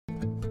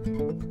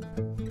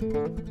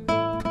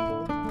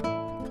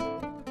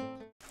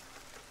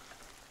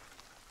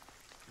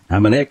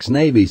I'm an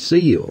ex-Navy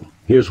SEAL.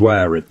 Here's why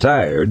I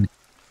retired.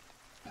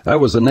 I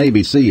was a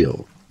Navy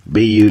SEAL,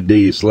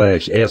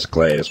 BUD/S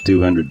Class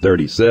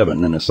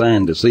 237, and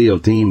assigned to SEAL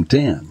Team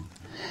 10.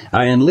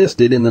 I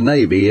enlisted in the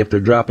Navy after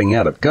dropping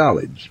out of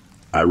college.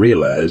 I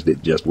realized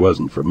it just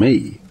wasn't for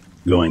me.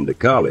 Going to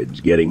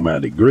college, getting my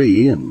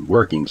degree, and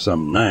working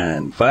some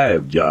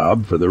 9-to-5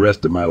 job for the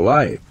rest of my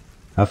life.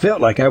 I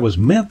felt like I was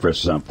meant for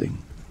something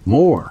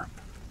more.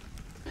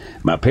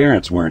 My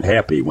parents weren't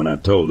happy when I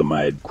told them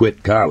I had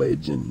quit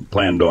college and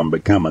planned on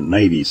becoming a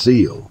Navy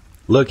SEAL.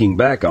 Looking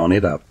back on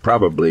it, I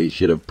probably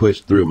should have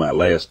pushed through my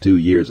last 2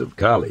 years of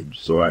college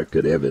so I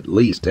could have at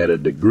least had a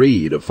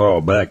degree to fall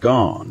back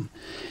on,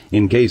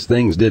 in case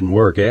things didn't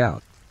work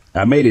out.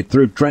 I made it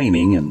through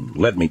training, and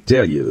let me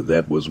tell you,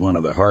 that was one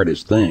of the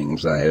hardest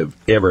things I have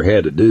ever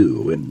had to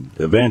do, and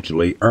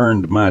eventually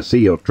earned my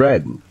SEAL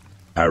Trident.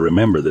 I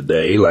remember the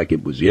day like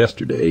it was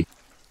yesterday.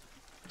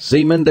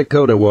 "Seaman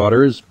Dakota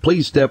Waters,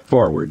 please step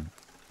forward,"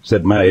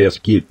 said my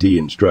SQT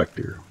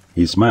instructor.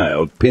 He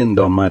smiled, pinned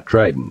on my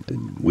trident,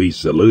 and we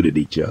saluted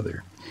each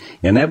other.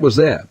 And that was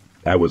that.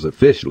 I was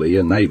officially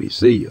a Navy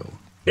SEAL.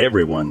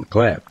 Everyone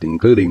clapped,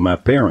 including my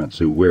parents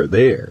who were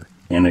there,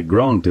 and had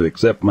grown to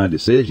accept my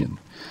decision.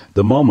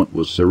 The moment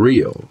was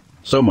surreal.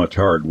 So much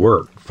hard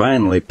work,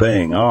 finally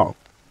paying off.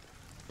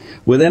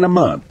 Within a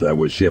month, I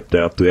was shipped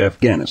out to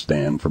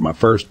Afghanistan for my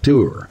first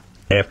tour.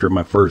 After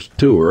my first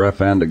tour, I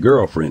found a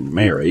girlfriend,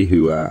 Mary,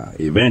 who I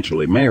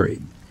eventually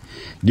married.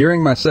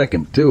 During my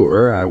second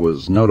tour, I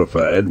was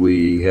notified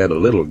we had a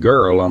little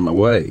girl on the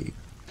way.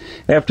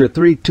 After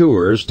 3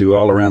 tours to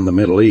all around the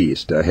Middle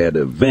East, I had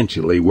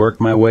eventually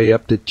worked my way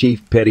up to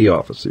Chief Petty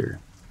Officer.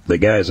 The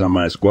guys on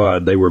my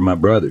squad, they were my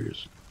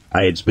brothers.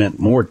 I had spent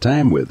more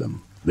time with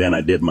them than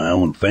I did my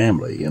own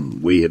family,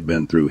 and we had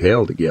been through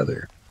hell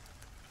together.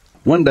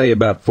 One day,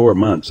 about 4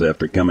 months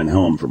after coming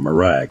home from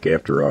Iraq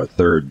after our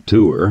 3rd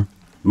tour,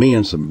 me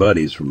and some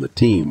buddies from the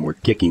team were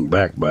kicking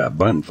back by a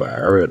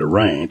bonfire at a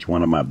ranch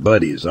one of my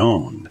buddies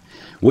owned.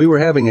 We were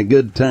having a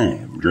good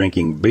time,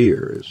 drinking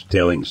beers,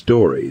 telling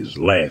stories,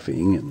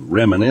 laughing, and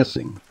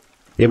reminiscing.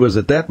 It was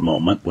at that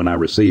moment when I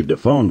received a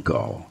phone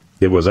call.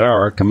 It was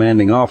our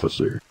commanding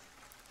officer.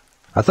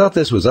 I thought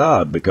this was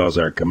odd because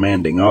our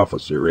commanding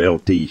officer,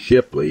 L.T.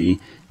 Shipley,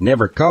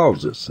 never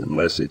calls us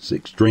unless it's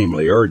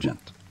extremely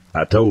urgent.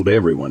 I told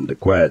everyone to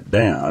quiet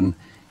down,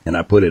 and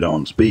I put it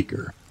on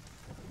speaker.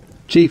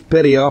 "Chief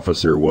Petty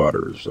Officer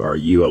Waters, are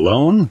you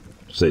alone?"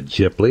 said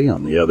Shipley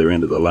on the other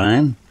end of the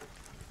line.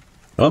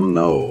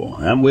 No,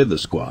 I'm with the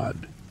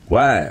squad."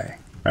 "Why?"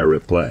 I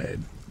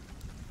replied.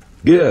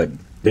 "Good.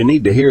 They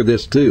need to hear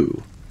this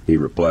too," he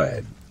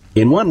replied.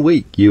 "In 1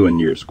 week, you and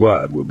your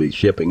squad will be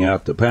shipping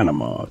out to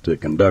Panama to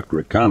conduct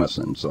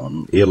reconnaissance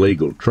on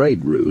illegal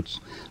trade routes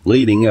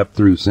leading up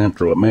through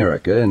Central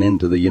America and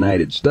into the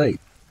United States."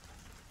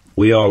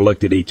 We all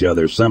looked at each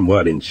other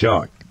somewhat in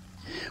shock.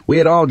 We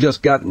had all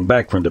just gotten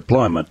back from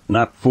deployment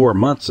not 4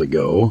 months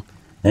ago,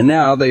 and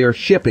now they are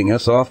shipping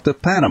us off to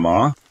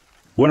Panama.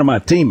 One of my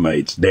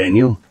teammates,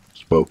 Daniel,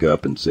 spoke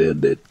up and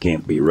said that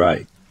can't be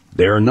right.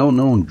 There are no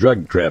known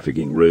drug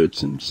trafficking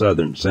routes in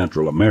southern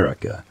Central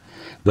America.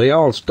 They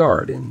all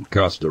start in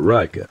Costa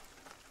Rica.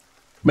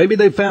 Maybe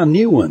they found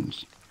new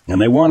ones, and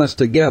they want us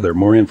to gather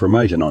more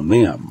information on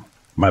them,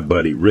 my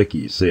buddy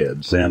Ricky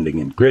said, sounding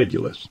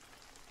incredulous.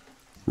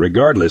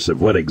 "Regardless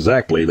of what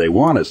exactly they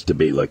want us to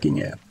be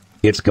looking at,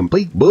 it's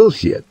complete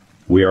bullshit.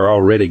 We are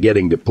already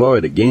getting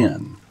deployed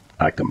again,"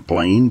 I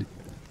complained.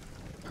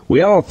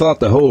 We all thought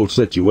the whole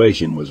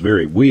situation was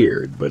very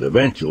weird, but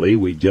eventually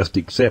we just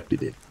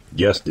accepted it.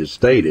 Just as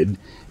stated,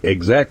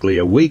 exactly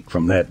a week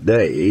from that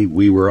day,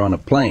 we were on a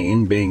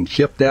plane being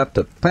shipped out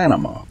to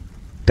Panama.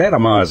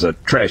 Panama is a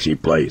trashy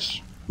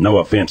place. No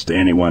offense to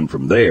anyone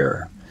from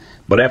there.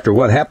 But after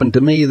what happened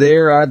to me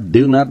there, I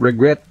do not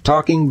regret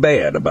talking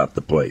bad about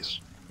the place.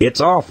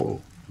 It's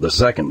awful. The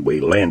second we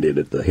landed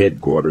at the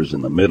headquarters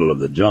in the middle of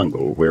the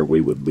jungle where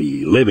we would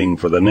be living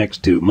for the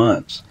next 2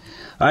 months,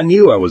 I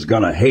knew I was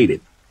going to hate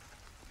it.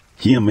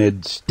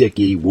 Humid,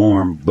 sticky,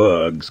 warm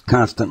bugs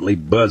constantly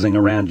buzzing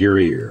around your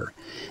ear.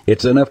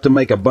 It's enough to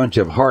make a bunch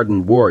of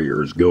hardened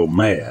warriors go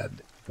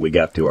mad. We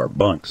got to our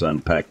bunks,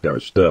 unpacked our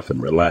stuff,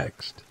 and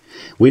relaxed.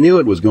 We knew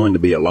it was going to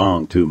be a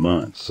long 2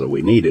 months, so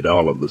we needed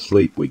all of the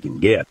sleep we can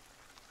get.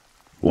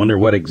 "Wonder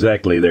what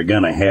exactly they're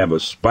going to have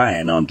us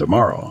spying on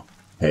tomorrow?"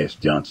 asked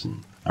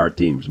Johnson, our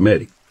team's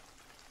medic.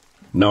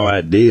 "No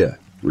idea,"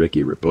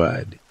 Ricky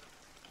replied.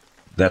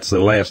 That's the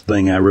last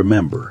thing I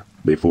remember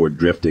before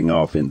drifting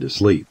off into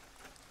sleep.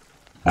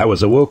 I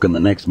was awoken the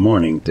next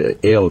morning to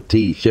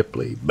L.T.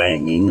 Shipley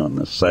banging on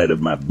the side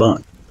of my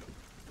bunk.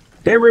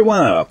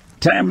 "Everyone up!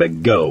 Time to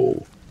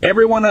go!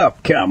 Everyone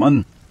up,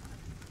 coming!"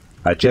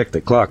 I checked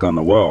the clock on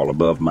the wall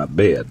above my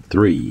bed,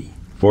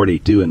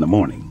 3:42 in the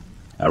morning.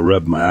 I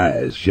rubbed my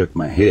eyes, shook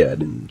my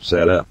head, and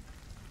sat up.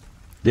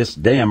 "This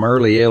damn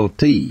early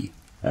L.T.,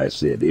 I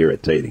said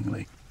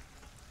irritatingly.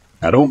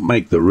 "I don't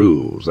make the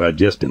rules, I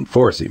just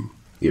enforce him,"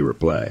 he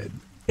replied.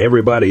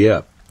 "Everybody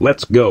up,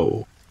 let's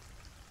go."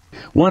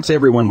 Once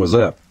everyone was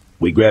up,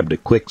 we grabbed a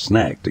quick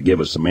snack to give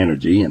us some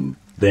energy and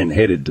then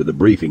headed to the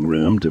briefing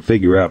room to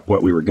figure out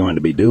what we were going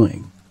to be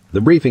doing.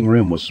 The briefing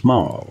room was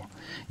small.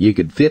 You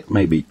could fit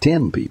maybe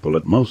 10 people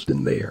at most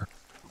in there.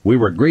 We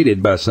were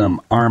greeted by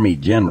some Army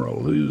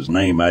general whose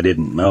name I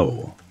didn't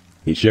know.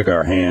 He shook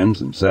our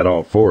hands and sat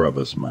all 4 of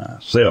us,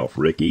 myself,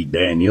 Ricky,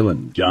 Daniel,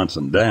 and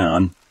Johnson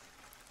down.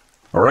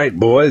 "All right,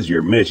 boys,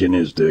 your mission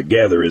is to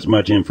gather as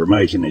much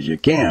information as you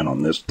can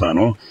on this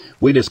tunnel.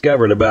 We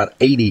discovered about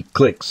 80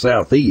 clicks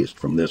southeast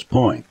from this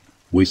point.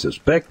 We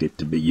suspect it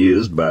to be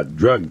used by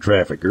drug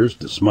traffickers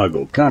to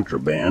smuggle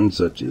contraband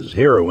such as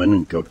heroin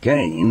and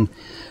cocaine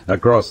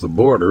across the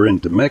border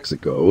into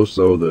Mexico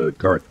so the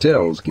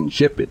cartels can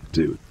ship it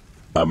to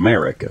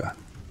America.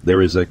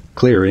 There is a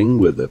clearing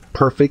with a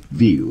perfect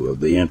view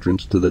of the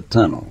entrance to the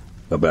tunnel,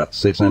 about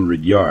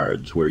 600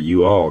 yards where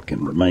you all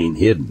can remain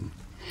hidden.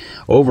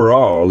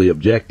 Overall, the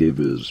objective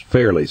is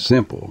fairly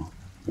simple.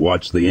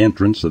 Watch the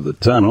entrance of the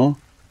tunnel,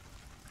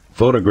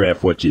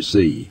 photograph what you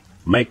see,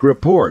 make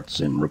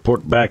reports, and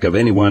report back of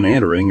anyone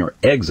entering or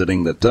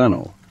exiting the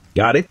tunnel.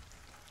 Got it?"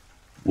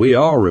 We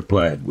all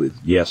replied with,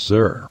 "Yes,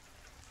 sir."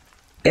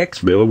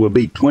 Xville will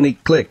be 20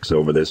 clicks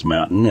over this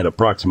mountain at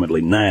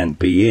approximately 9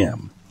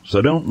 p.m.,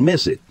 so don't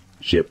miss it,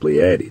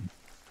 Shipley added.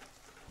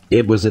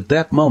 It was at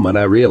that moment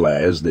I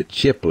realized that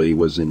Shipley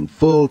was in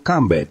full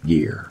combat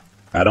gear.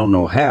 I don't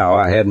know how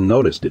I hadn't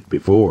noticed it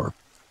before.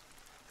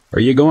 "Are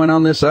you going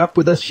on this op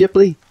with us,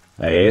 Shipley?"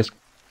 I asked.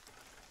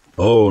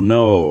 "Oh,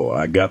 no,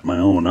 I got my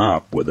own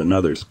op with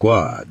another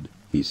squad,"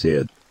 he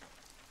said.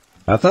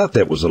 I thought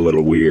that was a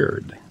little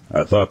weird.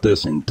 I thought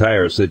this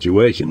entire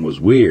situation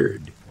was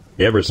weird.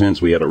 Ever since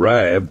we had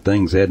arrived,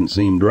 things hadn't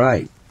seemed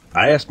right.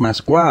 I asked my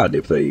squad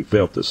if they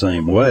felt the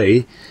same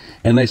way,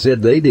 and they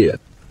said they did.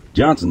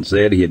 Johnson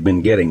said he had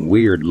been getting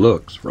weird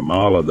looks from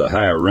all of the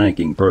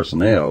higher-ranking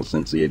personnel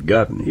since he had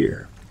gotten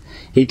here.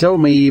 He told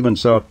me he even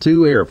saw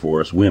 2 Air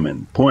Force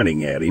women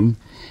pointing at him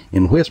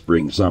and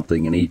whispering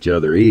something in each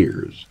other's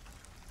ears.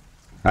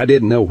 I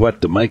didn't know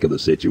what to make of the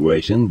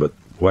situation, but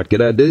what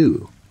could I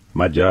do?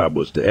 My job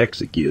was to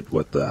execute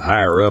what the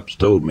higher-ups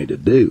told me to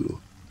do.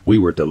 We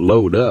were to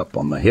load up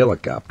on the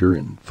helicopter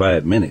in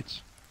 5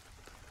 minutes.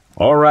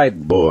 "All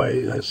right,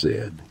 boys," I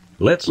said.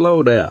 "Let's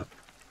load out."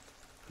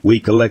 We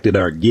collected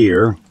our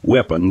gear,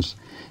 weapons,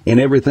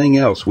 and everything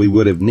else we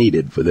would have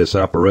needed for this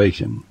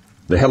operation.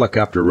 The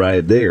helicopter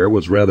ride there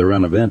was rather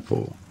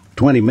uneventful.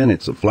 20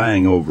 minutes of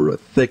flying over a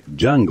thick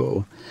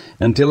jungle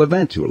until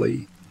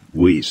eventually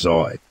we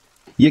saw it.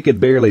 You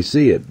could barely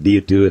see it due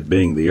to it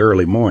being the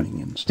early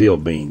morning and still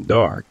being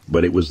dark,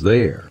 but it was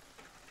there.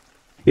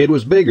 It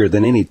was bigger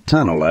than any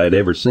tunnel I had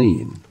ever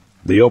seen.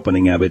 The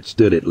opening of it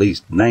stood at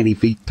least 90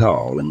 feet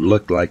tall and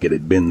looked like it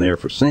had been there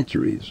for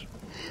centuries.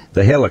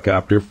 The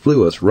helicopter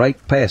flew us right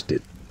past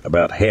it,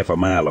 about half a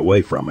mile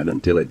away from it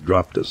until it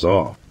dropped us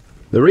off.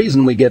 The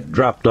reason we get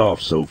dropped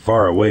off so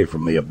far away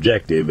from the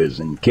objective is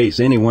in case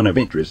anyone of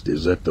interest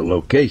is at the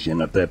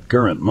location at that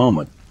current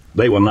moment,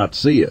 they will not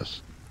see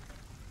us.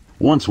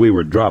 Once we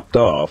were dropped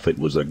off, it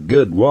was a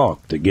good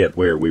walk to get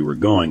where we were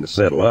going to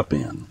settle up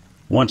in.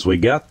 Once we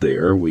got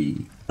there,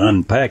 we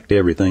unpacked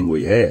everything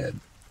we had.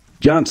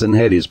 Johnson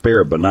had his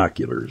pair of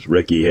binoculars.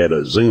 Ricky had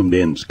a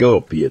zoomed-in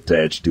scope he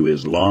attached to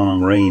his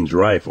long-range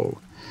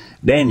rifle.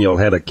 Daniel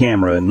had a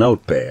camera and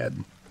notepad,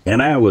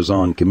 and I was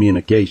on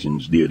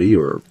communications duty,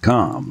 or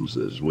comms,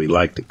 as we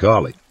like to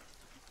call it.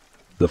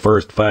 The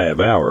first 5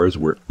 hours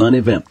were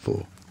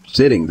uneventful,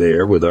 sitting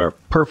there with our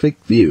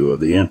perfect view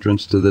of the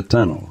entrance to the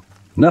tunnel.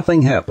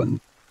 Nothing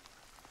happened.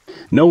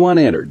 No one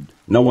entered.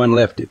 No one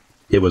left it.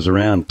 It was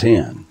around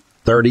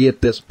 10:30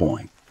 at this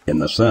point,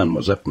 and the sun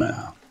was up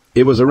now.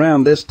 It was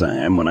around this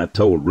time when I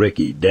told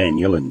Ricky,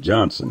 Daniel, and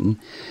Johnson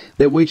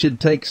that we should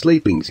take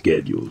sleeping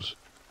schedules.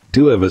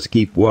 2 of us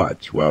keep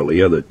watch while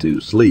the other 2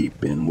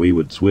 sleep, and we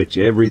would switch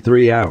every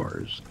 3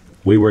 hours.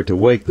 We were to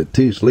wake the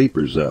 2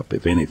 sleepers up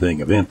if anything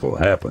eventful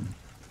happened.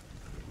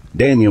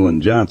 Daniel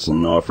and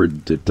Johnson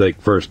offered to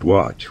take first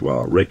watch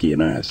while Ricky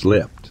and I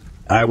slept.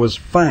 I was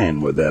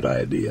fine with that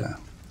idea.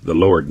 The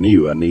Lord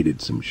knew I needed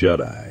some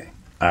shut-eye.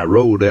 I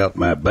rolled out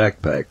my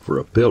backpack for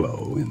a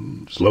pillow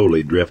and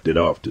slowly drifted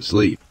off to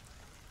sleep.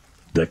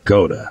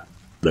 Dakota,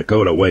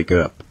 wake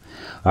up.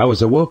 I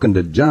was awoken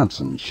to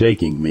Johnson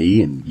shaking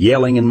me and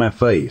yelling in my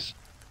face.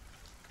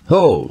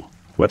 "Ho,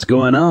 what's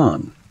going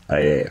on?"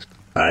 I asked.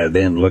 I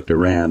then looked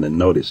around and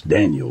noticed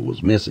Daniel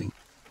was missing.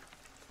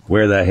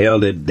 "Where the hell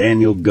did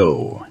Daniel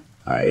go?"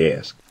 I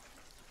asked.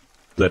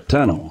 "The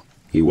tunnel.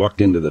 He walked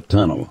into the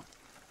tunnel."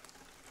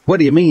 "What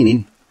do you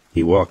mean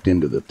he walked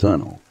into the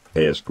tunnel?"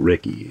 asked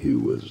Ricky, who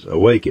was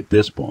awake at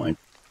this point.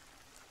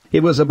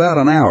 "It was about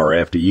an hour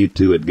after you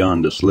 2 had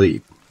gone to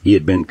sleep. He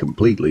had been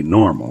completely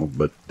normal,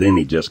 but then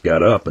he just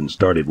got up and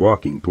started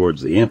walking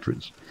towards the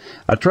entrance.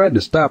 I tried to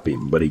stop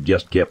him, but he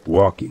just kept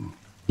walking.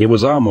 It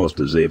was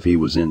almost as if he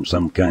was in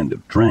some kind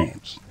of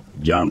trance,"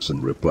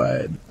 Johnson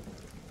replied.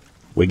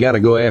 "We got to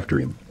go after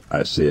him,"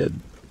 I said.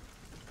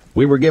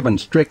 "We were given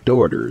strict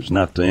orders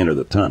not to enter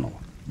the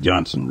tunnel,"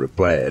 Johnson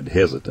replied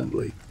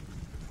hesitantly.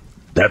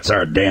 "That's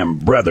our damn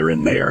brother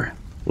in there,"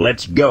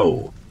 "Let's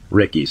go,"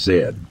 Ricky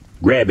said,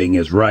 grabbing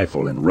his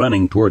rifle and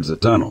running towards the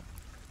tunnel.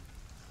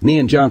 Me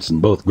and Johnson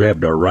both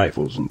grabbed our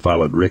rifles and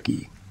followed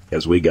Ricky.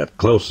 As we got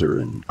closer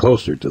and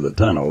closer to the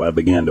tunnel, I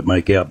began to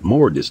make out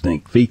more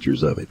distinct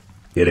features of it.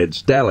 It had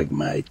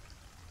stalagmites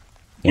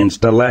and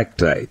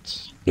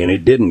stalactites, and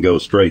it didn't go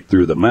straight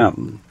through the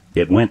mountain.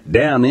 It went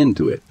down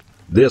into it.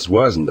 This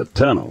wasn't a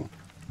tunnel.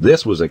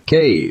 This was a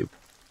cave.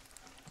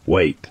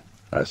 "Wait,"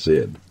 I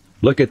said.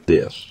 "Look at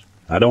this.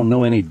 I don't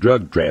know any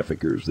drug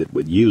traffickers that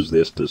would use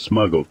this to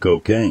smuggle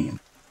cocaine."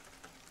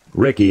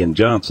 Ricky and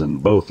Johnson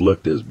both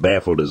looked as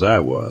baffled as I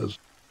was.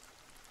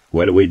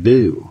 "What do we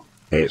do?"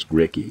 asked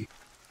Ricky.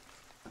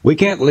 "We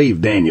can't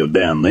leave Daniel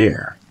down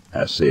there,"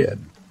 I said.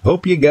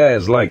 "Hope you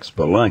guys like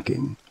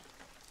spelunking."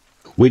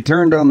 We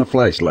turned on the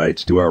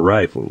flashlights to our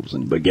rifles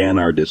and began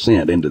our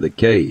descent into the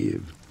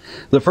cave.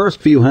 The first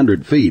few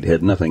 100 feet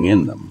had nothing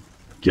in them,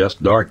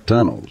 just dark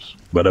tunnels.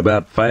 But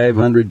about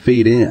 500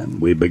 feet in,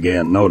 we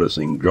began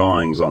noticing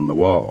drawings on the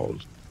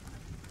walls.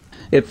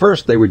 At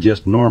first they were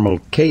just normal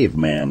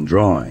caveman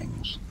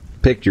drawings,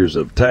 pictures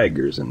of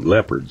tigers and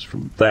leopards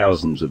from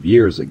thousands of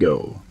years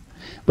ago.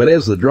 But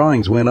as the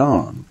drawings went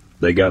on,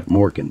 they got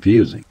more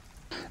confusing.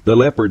 The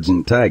leopards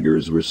and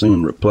tigers were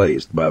soon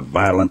replaced by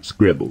violent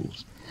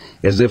scribbles,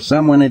 as if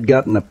someone had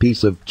gotten a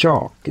piece of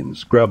chalk and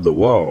scrubbed the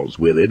walls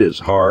with it as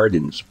hard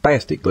and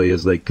spastically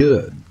as they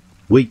could.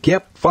 We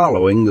kept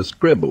following the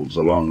scribbles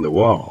along the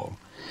wall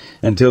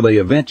until they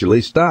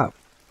eventually stopped.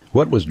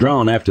 What was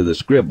drawn after the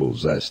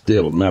scribbles I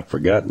still have not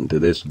forgotten to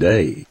this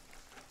day.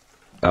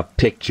 A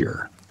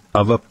picture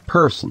of a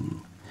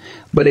person.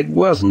 But it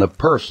wasn't a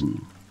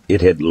person.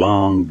 It had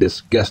long,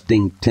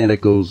 disgusting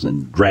tentacles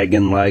and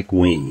dragon-like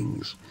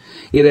wings.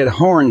 It had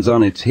horns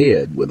on its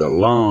head with a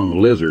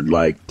long,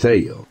 lizard-like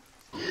tail.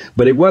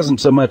 But it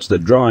wasn't so much the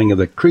drawing of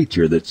the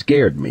creature that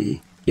scared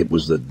me. It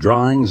was the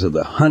drawings of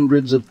the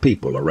hundreds of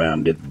people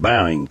around it,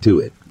 bowing to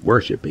it,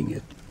 worshipping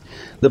it.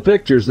 The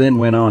pictures then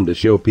went on to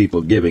show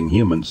people giving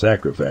human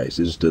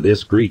sacrifices to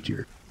this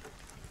creature.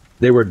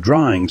 There were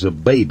drawings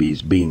of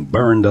babies being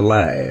burned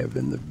alive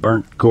and the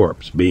burnt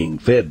corpse being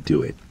fed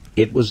to it.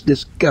 It was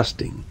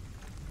disgusting.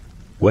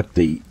 "What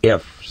the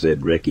F?"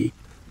 said Ricky.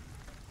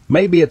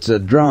 "Maybe it's a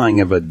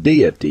drawing of a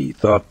deity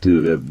thought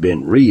to have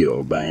been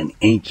real by an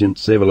ancient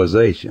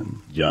civilization,"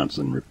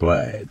 Johnson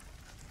replied.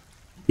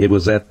 It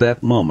was at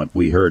that moment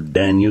we heard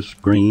Daniel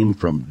scream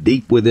from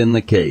deep within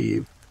the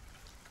cave.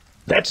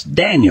 "That's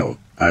Daniel!"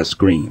 I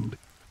screamed.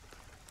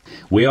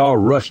 We all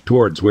rushed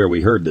towards where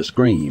we heard the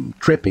scream,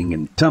 tripping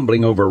and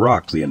tumbling over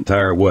rocks the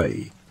entire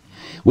way.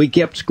 We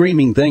kept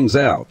screaming things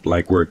out,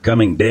 like "We're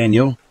coming,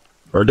 Daniel,"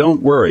 or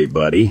 "Don't worry,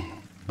 buddy."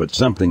 But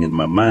something in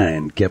my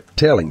mind kept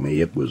telling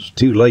me it was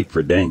too late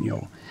for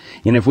Daniel,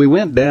 and if we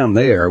went down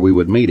there we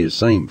would meet his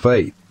same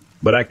fate.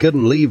 But I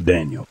couldn't leave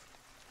Daniel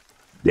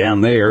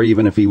down there,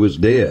 even if he was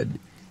dead.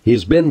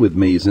 He's been with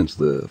me since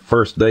the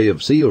first day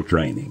of SEAL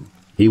training.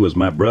 He was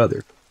my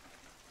brother.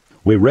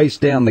 We raced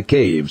down the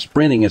cave,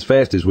 sprinting as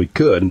fast as we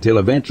could, until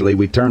eventually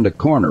we turned a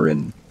corner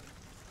and...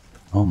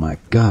 "Oh my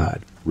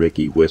God,"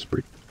 Ricky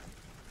whispered.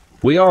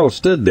 We all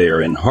stood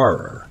there in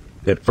horror.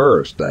 At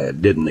first I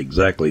didn't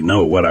exactly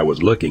know what I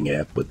was looking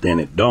at, but then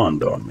it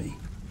dawned on me.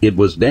 It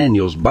was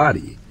Daniel's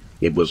body.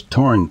 It was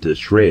torn to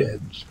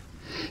shreds.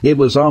 It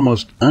was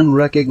almost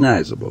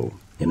unrecognizable,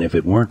 and if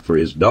it weren't for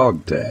his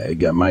dog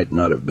tag, I might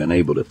not have been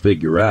able to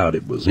figure out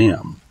it was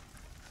him.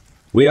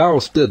 We all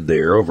stood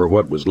there over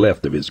what was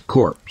left of his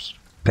corpse,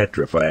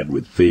 petrified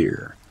with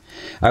fear.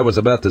 I was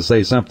about to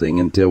say something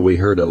until we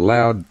heard a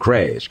loud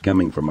crash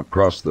coming from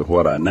across the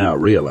what I now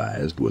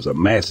realized was a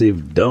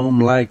massive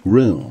dome-like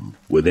room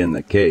within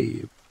the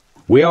cave.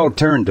 We all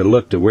turned to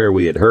look to where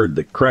we had heard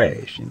the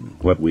crash, and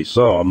what we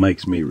saw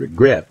makes me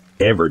regret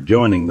ever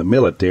joining the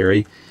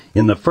military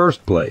in the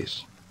first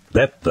place.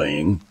 That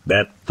thing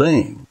that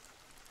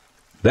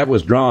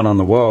was drawn on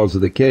the walls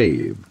of the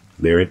cave.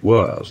 There it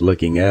was,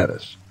 looking at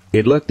us.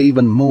 It looked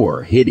even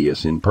more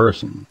hideous in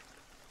person.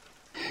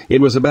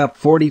 It was about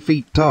 40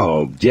 feet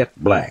tall, jet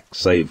black,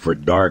 save for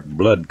dark,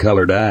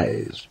 blood-colored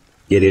eyes.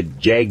 It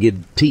had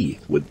jagged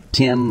teeth with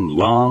 10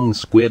 long,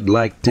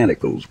 squid-like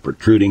tentacles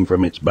protruding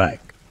from its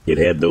back. It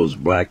had those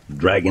black,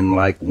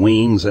 dragon-like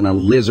wings and a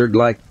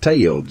lizard-like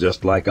tail,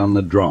 just like on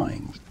the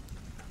drawings.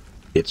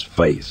 Its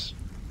face.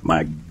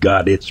 My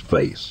God, its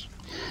face.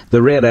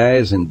 The red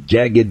eyes and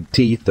jagged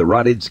teeth, the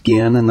rotted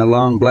skin, and the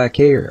long black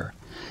hair.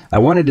 I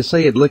wanted to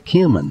say it looked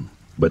human,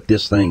 but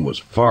this thing was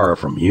far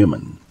from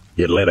human.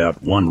 It let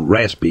out one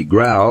raspy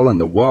growl, and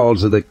the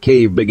walls of the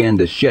cave began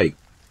to shake.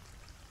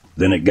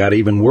 Then it got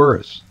even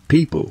worse.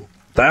 People,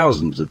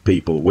 thousands of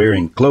people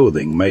wearing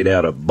clothing made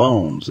out of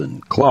bones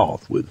and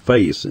cloth with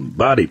face and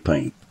body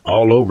paint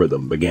all over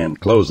them, began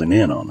closing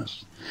in on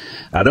us.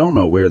 I don't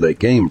know where they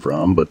came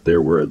from, but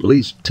there were at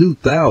least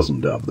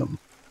 2,000 of them.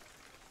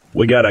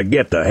 "We gotta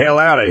get the hell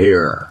out of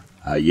here,"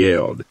 I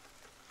yelled.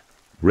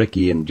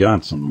 Ricky and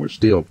Johnson were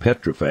still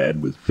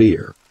petrified with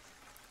fear.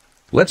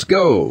 "Let's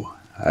go,"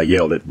 I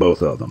yelled at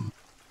both of them.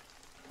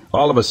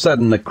 All of a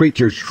sudden, the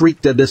creature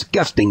shrieked a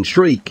disgusting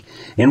shriek,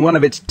 and one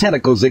of its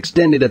tentacles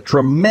extended a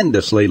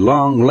tremendously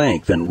long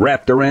length and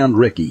wrapped around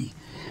Ricky.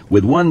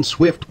 With one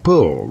swift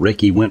pull,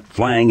 Ricky went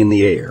flying in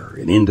the air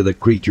and into the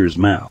creature's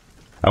mouth.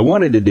 I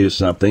wanted to do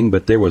something,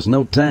 but there was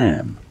no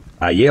time.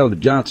 I yelled at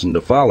Johnson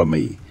to follow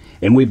me,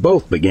 and we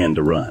both began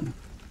to run.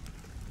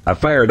 I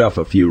fired off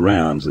a few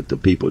rounds at the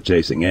people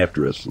chasing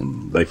after us,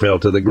 and they fell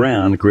to the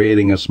ground,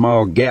 creating a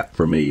small gap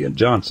for me and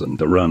Johnson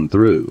to run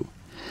through.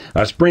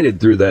 I sprinted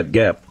through that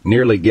gap,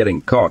 nearly getting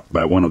caught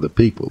by one of the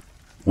people.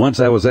 Once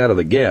I was out of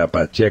the gap,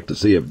 I checked to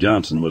see if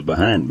Johnson was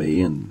behind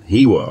me, and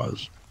he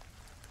was.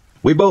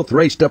 We both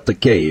raced up the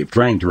cave,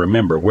 trying to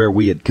remember where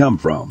we had come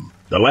from.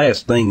 The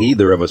last thing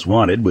either of us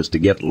wanted was to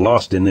get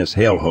lost in this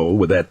hellhole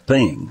with that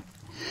thing.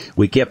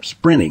 We kept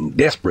sprinting,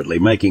 desperately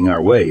making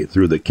our way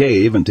through the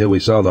cave until we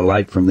saw the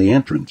light from the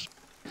entrance.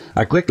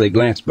 I quickly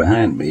glanced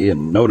behind me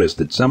and noticed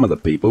that some of the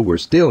people were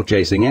still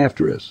chasing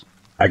after us.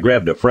 I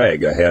grabbed a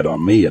frag I had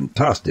on me and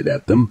tossed it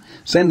at them,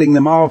 sending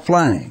them all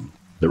flying.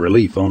 The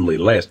relief only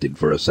lasted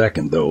for a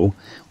second, though,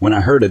 when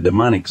I heard a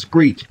demonic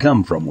screech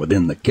come from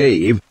within the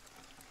cave.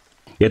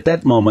 At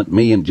that moment,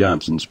 me and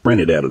Johnson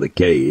sprinted out of the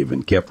cave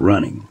and kept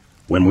running.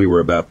 When we were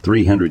about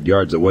 300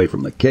 yards away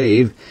from the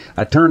cave,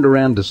 I turned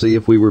around to see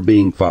if we were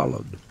being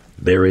followed.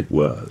 There it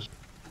was.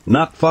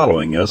 Not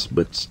following us,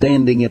 but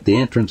standing at the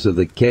entrance of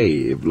the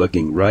cave,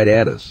 looking right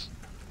at us.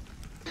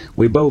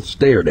 We both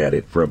stared at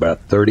it for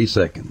about 30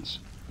 seconds.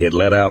 It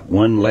let out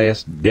one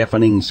last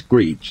deafening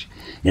screech,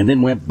 and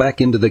then went back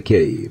into the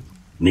cave.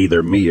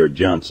 Neither me or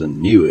Johnson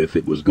knew if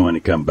it was going to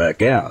come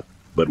back out,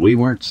 but we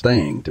weren't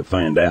staying to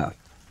find out.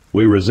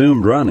 We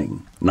resumed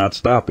running, not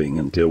stopping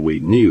until we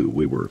knew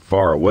we were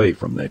far away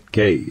from that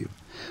cave.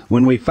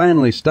 When we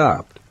finally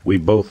stopped, we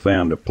both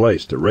found a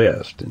place to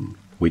rest, and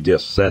we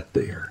just sat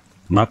there,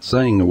 not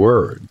saying a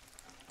word.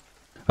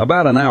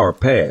 About an hour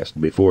passed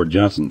before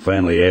Johnson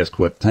finally asked,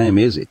 "What time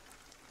is it?"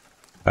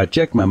 I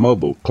checked my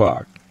mobile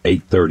clock,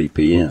 8:30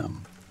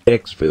 p.m.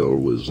 Exfil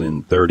was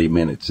in 30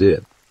 minutes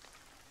it.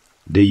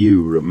 "Do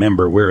you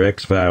remember where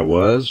Exfil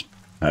was?"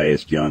 I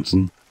asked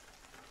Johnson.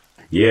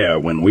 "Yeah,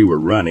 when we were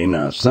running,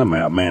 I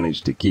somehow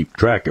managed to keep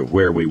track of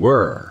where we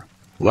were.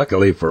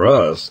 Luckily for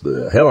us,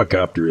 the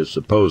helicopter is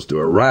supposed to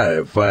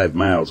arrive 5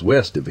 miles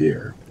west of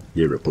here,"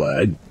 he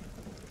replied.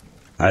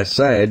 I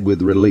sighed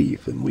with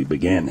relief, and we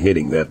began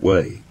heading that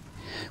way.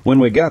 When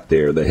we got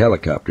there, the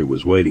helicopter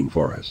was waiting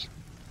for us.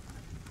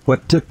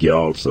 "What took you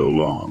all so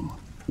long?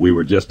 We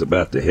were just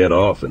about to head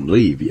off and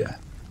leave you.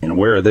 And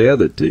where are the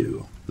other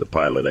two?" the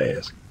pilot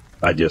asked.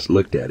 I just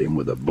looked at him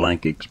with a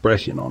blank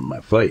expression on my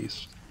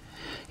face.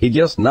 He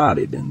just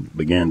nodded and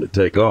began to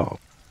take off.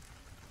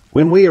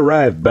 When we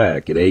arrived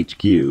back at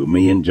HQ,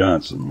 me and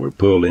Johnson were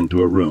pulled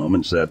into a room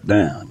and sat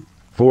down.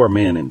 4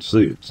 men in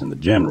suits and the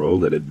general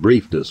that had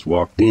briefed us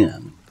walked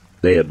in.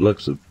 They had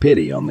looks of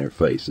pity on their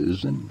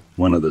faces, and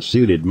one of the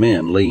suited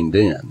men leaned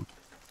in.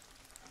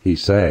 He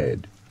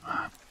sighed.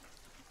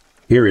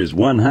 "Here is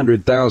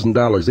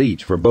 $100,000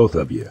 each for both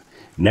of you.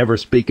 Never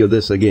speak of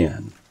this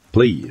again.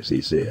 Please,"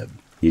 he said.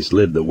 He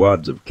slid the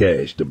wads of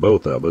cash to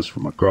both of us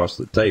from across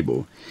the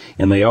table,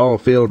 and they all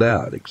filled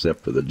out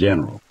except for the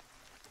general.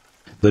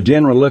 The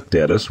general looked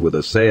at us with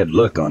a sad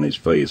look on his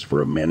face for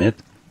a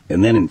minute,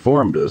 and then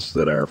informed us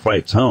that our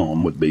flights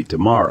home would be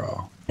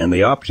tomorrow, and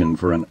the option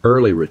for an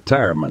early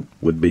retirement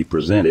would be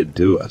presented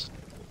to us.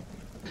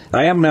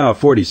 I am now a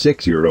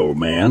 46-year-old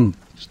man,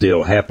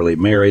 still happily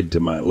married to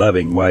my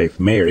loving wife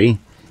Mary,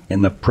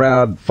 and the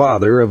proud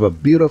father of a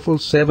beautiful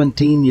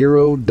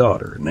 17-year-old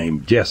daughter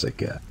named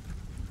Jessica.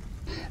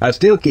 I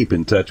still keep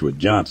in touch with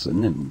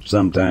Johnson, and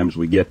sometimes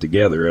we get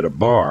together at a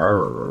bar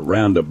or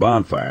around a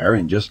bonfire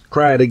and just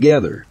cry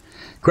together.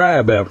 Cry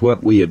about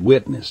what we had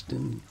witnessed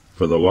and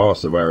for the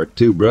loss of our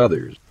 2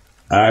 brothers.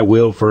 I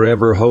will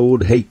forever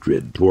hold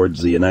hatred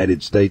towards the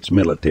United States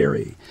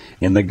military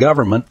and the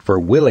government for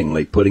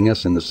willingly putting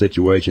us in the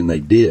situation they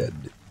did,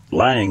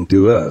 lying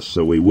to us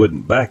so we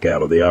wouldn't back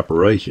out of the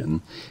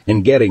operation,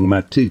 and getting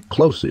my 2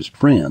 closest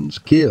friends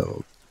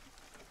killed.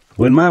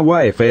 When my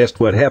wife asked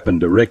what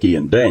happened to Ricky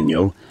and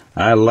Daniel,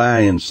 I lie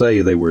and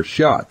say they were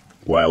shot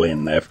while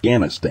in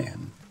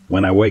Afghanistan.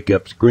 When I wake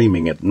up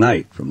screaming at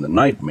night from the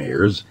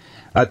nightmares,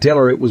 I tell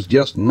her it was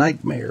just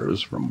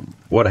nightmares from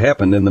what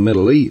happened in the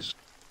Middle East.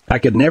 I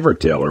could never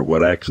tell her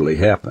what actually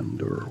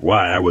happened or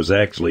why I was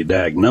actually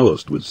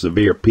diagnosed with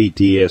severe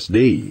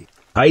PTSD.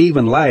 I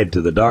even lied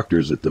to the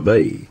doctors at the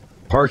VA,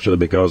 partially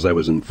because I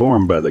was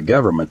informed by the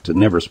government to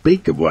never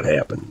speak of what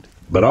happened,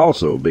 but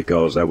also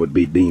because I would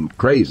be deemed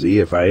crazy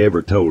if I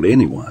ever told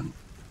anyone.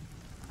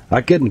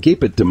 I couldn't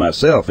keep it to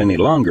myself any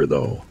longer,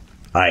 though.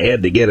 I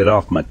had to get it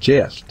off my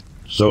chest.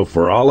 So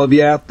for all of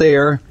you out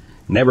there,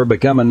 never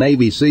become a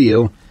Navy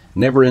SEAL,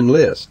 never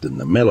enlist in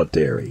the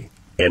military,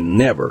 and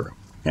never,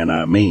 and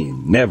I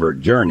mean never,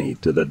 journey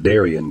to the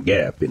Darien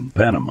Gap in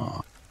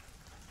Panama.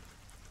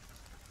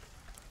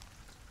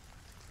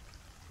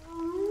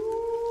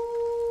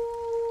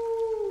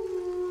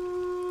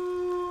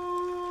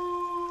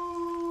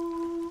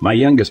 My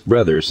youngest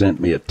brother sent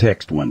me a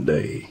text one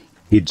day.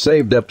 He'd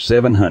saved up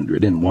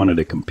 $700 and wanted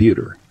a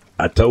computer.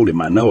 I told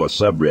him I know a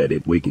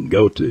subreddit we can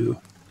go to,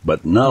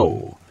 but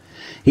no.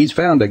 He's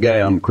found a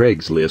guy on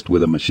Craigslist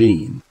with a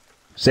machine.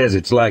 Says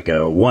it's like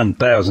a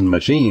 1,000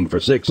 machine for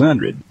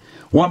 $600.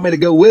 Want me to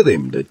go with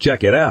him to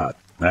check it out?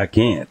 I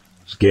can't.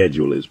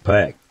 Schedule is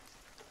packed.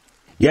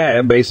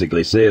 Guy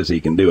basically says he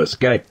can do a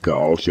Skype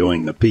call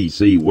showing the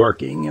PC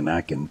working, and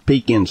I can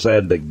peek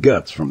inside the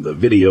guts from the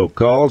video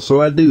call,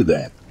 so I do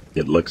that.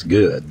 It looks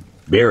good.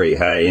 Very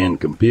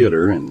high-end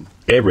computer, and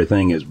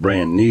everything is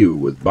brand new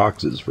with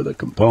boxes for the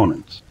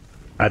components.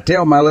 I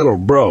tell my little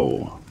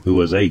bro, who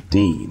was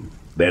 18,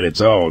 that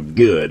it's all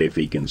good if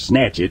he can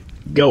snatch it,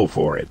 go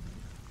for it.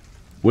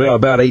 Well,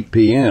 about 8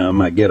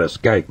 p.m., I get a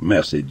Skype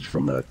message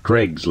from the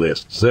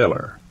Craigslist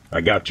seller.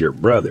 I got your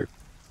brother.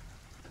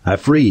 I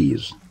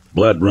freeze.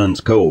 Blood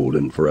runs cold,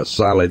 and for a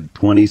solid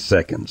 20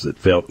 seconds it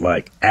felt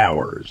like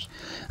hours.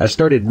 I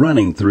started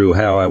running through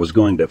how I was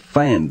going to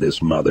find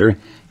this mother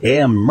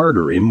and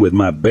murder him with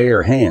my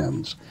bare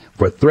hands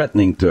for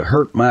threatening to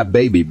hurt my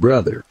baby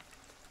brother.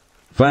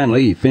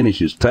 Finally, he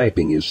finishes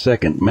typing his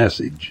second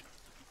message.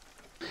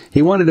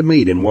 He wanted to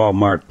meet in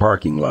Walmart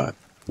parking lot.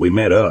 We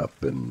met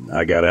up, and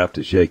I got out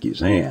to shake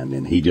his hand,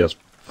 and he just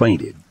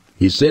fainted.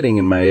 He's sitting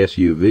in my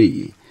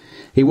SUV.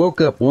 He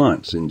woke up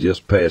once and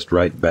just passed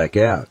right back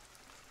out.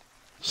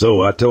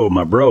 So I told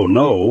my bro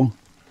no,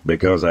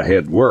 because I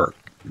had work,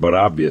 but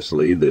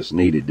obviously this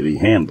needed to be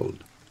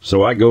handled.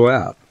 So I go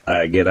out.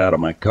 I get out of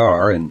my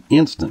car and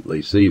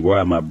instantly see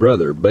why my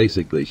brother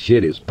basically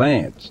shit his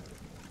pants.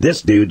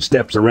 This dude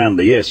steps around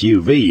the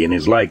SUV and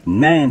is like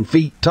 9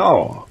 feet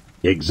tall,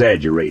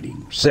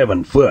 exaggerating,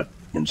 7 foot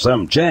and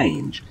some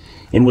change,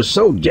 and was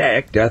so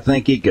jacked I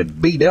think he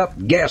could beat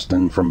up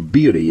Gaston from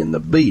Beauty and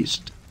the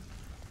Beast.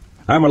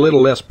 I'm a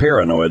little less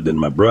paranoid than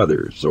my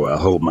brother, so I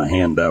hold my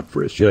hand out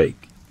for a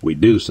shake. We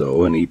do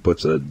so, and he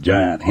puts a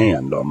giant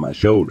hand on my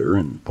shoulder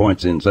and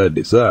points inside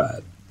the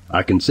side.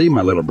 I can see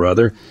my little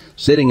brother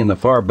sitting in the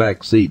far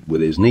back seat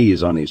with his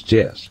knees on his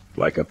chest,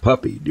 like a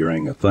puppy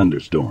during a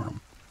thunderstorm.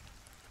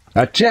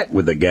 I chat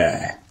with the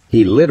guy.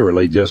 He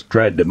literally just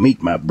tried to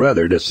meet my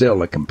brother to sell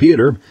the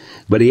computer,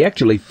 but he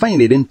actually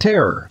fainted in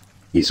terror.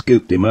 He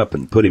scooped him up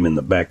and put him in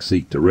the back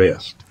seat to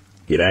rest.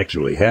 It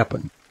actually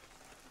happened.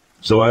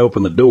 So I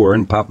open the door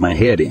and pop my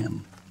head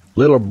in.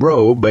 Little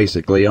bro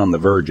basically on the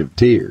verge of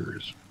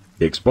tears.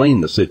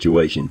 Explained the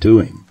situation to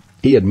him.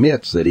 He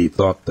admits that he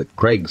thought the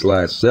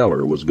Craigslist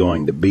seller was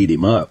going to beat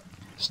him up,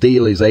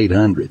 steal his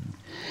 $800,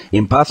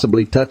 and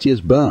possibly touch his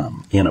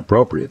bum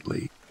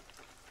inappropriately.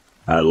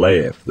 I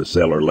laugh, the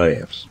seller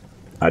laughs.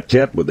 I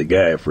chat with the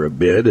guy for a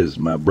bit as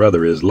my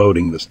brother is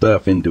loading the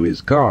stuff into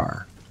his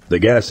car. The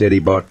guy said he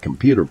bought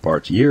computer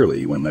parts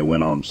yearly when they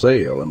went on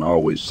sale and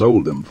always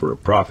sold them for a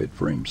profit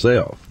for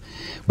himself,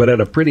 but at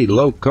a pretty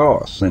low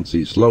cost since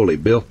he slowly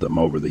built them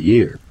over the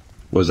year.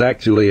 Was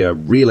actually a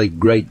really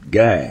great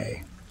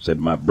guy. Said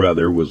my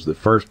brother was the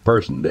first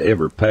person to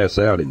ever pass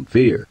out in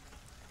fear.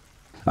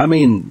 I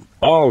mean,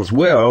 all's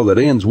well that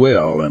ends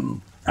well,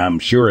 and I'm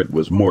sure it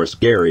was more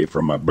scary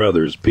from my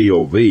brother's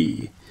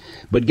POV.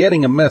 But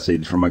getting a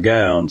message from a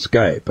guy on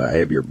Skype, I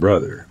have your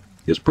brother,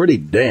 is pretty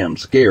damn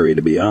scary,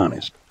 to be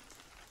honest.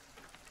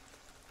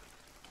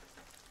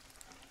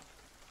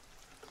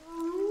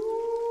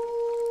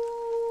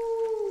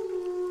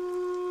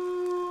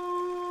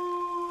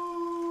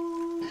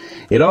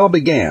 It all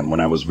began when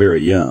I was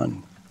very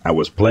young. I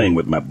was playing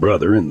with my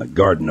brother in the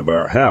garden of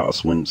our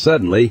house when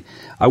suddenly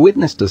I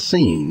witnessed a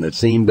scene that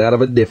seemed out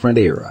of a different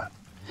era.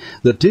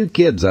 The 2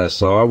 kids I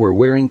saw were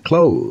wearing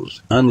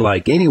clothes,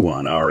 unlike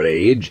anyone our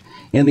age,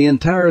 and the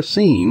entire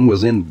scene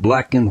was in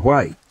black and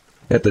white.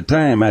 At the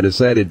time, I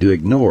decided to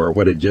ignore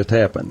what had just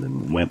happened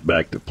and went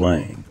back to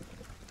playing.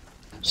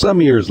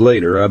 Some years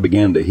later, I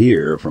began to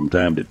hear, from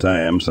time to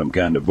time, some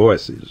kind of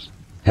voices.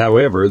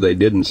 However, they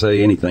didn't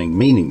say anything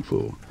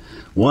meaningful.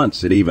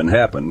 Once it even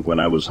happened when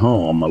I was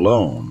home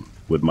alone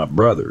with my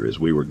brother as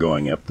we were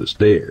going up the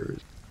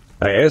stairs.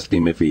 I asked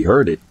him if he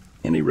heard it,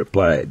 and he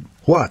replied,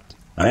 "What?"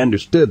 I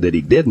understood that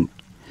he didn't.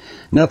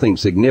 Nothing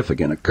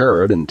significant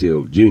occurred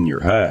until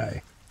junior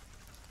high.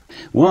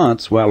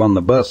 Once, while on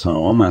the bus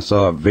home, I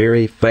saw a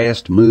very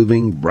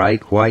fast-moving,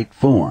 bright white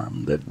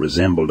form that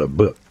resembled a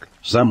book.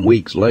 Some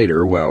weeks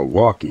later, while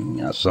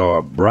walking, I saw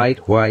a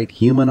bright white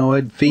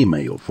humanoid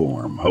female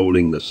form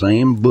holding the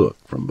same book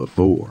from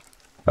before.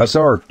 I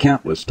saw her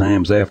countless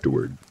times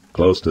afterward.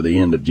 Close to the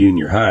end of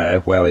junior high,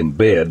 while in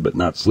bed but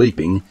not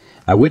sleeping,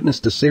 I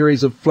witnessed a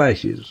series of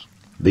flashes.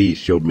 These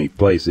showed me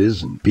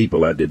places and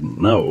people I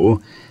didn't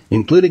know,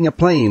 including a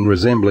plane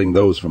resembling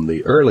those from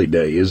the early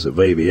days of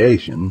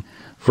aviation,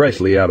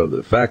 freshly out of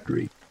the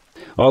factory.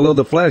 Although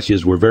the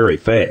flashes were very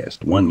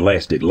fast, one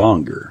lasted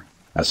longer.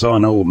 I saw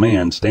an old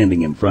man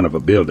standing in front of a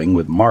building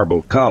with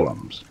marble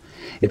columns.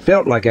 It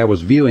felt like I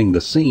was viewing the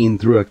scene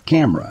through a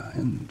camera,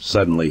 and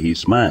suddenly he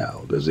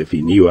smiled, as if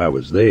he knew I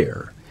was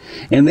there.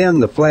 And then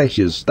the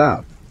flashes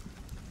stopped.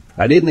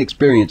 I didn't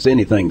experience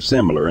anything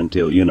similar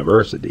until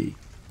university.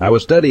 I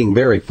was studying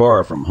very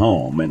far from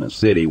home in a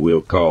city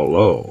we'll call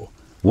O.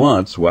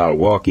 Once, while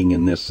walking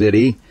in this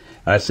city,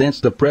 I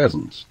sensed a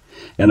presence,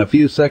 and a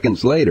few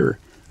seconds later,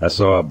 I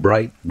saw a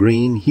bright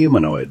green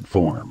humanoid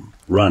form,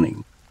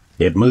 running.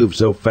 It moved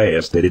so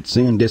fast that it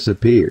soon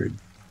disappeared.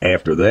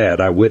 After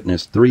that, I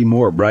witnessed 3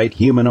 more bright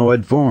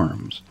humanoid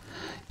forms.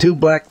 2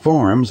 black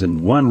forms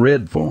and 1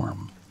 red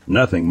form.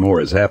 Nothing more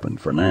has happened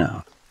for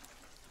now.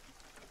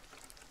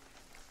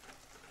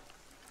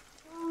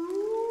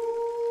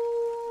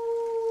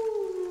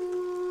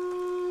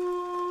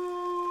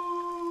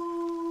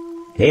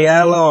 Hey,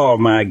 hello,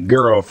 my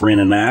girlfriend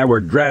and I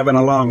were driving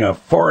along a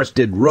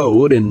forested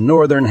road in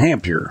northern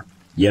Hampshire,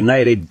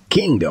 United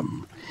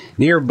Kingdom,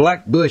 near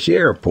Blackbush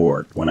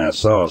Airport, when I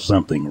saw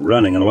something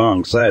running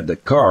alongside the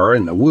car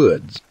in the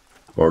woods,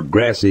 or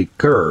grassy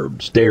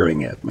curb,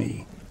 staring at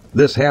me.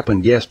 This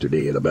happened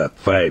yesterday at about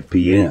 5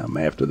 p.m.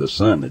 after the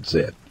sun had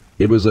set.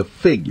 It was a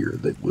figure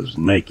that was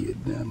naked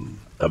and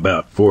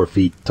about 4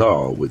 feet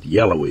tall with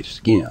yellowish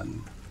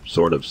skin,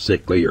 sort of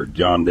sickly or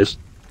jaundiced.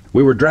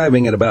 We were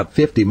driving at about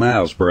 50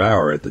 miles per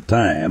hour at the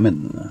time,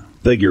 and the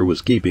figure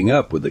was keeping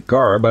up with the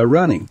car by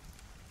running.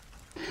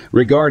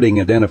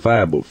 Regarding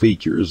identifiable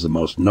features, the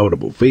most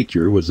notable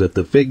feature was that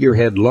the figure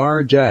had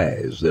large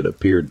eyes that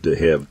appeared to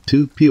have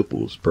 2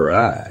 pupils per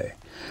eye,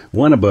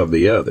 one above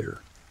the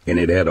other, and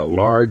it had a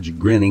large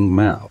grinning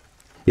mouth.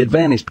 It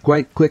vanished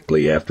quite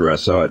quickly after I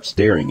saw it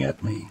staring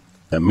at me.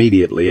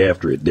 Immediately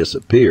after it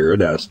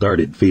disappeared, I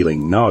started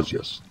feeling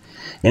nauseous,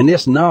 and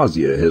this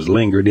nausea has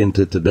lingered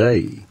into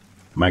today.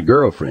 My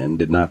girlfriend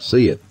did not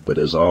see it, but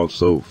has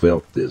also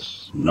felt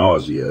this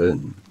nausea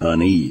and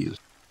unease.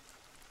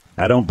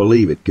 I don't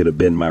believe it could have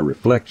been my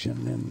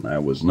reflection, and I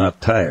was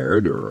not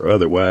tired or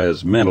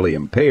otherwise mentally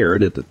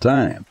impaired at the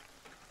time.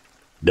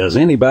 Does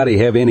anybody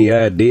have any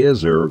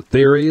ideas or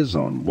theories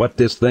on what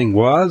this thing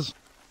was?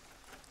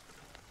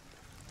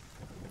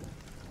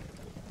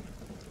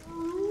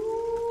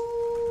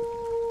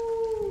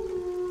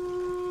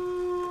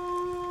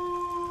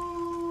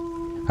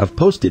 I've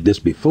posted this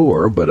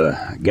before, but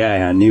a guy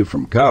I knew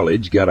from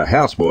college got a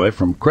houseboy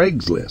from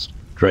Craigslist,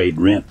 trade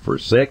rent for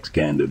sex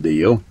kind of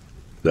deal.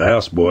 The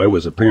houseboy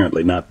was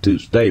apparently not too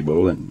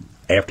stable, and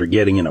after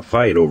getting in a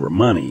fight over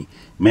money,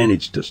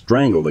 managed to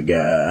strangle the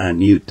guy I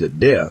knew to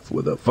death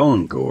with a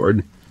phone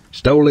cord,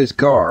 stole his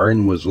car,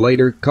 and was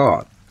later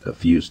caught a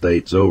few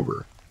states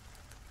over.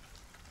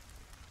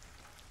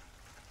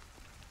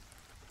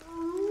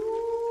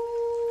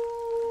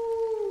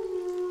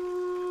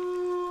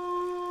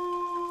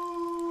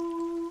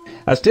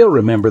 I still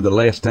remember the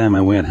last time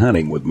I went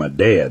hunting with my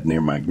dad near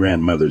my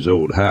grandmother's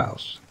old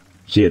house.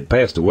 She had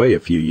passed away a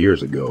few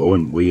years ago,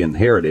 and we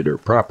inherited her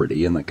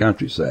property in the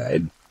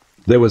countryside.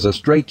 There was a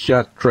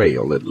straight-shot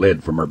trail that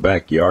led from her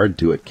backyard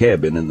to a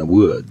cabin in the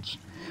woods,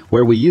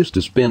 where we used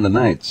to spend the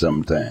night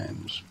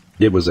sometimes.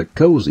 It was a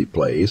cozy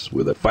place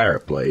with a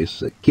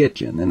fireplace, a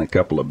kitchen, and a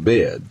couple of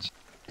beds.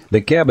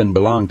 The cabin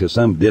belonged to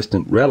some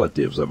distant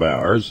relatives of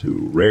ours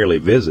who rarely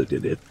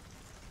visited it.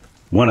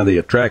 One of the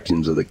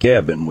attractions of the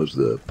cabin was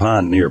the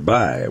pond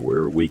nearby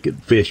where we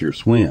could fish or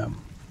swim.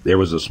 There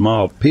was a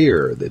small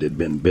pier that had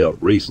been built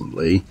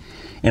recently,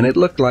 and it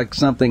looked like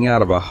something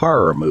out of a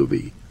horror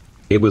movie.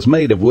 It was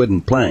made of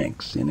wooden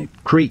planks, and it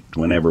creaked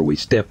whenever we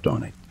stepped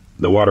on it.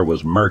 The water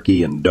was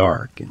murky and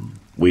dark, and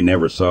we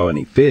never saw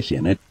any fish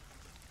in it.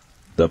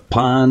 The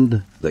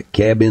pond, the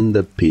cabin,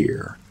 the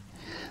pier.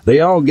 They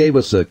all gave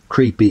us a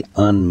creepy,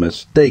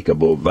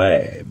 unmistakable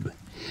vibe.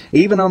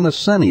 Even on the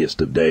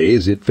sunniest of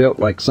days, it felt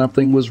like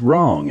something was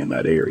wrong in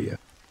that area.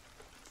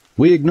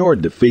 We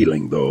ignored the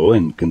feeling, though,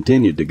 and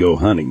continued to go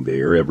hunting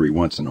there every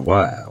once in a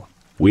while.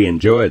 We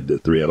enjoyed the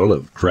thrill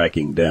of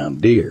tracking down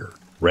deer,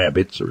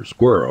 rabbits, or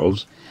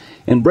squirrels,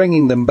 and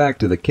bringing them back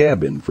to the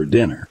cabin for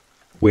dinner.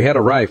 We had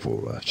a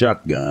rifle, a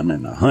shotgun,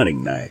 and a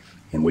hunting knife,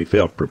 and we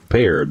felt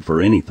prepared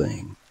for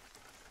anything.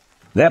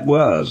 That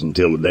was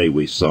until the day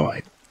we saw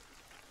it.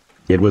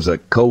 It was a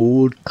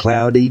cold,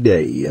 cloudy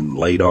day in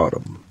late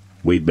autumn.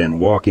 We'd been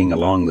walking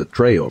along the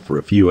trail for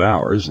a few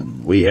hours,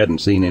 and we hadn't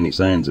seen any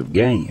signs of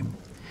game.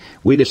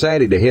 We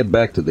decided to head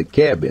back to the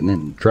cabin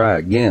and try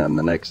again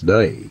the next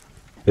day.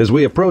 As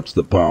we approached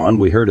the pond,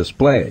 we heard a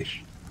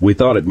splash. We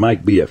thought it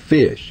might be a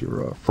fish,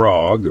 or a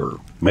frog, or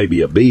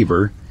maybe a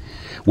beaver.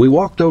 We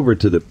walked over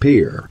to the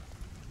pier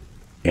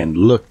and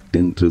looked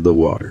into the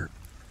water.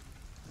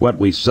 What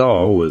we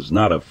saw was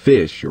not a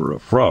fish or a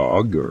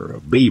frog or a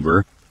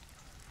beaver.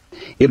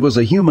 It was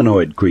a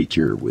humanoid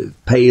creature with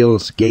pale,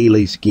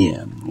 scaly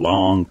skin,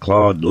 long,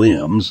 clawed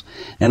limbs,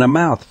 and a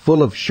mouth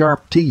full of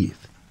sharp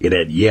teeth. It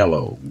had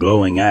yellow,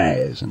 glowing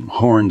eyes and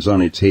horns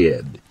on its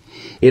head.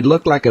 It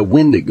looked like a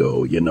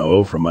wendigo, you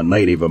know, from a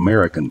Native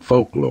American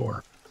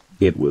folklore.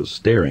 It was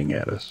staring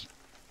at us.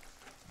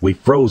 We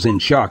froze in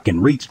shock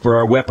and reached for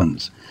our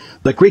weapons.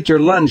 The creature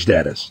lunged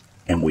at us,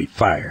 and we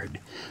fired.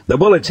 The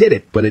bullets hit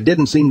it, but it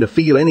didn't seem to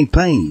feel any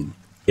pain.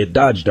 It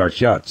dodged our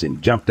shots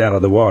and jumped out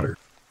of the water.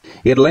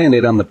 It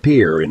landed on the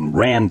pier and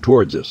ran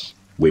towards us.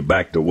 We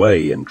backed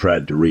away and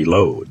tried to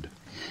reload.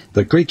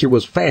 The creature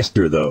was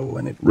faster, though,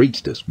 and it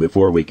reached us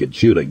before we could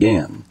shoot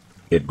again.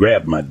 It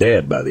grabbed my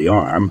dad by the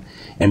arm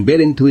and bit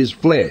into his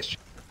flesh.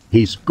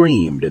 He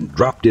screamed and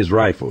dropped his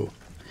rifle.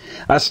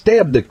 I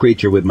stabbed the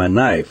creature with my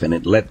knife, and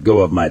it let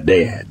go of my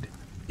dad.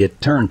 It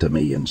turned to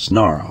me and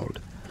snarled.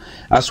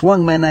 I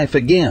swung my knife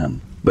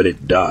again, but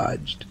it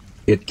dodged.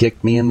 It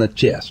kicked me in the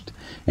chest,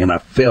 and I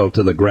fell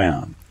to the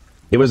ground.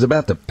 It was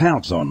about to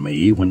pounce on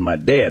me when my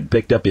dad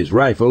picked up his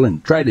rifle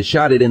and tried to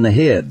shot it in the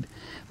head.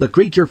 The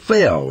creature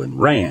fell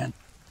and ran.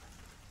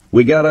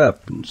 We got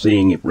up, and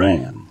seeing it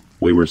ran,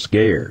 we were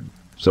scared,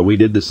 so we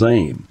did the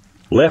same.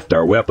 Left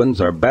our weapons,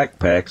 our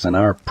backpacks, and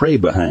our prey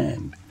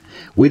behind.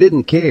 We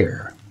didn't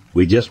care.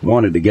 We just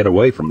wanted to get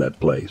away from that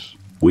place.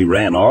 We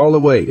ran all the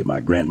way to my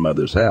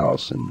grandmother's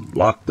house and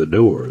locked the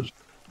doors.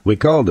 We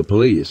called the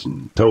police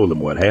and told them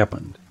what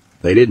happened.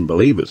 They didn't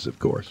believe us, of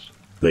course.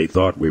 They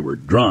thought we were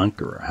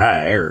drunk or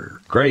high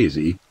or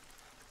crazy.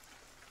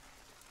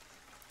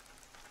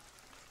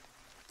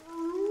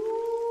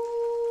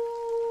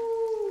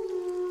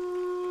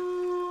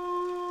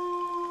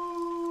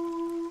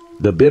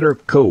 The bitter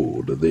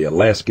cold of the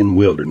Alaskan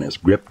wilderness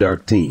gripped our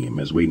team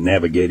as we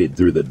navigated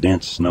through the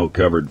dense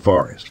snow-covered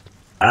forest.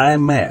 I,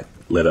 Matt,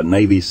 led a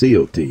Navy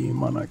SEAL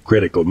team on a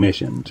critical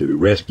mission to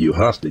rescue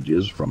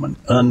hostages from an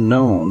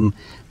unknown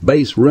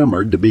base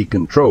rumored to be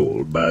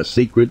controlled by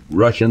secret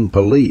Russian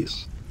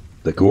police.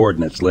 The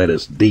coordinates led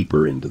us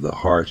deeper into the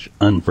harsh,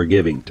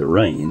 unforgiving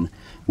terrain,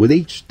 with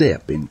each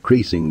step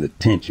increasing the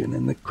tension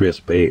in the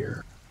crisp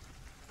air.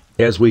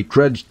 As we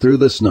trudged through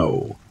the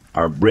snow,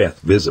 our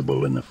breath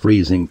visible in the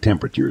freezing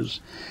temperatures,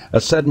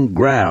 a sudden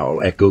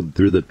growl echoed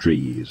through the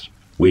trees.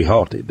 We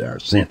halted, our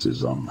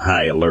senses on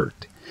high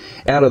alert.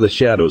 Out of the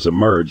shadows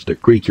emerged a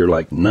creature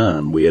like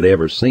none we had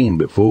ever seen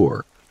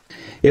before.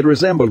 It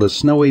resembled a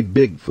snowy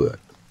Bigfoot,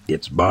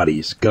 its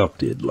body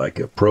sculpted like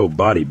a pro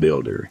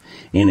bodybuilder,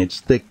 and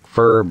its thick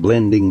fur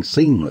blending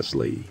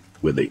seamlessly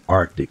with the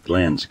Arctic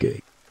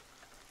landscape.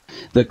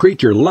 The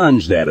creature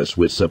lunged at us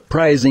with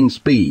surprising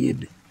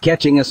speed,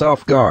 catching us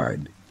off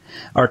guard.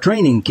 Our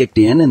training kicked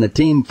in and the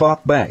team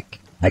fought back,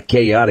 a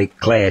chaotic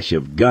clash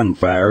of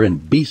gunfire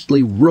and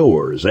beastly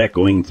roars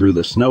echoing through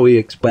the snowy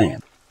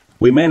expanse.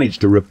 We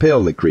managed to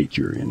repel the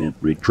creature, and it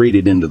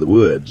retreated into the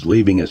woods,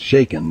 leaving us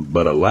shaken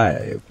but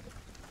alive.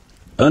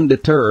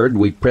 Undeterred,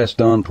 we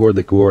pressed on toward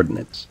the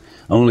coordinates,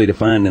 only to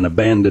find an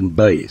abandoned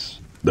base.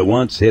 The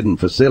once hidden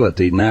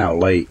facility now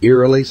lay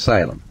eerily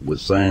silent, with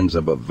signs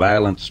of a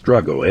violent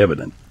struggle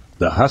evident.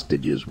 The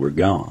hostages were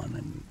gone,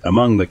 and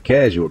among the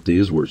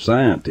casualties were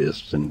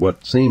scientists and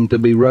what seemed to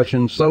be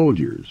Russian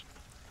soldiers.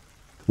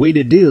 We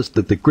deduced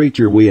that the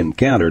creature we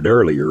encountered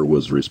earlier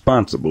was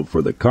responsible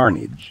for the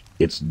carnage,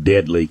 its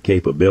deadly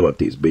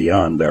capabilities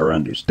beyond our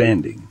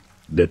understanding.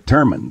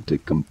 Determined to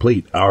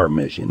complete our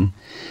mission,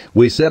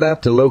 we set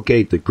out to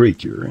locate the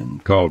creature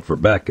and called for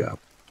backup.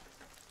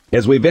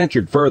 As we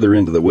ventured further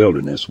into the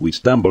wilderness, we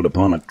stumbled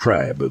upon a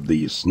tribe of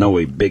these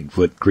snowy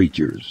Bigfoot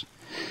creatures.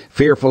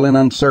 Fearful and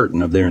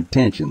uncertain of their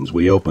intentions,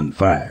 we opened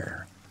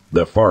fire.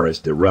 The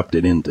forest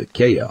erupted into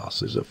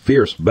chaos as a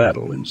fierce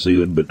battle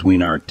ensued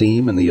between our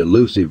team and the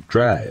elusive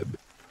tribe.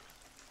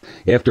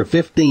 After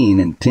 15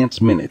 intense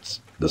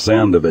minutes, the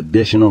sound of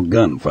additional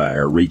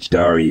gunfire reached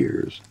our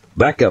ears.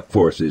 Backup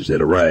forces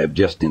had arrived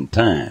just in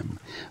time,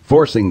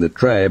 forcing the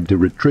tribe to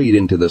retreat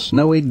into the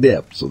snowy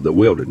depths of the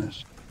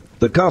wilderness.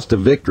 The cost of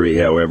victory,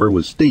 however,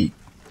 was steep.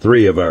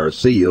 3 of our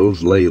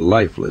SEALs lay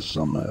lifeless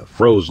on the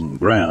frozen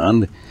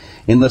ground,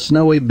 and the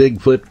snowy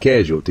Bigfoot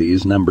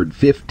casualties numbered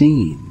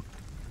 15.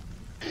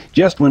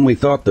 Just when we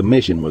thought the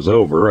mission was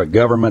over, a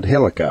government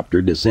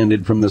helicopter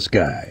descended from the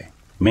sky.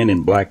 Men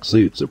in black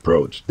suits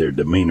approached, their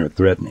demeanor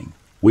threatening.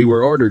 We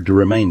were ordered to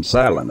remain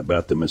silent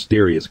about the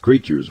mysterious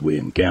creatures we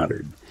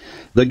encountered,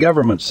 the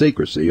government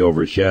secrecy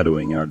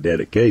overshadowing our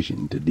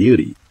dedication to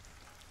duty.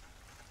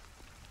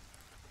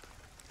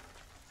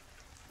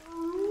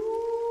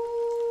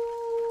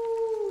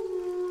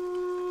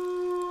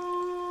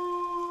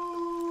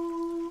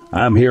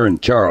 I'm here in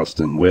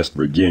Charleston, West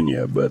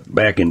Virginia, but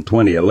back in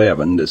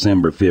 2011,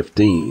 December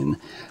 15,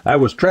 I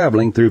was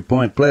traveling through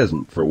Point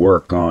Pleasant for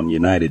work on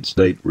United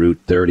State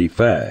Route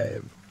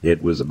 35.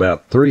 It was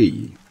about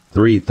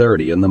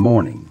 3:30 in the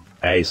morning,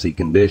 icy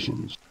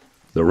conditions.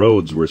 The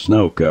roads were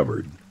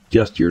snow-covered,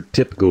 just your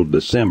typical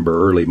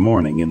December early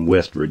morning in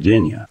West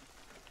Virginia.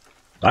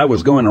 I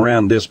was going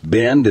around this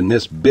bend and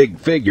this big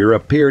figure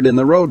appeared in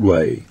the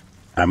roadway.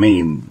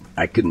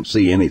 I couldn't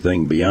see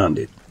anything beyond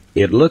it.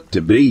 It looked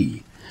to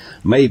be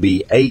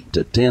maybe 8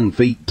 to 10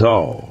 feet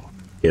tall.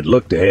 It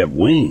looked to have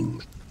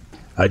wings.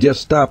 I just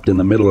stopped in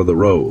the middle of the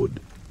road.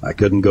 I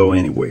couldn't go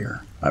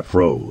anywhere. I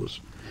froze.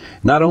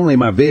 Not only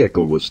my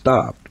vehicle was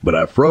stopped, but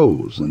I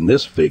froze, and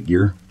this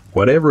figure,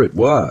 whatever it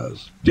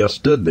was, just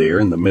stood there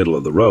in the middle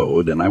of the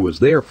road, and I was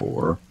there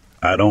for,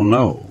 I don't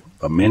know,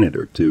 a minute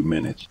or 2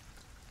 minutes.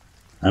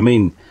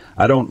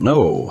 I don't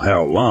know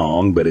how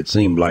long, but it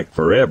seemed like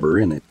forever,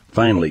 and it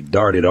finally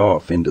darted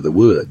off into the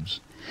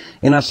woods.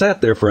 And I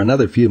sat there for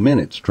another few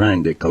minutes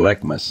trying to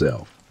collect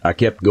myself. I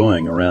kept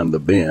going around the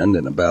bend,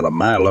 and about a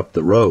mile up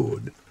the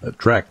road, a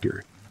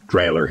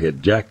trailer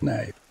had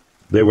jackknifed.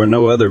 There were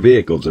no other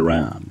vehicles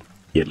around.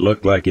 It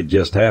looked like it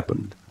just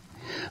happened.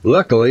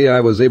 Luckily,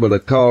 I was able to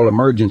call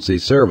emergency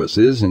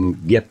services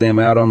and get them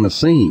out on the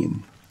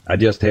scene. I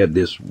just had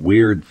this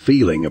weird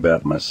feeling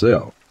about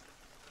myself.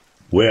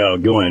 Well,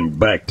 going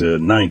back to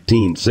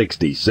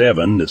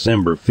 1967,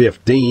 December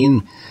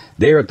 15,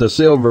 there at the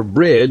Silver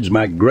Bridge,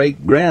 my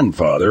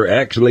great-grandfather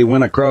actually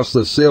went across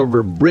the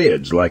Silver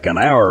Bridge like an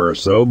hour or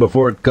so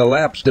before it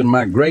collapsed in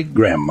my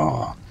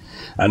great-grandma.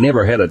 I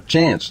never had a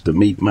chance to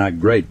meet my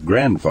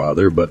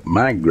great-grandfather, but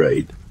my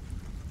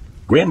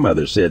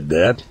great-grandmother said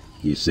that,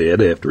 he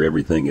said after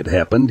everything had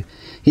happened.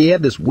 He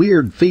had this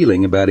weird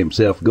feeling about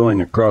himself going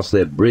across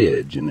that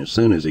bridge, and as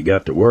soon as he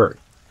got to work.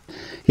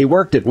 He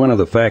worked at one of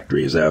the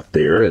factories out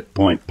there at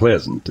Point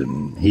Pleasant,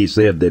 and he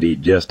said that he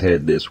just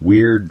had this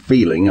weird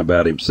feeling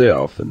about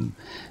himself, and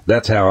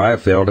that's how I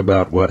felt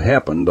about what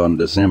happened on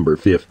December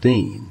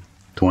 15,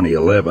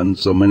 2011,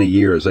 so many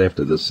years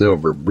after the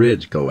Silver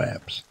Bridge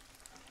collapse.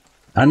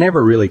 I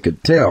never really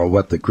could tell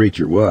what the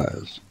creature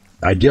was.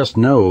 I just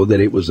know that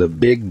it was a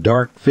big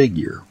dark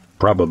figure,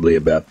 probably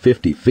about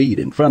 50 feet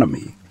in front of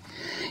me.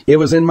 It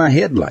was in my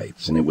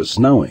headlights, and it was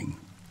snowing.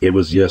 It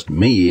was just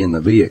me in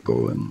the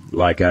vehicle, and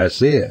like I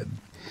said,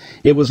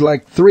 it was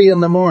like 3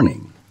 in the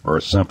morning, or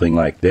something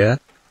like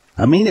that.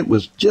 I mean, it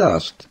was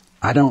just,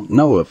 I don't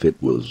know if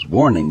it was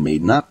warning me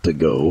not to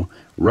go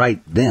right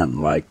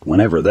then, like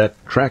whenever that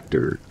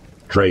trailer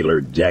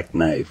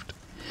jackknifed.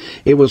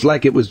 It was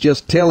like it was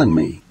just telling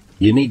me,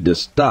 you need to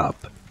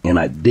stop, and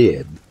I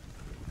did.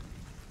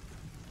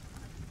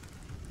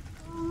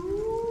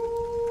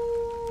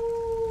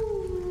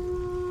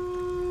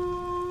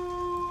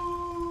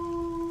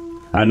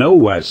 I know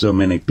why so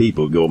many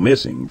people go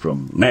missing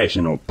from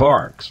national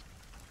parks.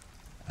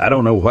 I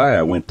don't know why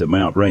I went to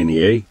Mount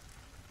Rainier.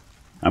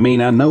 I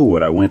mean, I know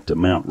what I went to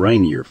Mount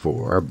Rainier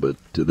for, but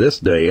to this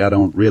day I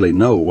don't really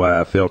know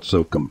why I felt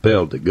so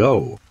compelled to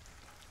go.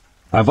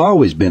 I've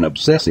always been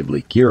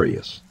obsessively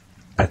curious.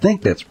 I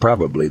think that's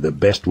probably the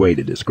best way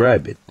to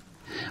describe it.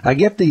 I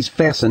get these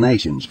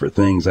fascinations for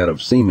things out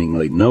of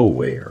seemingly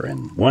nowhere,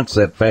 and once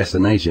that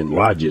fascination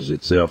lodges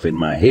itself in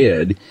my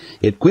head,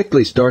 it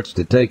quickly starts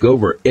to take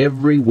over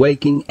every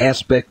waking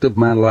aspect of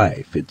my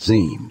life, it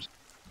seems.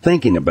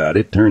 Thinking about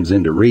it turns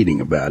into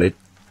reading about it.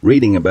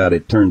 Reading about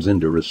it turns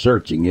into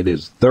researching it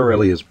as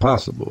thoroughly as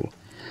possible.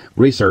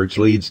 Research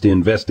leads to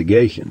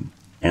investigation,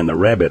 and the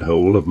rabbit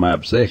hole of my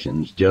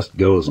obsessions just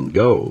goes and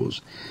goes.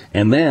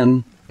 And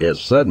then,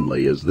 as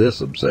suddenly as this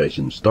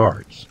obsession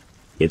starts,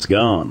 it's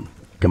gone.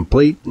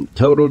 Complete and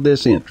total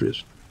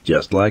disinterest,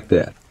 just like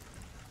that.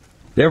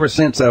 Ever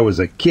since I was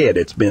a kid,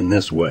 it's been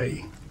this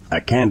way. I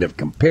kind of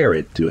compare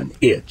it to an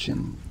itch,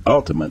 and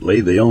ultimately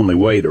the only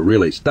way to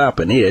really stop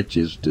an itch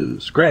is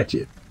to scratch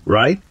it,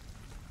 right?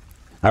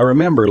 I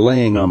remember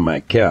laying on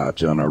my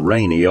couch on a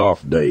rainy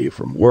off day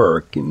from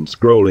work and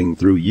scrolling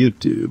through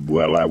YouTube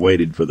while I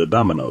waited for the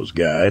Domino's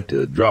guy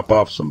to drop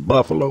off some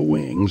buffalo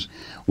wings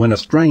when a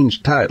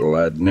strange title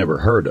I'd never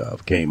heard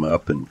of came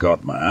up and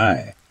caught my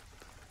eye.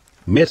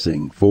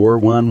 Missing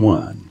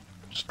 411,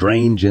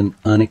 Strange and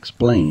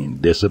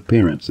Unexplained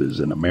Disappearances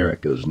in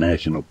America's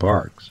National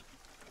Parks.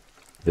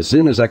 As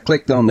soon as I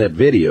clicked on that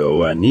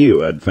video, I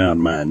knew I'd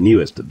found my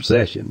newest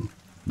obsession.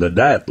 The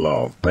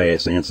Dyatlov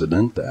Pass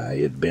incident I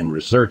had been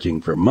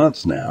researching for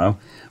months now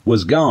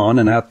was gone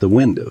and out the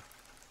window.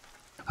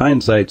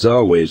 Hindsight's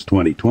always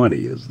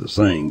 20/20, as the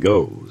saying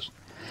goes.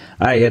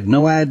 I had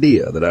no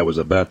idea that I was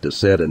about to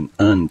set an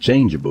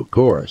unchangeable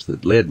course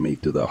that led me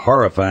to the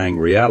horrifying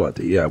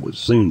reality I was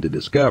soon to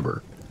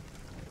discover.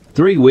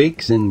 3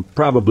 weeks and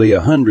probably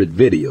 100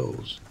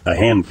 videos, a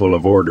handful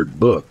of ordered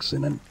books,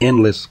 and an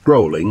endless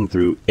scrolling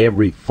through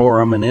every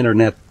forum and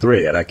internet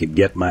thread I could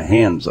get my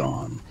hands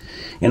on.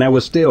 And I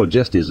was still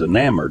just as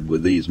enamored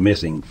with these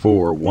missing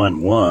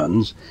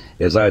 411s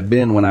as I'd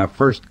been when I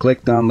first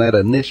clicked on that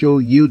initial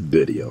YouTube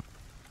video.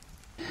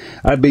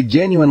 I'd be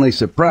genuinely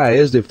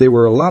surprised if there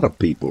were a lot of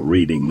people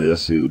reading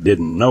this who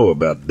didn't know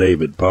about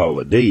David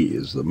Paul-Ledee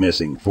as the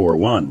missing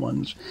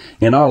 411s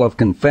and all of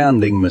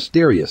confounding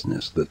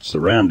mysteriousness that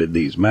surrounded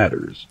these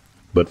matters.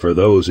 But for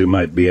those who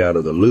might be out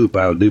of the loop,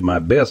 I'll do my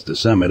best to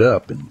sum it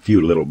up in a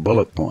few little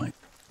bullet points.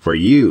 For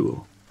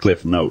you,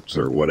 Cliff Notes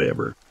or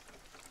whatever.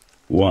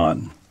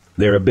 1.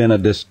 There have been a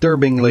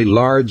disturbingly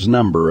large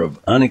number of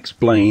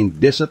unexplained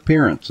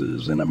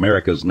disappearances in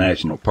America's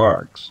national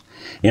parks.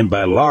 And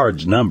by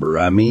large number,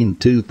 I mean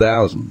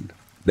 2,000.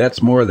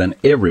 That's more than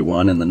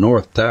everyone in the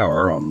North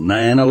Tower on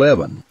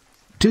 9/11.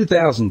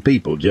 2,000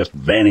 people just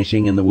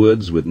vanishing in the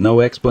woods with no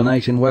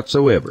explanation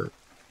whatsoever.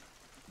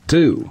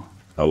 2.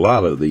 A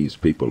lot of these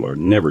people are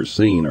never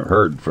seen or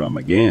heard from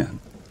again.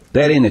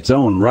 That in its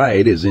own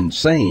right is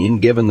insane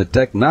given the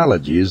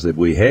technologies that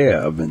we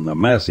have and the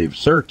massive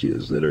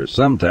searches that are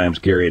sometimes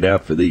carried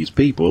out for these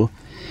people.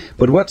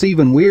 But what's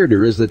even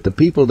weirder is that the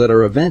people that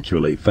are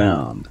eventually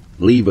found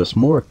leave us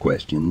more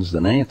questions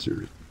than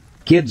answers.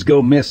 Kids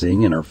go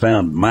missing and are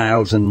found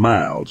miles and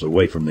miles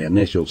away from the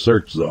initial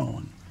search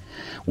zone.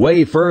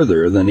 Way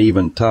further than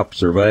even top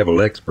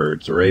survival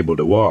experts are able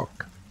to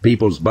walk.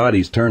 People's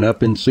bodies turn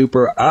up in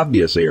super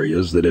obvious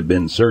areas that have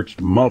been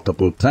searched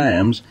multiple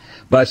times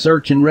by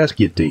search and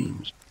rescue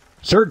teams.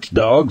 Search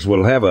dogs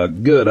will have a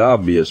good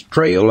obvious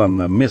trail on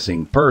the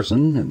missing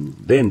person and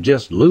then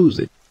just lose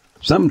it.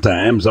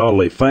 Sometimes all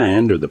they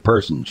find are the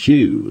person's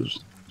shoes.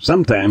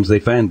 Sometimes they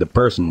find the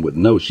person with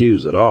no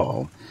shoes at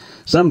all.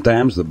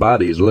 Sometimes the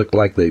bodies look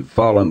like they've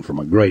fallen from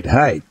a great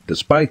height,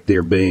 despite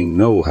there being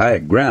no high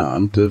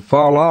ground to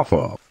fall off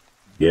of,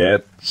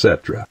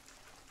 etc.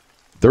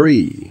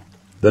 3.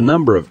 The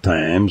number of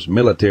times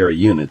military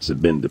units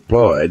have been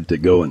deployed to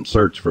go and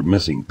search for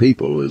missing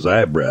people is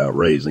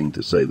eyebrow-raising,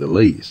 to say the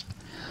least.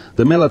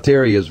 The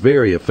military is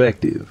very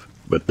effective,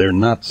 but they're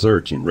not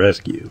search and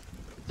rescue.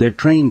 They're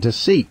trained to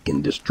seek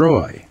and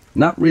destroy,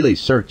 not really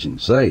search and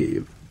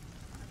save.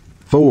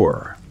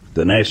 4.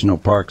 The National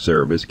Park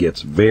Service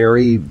gets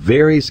very,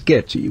 very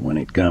sketchy when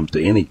it comes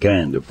to any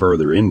kind of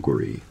further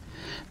inquiry.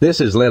 This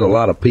has led a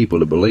lot of people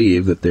to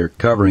believe that they're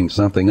covering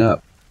something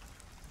up.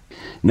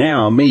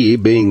 Now, me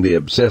being the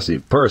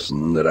obsessive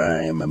person that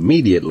I am,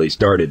 immediately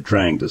started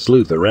trying to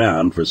sleuth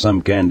around for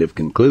some kind of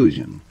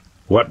conclusion.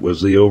 What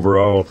was the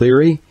overall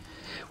theory?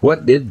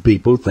 What did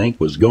people think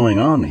was going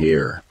on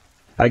here?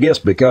 I guess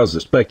because the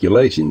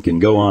speculation can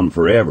go on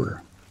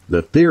forever.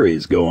 The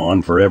theories go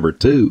on forever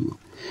too.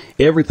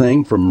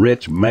 Everything from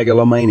rich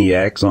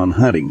megalomaniacs on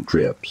hunting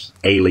trips,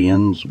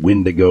 aliens,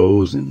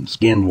 wendigos, and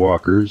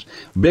skinwalkers,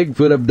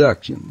 Bigfoot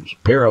abductions,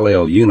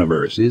 parallel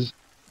universes.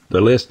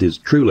 The list is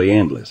truly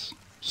endless.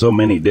 So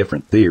many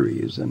different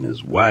theories, and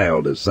as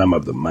wild as some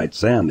of them might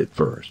sound at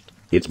first.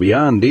 It's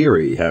beyond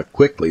eerie how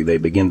quickly they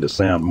begin to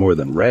sound more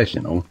than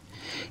rational,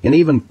 and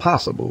even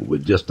possible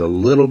with just a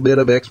little bit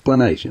of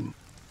explanation.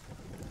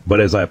 But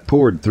as I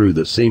pored through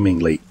the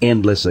seemingly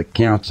endless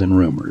accounts and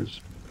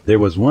rumors, there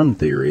was one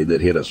theory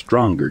that hit a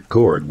stronger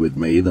chord with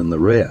me than the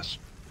rest.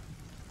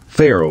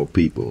 Pharaoh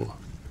people.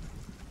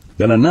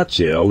 In a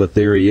nutshell, the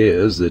theory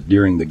is that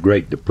during the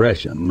Great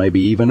Depression, maybe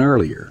even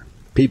earlier,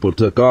 people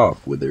took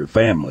off with their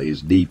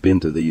families deep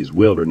into these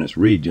wilderness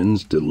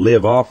regions to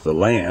live off the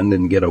land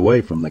and get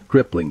away from the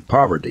crippling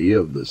poverty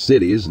of the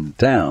cities and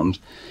towns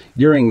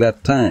during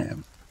that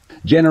time.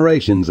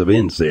 Generations of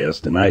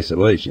incest and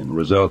isolation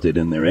resulted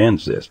in their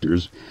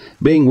ancestors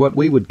being what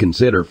we would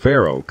consider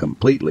feral,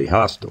 completely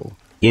hostile,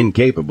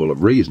 incapable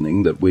of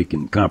reasoning that we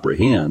can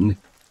comprehend.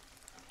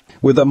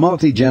 With a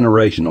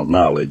multi-generational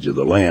knowledge of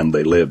the land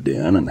they lived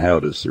in and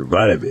how to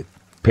survive it,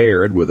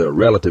 paired with a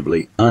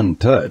relatively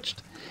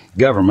untouched,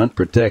 government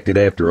protected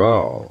after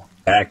all,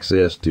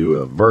 access to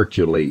a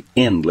virtually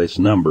endless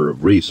number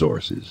of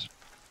resources.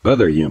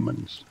 Other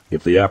humans,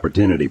 if the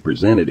opportunity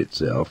presented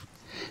itself,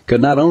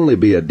 could not only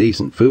be a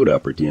decent food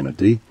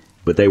opportunity,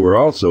 but they were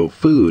also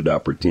food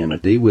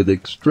opportunity with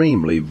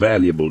extremely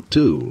valuable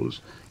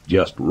tools,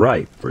 just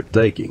ripe for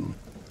taking.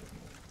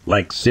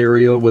 Like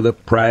cereal with a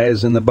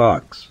prize in the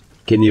box.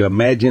 Can you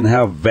imagine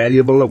how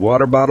valuable a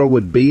water bottle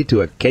would be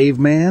to a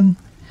caveman?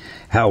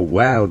 How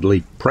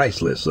wildly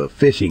priceless a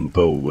fishing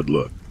pole would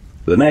look.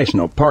 The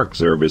National Park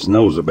Service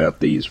knows about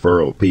these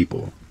feral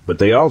people, but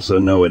they also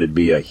know it'd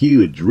be a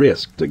huge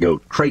risk to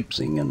go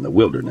traipsing in the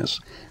wilderness,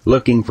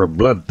 looking for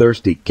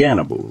bloodthirsty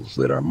cannibals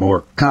that are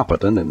more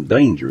competent and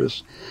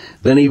dangerous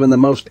than even the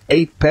most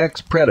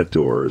apex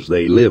predators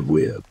they live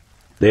with.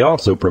 They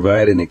also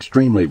provide an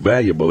extremely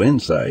valuable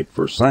insight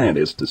for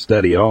scientists to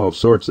study all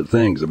sorts of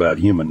things about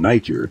human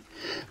nature,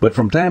 but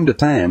from time to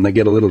time they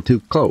get a little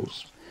too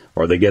close,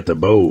 or they get too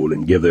bold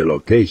and give their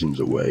locations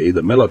away.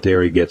 The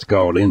military gets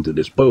called in to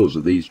dispose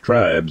of these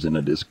tribes in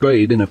a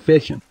discreet and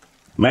efficient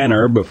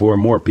manner before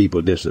more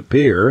people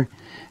disappear,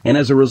 and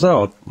as a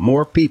result,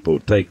 more people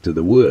take to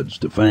the woods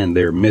to find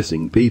their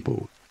missing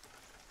people.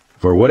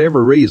 For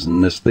whatever reason,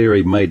 this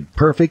theory made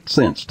perfect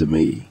sense to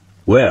me.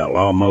 Well,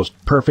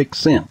 almost perfect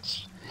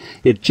sense.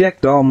 It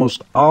checked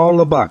almost all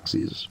the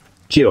boxes.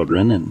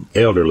 Children and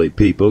elderly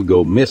people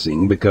go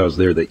missing because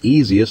they're the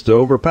easiest to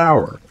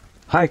overpower.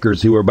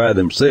 Hikers who are by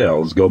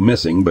themselves go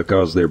missing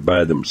because they're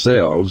by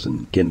themselves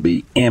and can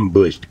be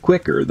ambushed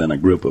quicker than a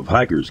group of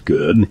hikers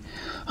could.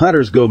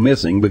 Hunters go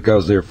missing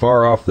because they're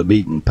far off the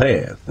beaten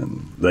path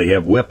and they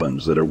have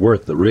weapons that are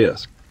worth the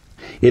risk.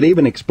 It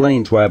even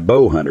explains why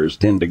bow hunters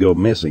tend to go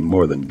missing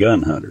more than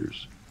gun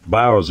hunters.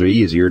 Bows are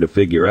easier to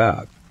figure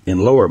out. In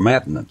lower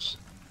maintenance,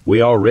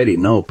 we already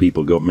know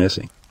people go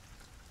missing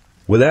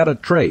without a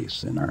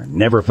trace and are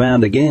never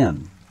found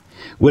again.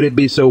 Would it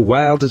be so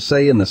wild to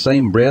say in the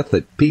same breath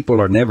that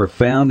people are never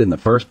found in the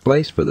first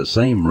place for the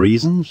same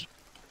reasons?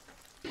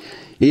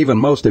 Even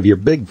most of your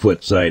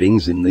Bigfoot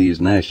sightings in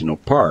these national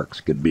parks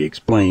could be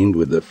explained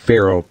with the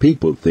feral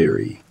people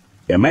theory.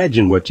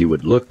 Imagine what you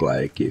would look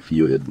like if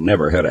you had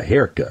never had a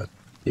haircut,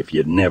 if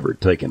you'd never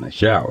taken a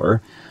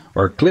shower,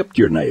 or clipped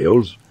your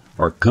nails,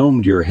 or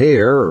combed your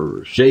hair,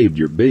 or shaved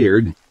your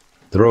beard.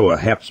 Throw a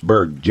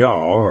Habsburg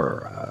jaw or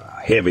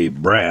a heavy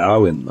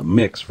brow in the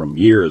mix from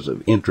years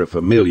of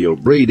intrafamilial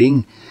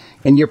breeding,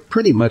 and you're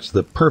pretty much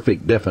the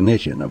perfect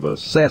definition of a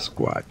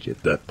Sasquatch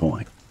at that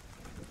point.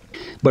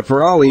 But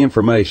for all the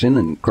information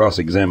and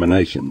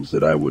cross-examinations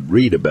that I would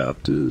read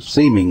about to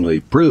seemingly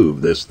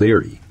prove this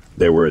theory,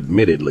 there were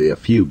admittedly a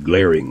few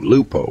glaring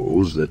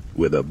loopholes that,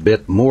 with a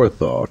bit more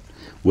thought,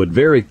 would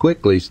very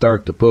quickly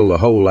start to pull the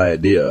whole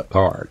idea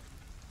apart.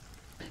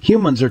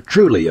 Humans are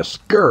truly a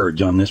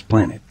scourge on this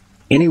planet.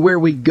 Anywhere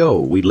we go,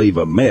 we leave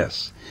a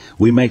mess.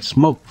 We make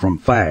smoke from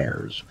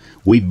fires.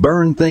 We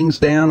burn things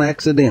down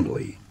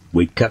accidentally.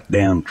 We cut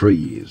down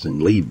trees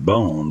and leave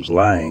bones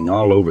lying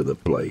all over the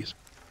place.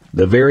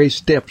 The very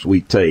steps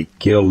we take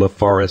kill the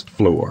forest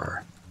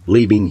floor,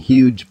 leaving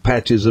huge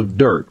patches of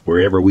dirt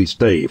wherever we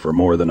stay for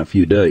more than a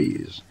few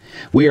days.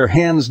 We are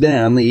hands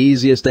down the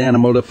easiest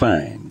animal to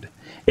find.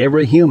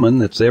 Every human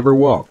that's ever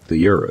walked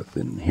the earth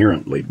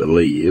inherently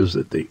believes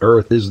that the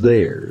earth is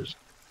theirs.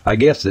 I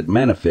guess it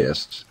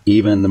manifests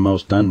even in the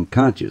most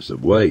unconscious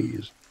of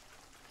ways.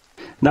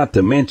 Not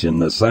to mention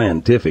the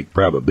scientific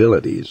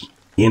probabilities,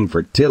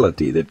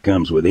 infertility that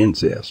comes with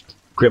incest,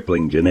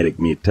 crippling genetic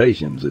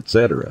mutations,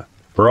 etc.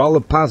 For all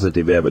the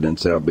positive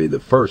evidence, I'll be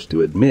the first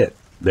to admit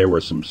there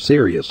were some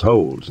serious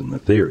holes in the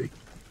theory.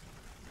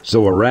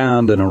 So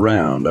around and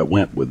around I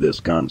went with this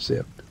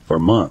concept for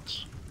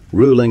months,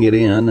 ruling it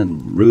in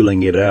and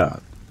ruling it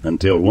out,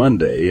 until one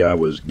day I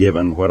was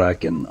given what I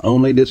can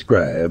only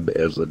describe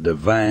as a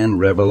divine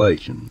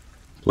revelation.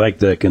 Like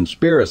the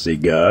conspiracy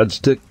gods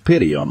took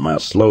pity on my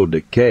slow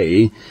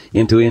decay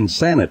into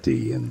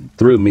insanity and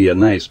threw me a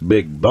nice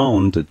big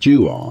bone to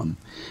chew on,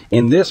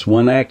 and this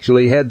one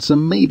actually had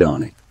some meat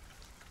on it.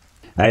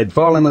 I had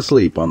fallen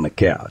asleep on the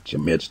couch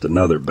amidst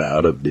another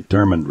bout of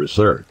determined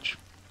research.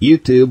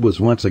 YouTube was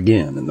once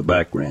again in the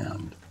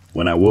background.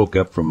 When I woke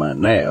up from my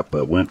nap,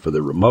 I went for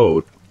the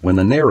remote when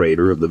the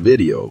narrator of the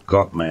video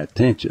caught my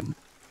attention.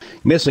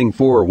 Missing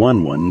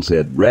 411s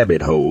had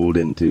rabbit-holed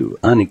into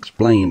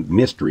unexplained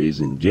mysteries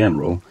in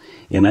general,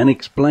 and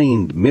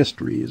unexplained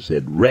mysteries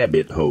had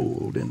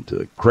rabbit-holed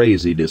into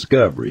crazy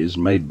discoveries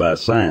made by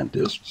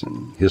scientists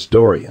and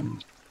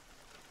historians.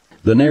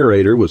 The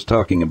narrator was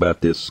talking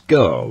about this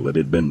skull that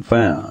had been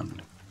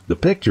found. The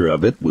picture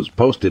of it was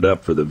posted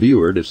up for the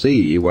viewer to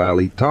see while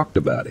he talked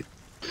about it.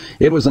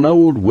 It was an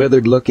old,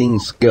 weathered-looking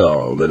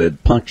skull that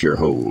had puncture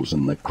holes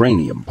in the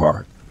cranium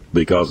part.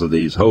 Because of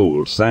these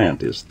holes,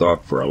 scientists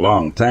thought for a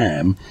long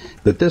time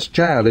that this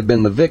child had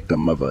been the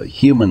victim of a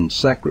human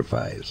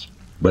sacrifice.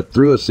 But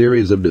through a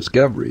series of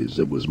discoveries,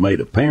 it was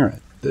made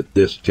apparent that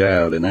this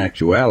child in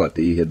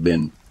actuality had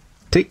been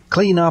ticked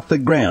clean off the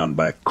ground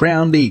by a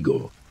crowned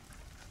eagle.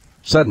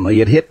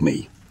 Suddenly it hit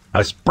me.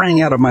 I sprang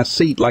out of my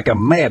seat like a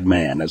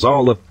madman as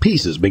all the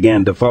pieces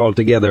began to fall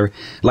together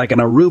like an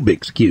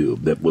Rubik's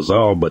Cube that was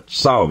all but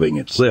solving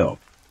itself.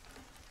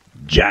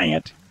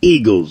 Giant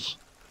eagles!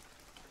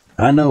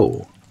 I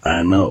know.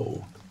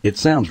 It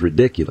sounds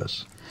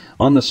ridiculous.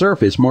 On the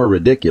surface, more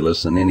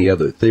ridiculous than any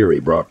other theory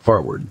brought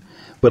forward.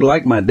 But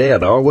like my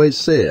dad always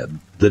said,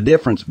 the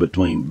difference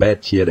between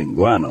batshit and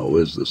guano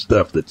is the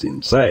stuff that's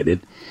inside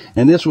it,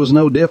 and this was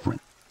no different.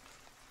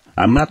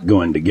 I'm not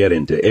going to get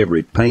into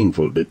every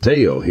painful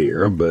detail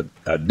here, but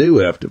I do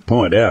have to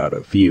point out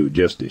a few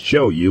just to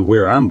show you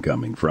where I'm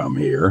coming from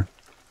here.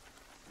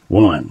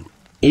 1.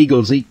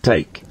 Eagles eat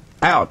take.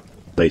 Out!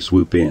 They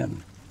swoop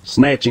in.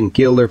 Snatch and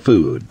kill their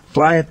food,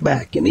 fly it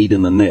back and eat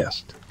in the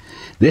nest.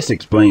 This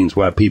explains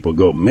why people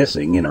go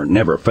missing and are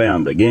never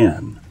found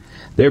again.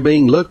 They're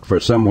being looked for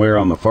somewhere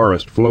on the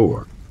forest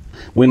floor,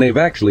 when they've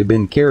actually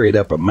been carried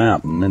up a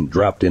mountain and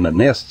dropped in a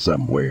nest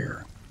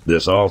somewhere.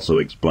 This also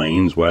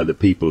explains why the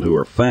people who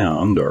are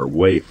found are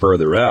way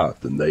further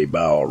out than they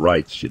by all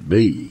rights should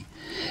be,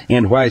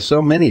 and why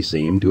so many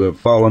seem to have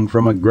fallen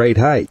from a great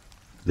height.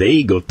 The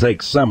eagle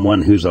takes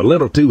someone who's a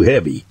little too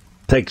heavy,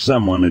 takes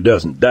someone who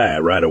doesn't die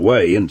right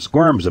away and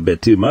squirms a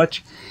bit too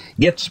much,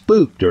 gets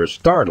spooked or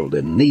startled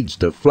and needs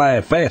to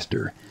fly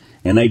faster,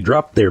 and they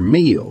drop their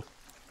meal.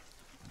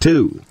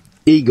 2.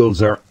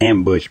 Eagles are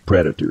ambush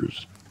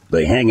predators.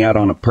 They hang out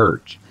on a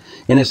perch,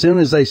 and as soon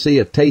as they see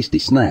a tasty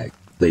snack,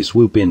 they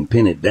swoop in,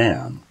 pin it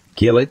down,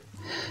 kill it,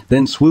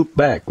 then swoop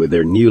back with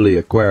their newly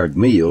acquired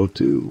meal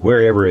to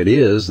wherever it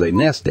is they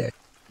nest at.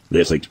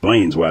 This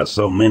explains why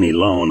so many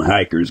lone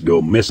hikers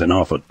go missing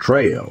off a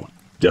trail.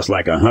 Just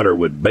like a hunter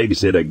would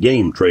babysit a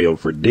game trail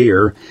for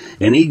deer,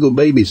 an eagle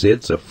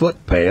babysits a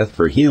footpath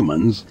for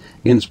humans.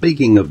 And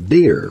speaking of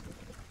deer,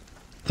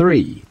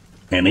 3.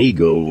 An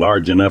eagle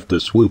large enough to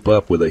swoop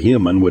up with a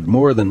human would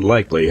more than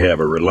likely have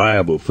a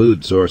reliable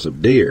food source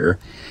of deer,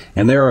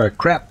 and there are a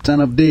crap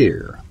ton of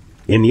deer.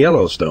 In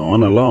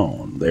Yellowstone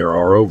alone, there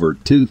are over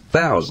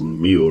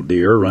 2,000 mule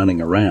deer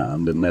running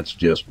around, and that's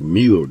just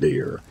mule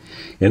deer.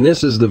 And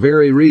this is the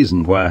very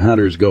reason why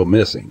hunters go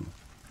missing.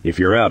 If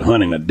you're out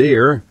hunting a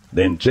deer,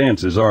 then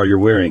chances are you're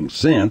wearing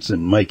scents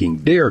and making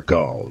deer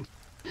calls.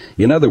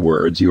 In other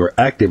words, you are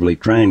actively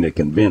trying to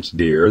convince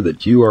deer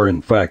that you are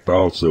in fact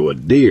also a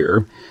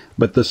deer,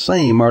 but the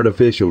same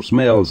artificial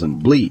smells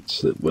and bleats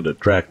that would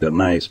attract a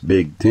nice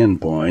big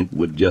 10-point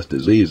would just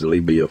as easily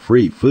be a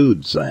free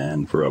food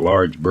sign for a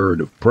large bird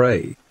of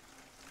prey.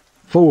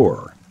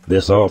 4.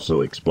 This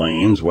also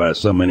explains why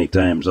so many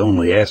times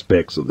only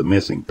aspects of the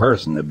missing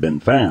person have been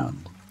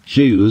found.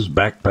 Shoes,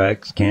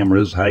 backpacks,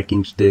 cameras,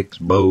 hiking sticks,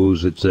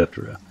 bows,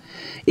 etc.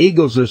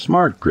 Eagles are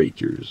smart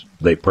creatures.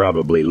 They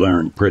probably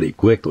learned pretty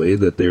quickly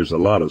that there's a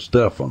lot of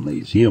stuff on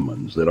these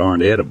humans that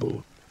aren't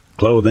edible.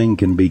 Clothing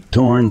can be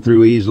torn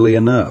through easily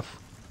enough,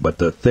 but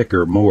the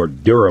thicker, more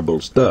durable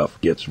stuff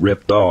gets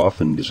ripped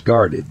off and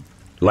discarded.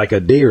 Like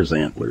a deer's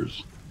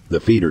antlers. The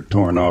feet are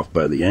torn off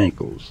by the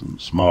ankles, and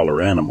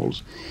smaller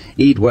animals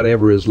eat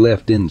whatever is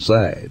left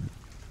inside.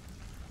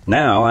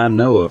 Now, I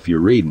know if you're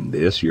reading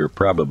this, you're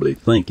probably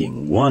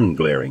thinking one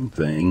glaring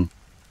thing.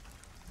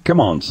 Come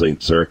on,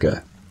 St.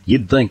 Circa.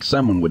 You'd think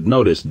someone would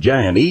notice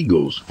giant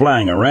eagles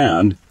flying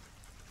around,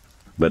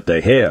 but they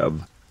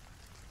have.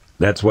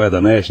 That's why the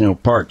National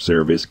Park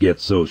Service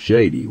gets so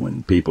shady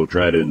when people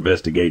try to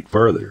investigate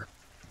further.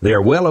 They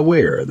are well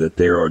aware that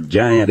there are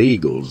giant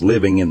eagles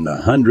living in the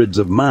hundreds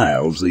of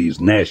miles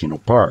these national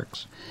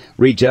parks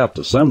reach out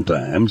to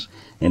sometimes,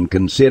 and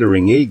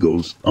considering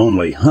eagles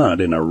only hunt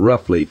in a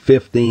roughly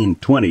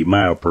 15-20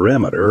 mile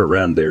perimeter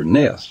around their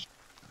nests,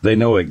 they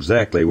know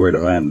exactly where to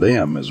find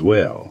them as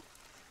well.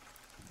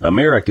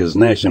 America's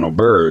national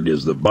bird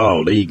is the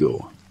bald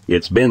eagle.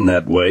 It's been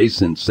that way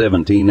since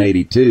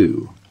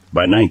 1782.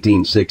 By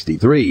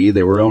 1963,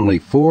 there were only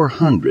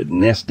 400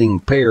 nesting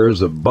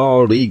pairs of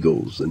bald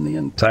eagles in the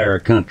entire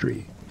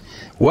country.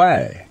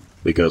 Why?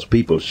 Because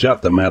people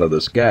shot them out of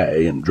the sky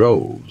in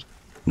droves.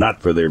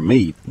 Not for their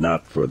meat,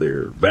 not for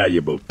their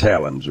valuable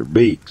talons or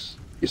beaks.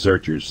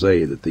 Researchers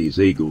say that these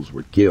eagles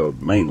were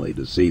killed mainly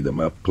to see them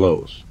up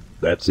close.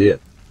 That's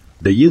it.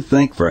 Do you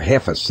think for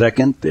half a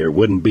second there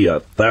wouldn't be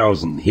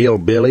 1,000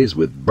 hillbillies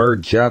with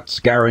birdshots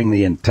scouring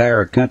the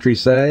entire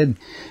countryside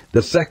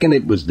the second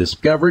it was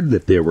discovered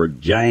that there were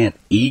giant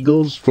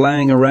eagles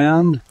flying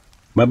around?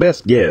 My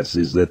best guess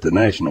is that the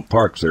National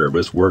Park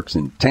Service works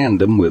in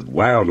tandem with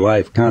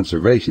wildlife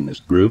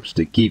conservationist groups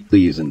to keep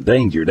these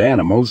endangered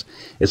animals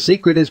as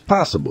secret as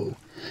possible.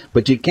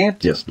 But you can't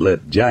just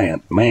let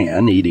giant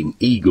man-eating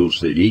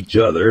eagles at each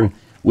other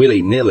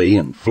willy-nilly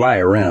and fly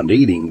around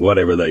eating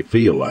whatever they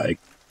feel like.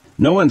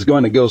 No one's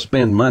going to go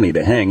spend money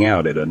to hang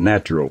out at a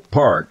natural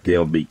park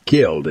they'll be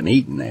killed and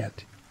eaten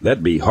at.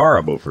 That'd be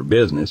horrible for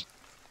business.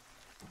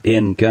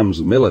 In comes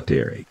the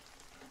military.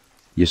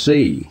 You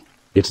see,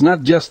 it's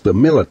not just the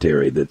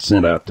military that's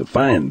sent out to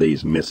find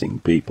these missing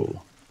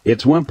people.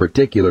 It's one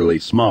particularly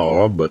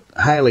small but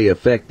highly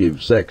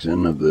effective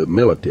section of the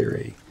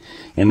military,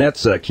 and that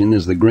section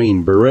is the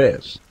Green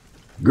Berets.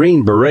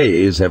 Green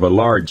Berets have a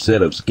large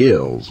set of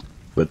skills,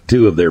 but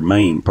two of their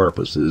main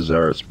purposes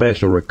are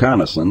special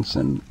reconnaissance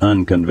and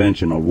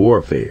unconventional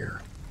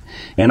warfare.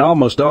 And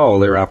almost all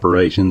their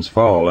operations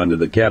fall under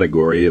the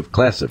category of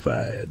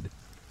classified.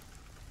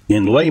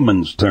 In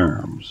layman's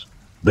terms,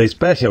 they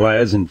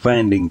specialize in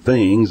finding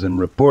things and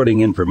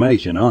reporting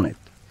information on it,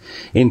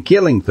 in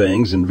killing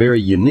things in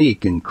very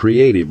unique and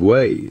creative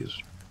ways.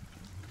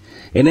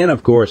 And then,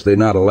 of course, they're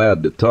not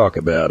allowed to talk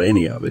about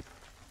any of it.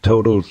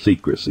 Total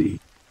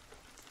secrecy.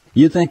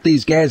 You think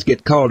these guys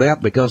get called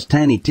out because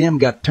Tiny Tim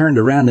got turned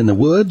around in the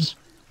woods?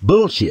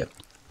 Bullshit.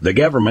 The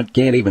government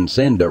can't even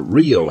send a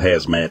real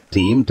hazmat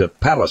team to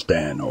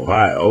Palestine,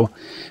 Ohio,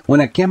 when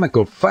a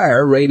chemical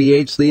fire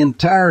radiates the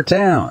entire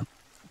town.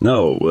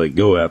 No, they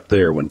go out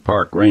there when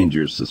park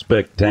rangers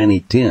suspect Tiny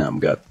Tim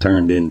got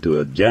turned into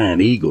a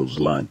giant eagle's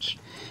lunch,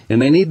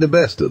 and they need the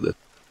best of it.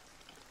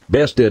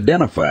 Best to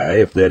identify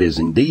if that is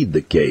indeed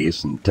the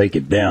case and take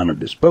it down or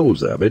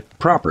dispose of it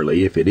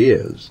properly if it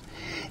is,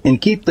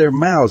 and keep their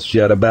mouths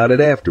shut about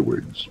it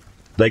afterwards.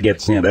 They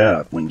get sent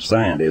out when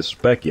scientists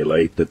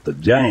speculate that the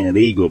giant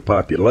eagle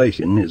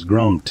population has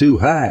grown too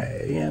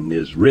high and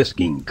is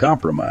risking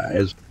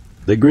compromise.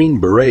 The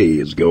Green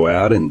Berets go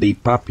out and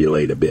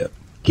depopulate a bit,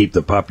 keep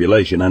the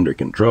population under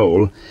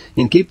control,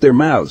 and keep their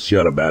mouths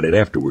shut about it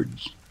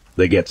afterwards.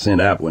 They get sent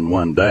out when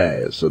one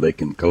dies so they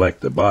can collect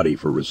the body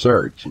for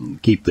research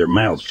and keep their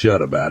mouths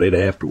shut about it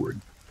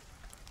afterward.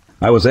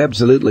 I was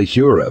absolutely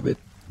sure of it,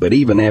 but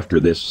even after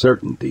this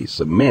certainty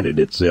cemented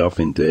itself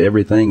into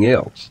everything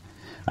else,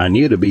 I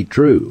knew to be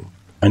true.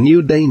 A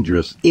new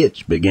dangerous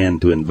itch began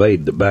to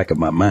invade the back of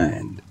my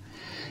mind.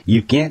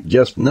 You can't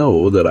just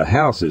know that a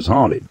house is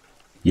haunted.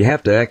 You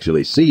have to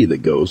actually see the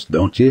ghost,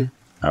 don't you?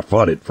 I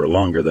fought it for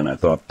longer than I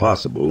thought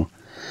possible,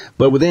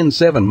 but within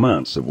 7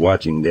 months of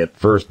watching that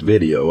first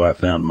video, I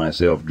found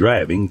myself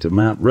driving to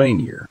Mount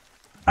Rainier.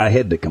 I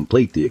had to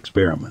complete the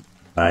experiment.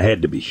 I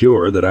had to be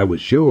sure that I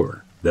was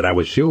sure, that I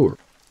was sure.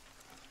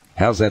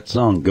 How's that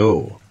song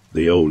go?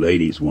 The old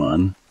 80s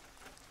one.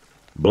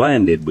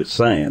 Blinded with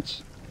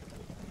science.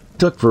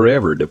 Took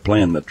forever to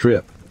plan the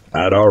trip.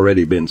 I'd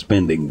already been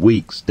spending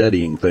weeks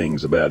studying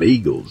things about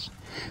eagles,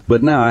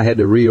 but now I had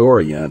to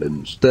reorient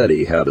and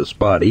study how to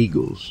spot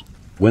eagles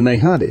when they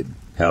hunted,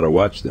 how to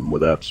watch them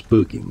without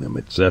spooking them,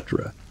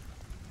 etc.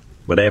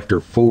 But after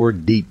 4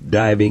 deep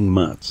diving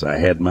months, I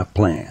had my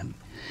plan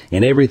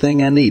and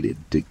everything I needed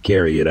to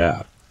carry it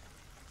out.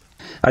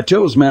 I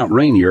chose Mount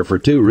Rainier for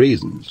 2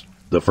 reasons.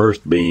 The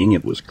first being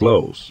it was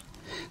close.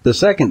 The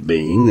second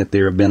being that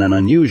there have been an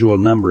unusual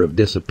number of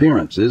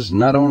disappearances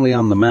not only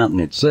on the mountain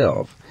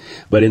itself,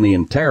 but in the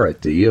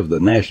entirety of the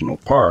national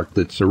park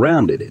that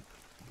surrounded it,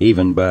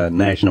 even by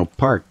national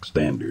park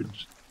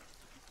standards.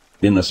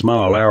 In the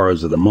small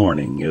hours of the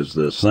morning, as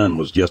the sun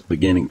was just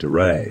beginning to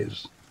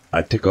rise,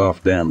 I took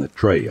off down the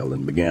trail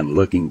and began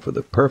looking for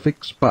the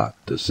perfect spot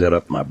to set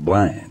up my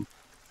blind.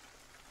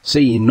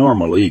 See,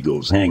 normal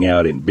eagles hang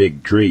out in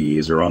big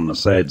trees or on the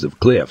sides of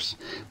cliffs,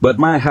 but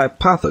my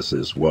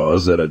hypothesis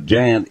was that a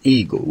giant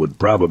eagle would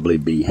probably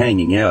be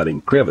hanging out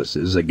in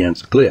crevices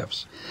against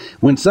cliffs.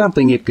 When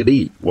something it could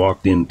eat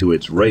walked into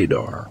its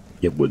radar,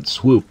 it would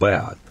swoop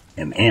out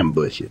and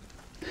ambush it.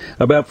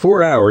 About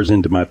 4 hours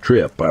into my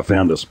trip, I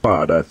found a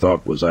spot I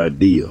thought was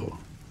ideal.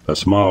 A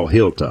small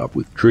hilltop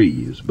with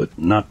trees, but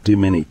not too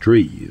many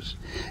trees.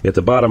 At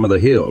the bottom of the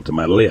hill to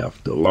my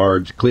left, a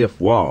large cliff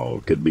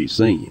wall could be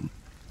seen.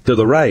 To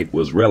the right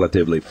was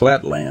relatively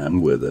flat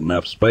land with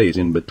enough space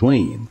in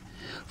between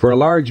for a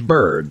large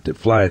bird to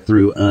fly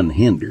through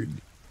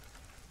unhindered.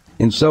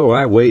 And so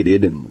I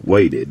waited and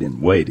waited and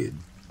waited.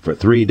 For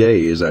 3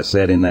 days I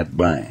sat in that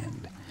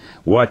bind,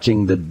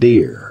 watching the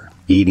deer,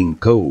 eating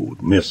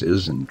cold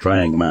misses and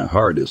trying my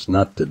hardest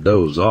not to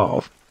doze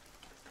off.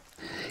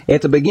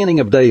 At the beginning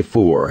of day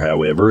 4,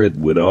 however, it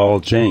would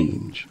all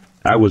change.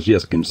 I was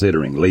just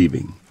considering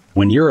leaving.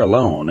 When you're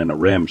alone in a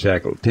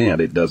ramshackle tent,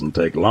 it doesn't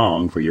take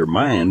long for your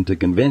mind to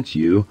convince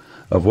you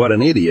of what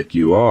an idiot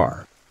you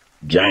are.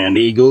 Giant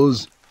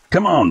eagles?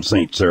 Come on,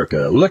 St.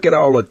 Circa, look at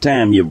all the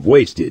time you've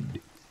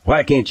wasted.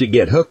 Why can't you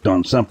get hooked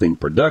on something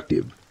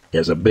productive?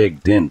 As a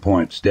big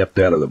 10-point stepped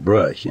out of the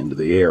brush into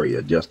the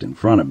area just in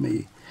front of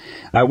me,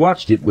 I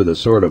watched it with a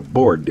sort of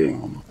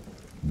boredom.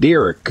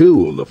 Deer are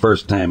cool the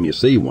first time you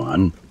see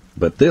one,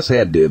 but this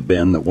had to have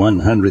been the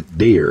 100th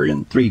deer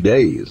in 3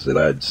 days that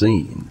I'd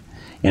seen.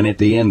 And at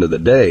the end of the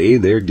day,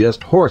 they're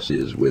just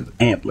horses with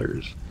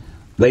antlers.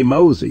 They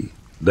mosey,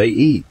 they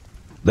eat,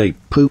 they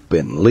poop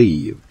and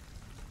leave.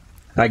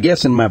 I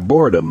guess in my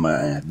boredom,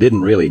 I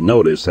didn't really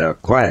notice how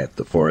quiet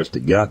the forest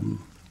had gotten.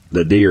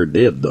 The deer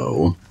did,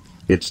 though.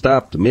 It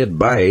stopped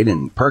mid-bite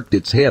and perked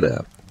its head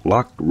up,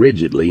 locked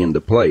rigidly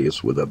into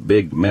place with a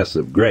big mess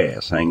of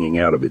grass hanging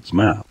out of its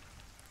mouth.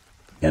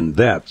 And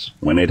that's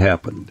when it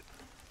happened.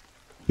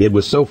 It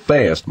was so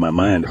fast my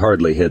mind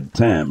hardly had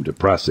time to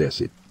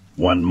process it.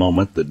 One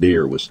moment the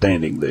deer was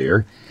standing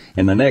there,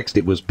 and the next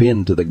it was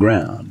pinned to the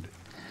ground.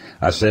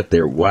 I sat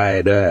there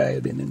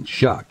wide-eyed and in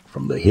shock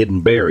from the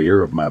hidden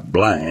barrier of my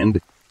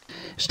blind.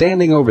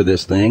 Standing over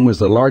this thing was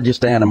the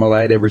largest animal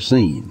I'd ever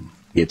seen.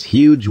 Its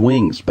huge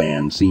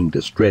wingspan seemed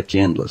to stretch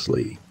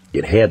endlessly.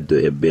 It had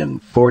to have been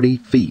 40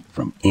 feet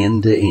from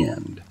end to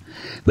end.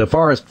 The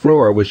forest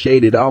floor was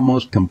shaded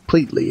almost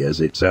completely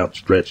as its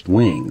outstretched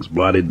wings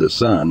blotted the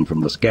sun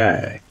from the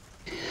sky.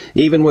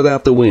 Even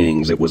without the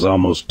wings, it was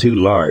almost too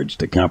large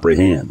to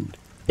comprehend.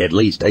 At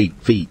least 8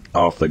 feet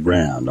off the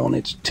ground on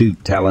its 2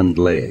 taloned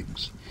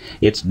legs,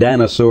 its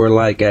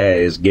dinosaur-like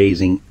eyes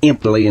gazing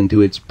emptily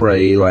into its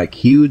prey like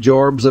huge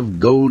orbs of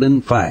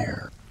golden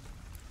fire.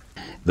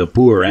 The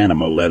poor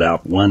animal let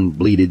out one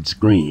bleated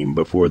scream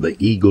before the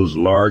eagle's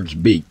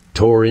large beak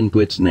tore into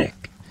its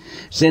neck,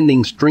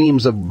 sending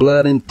streams of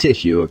blood and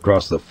tissue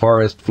across the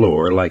forest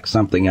floor like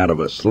something out of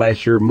a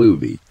slasher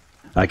movie.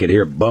 I could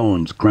hear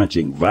bones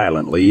crunching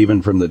violently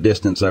even from the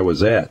distance I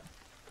was at.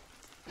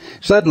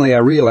 Suddenly I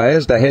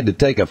realized I had to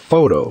take a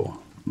photo.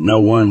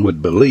 No one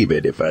would believe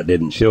it if I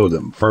didn't show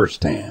them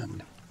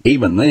firsthand.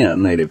 Even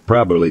then, they'd have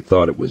probably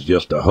thought it was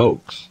just a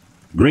hoax.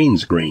 Green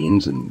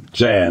screens and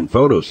giant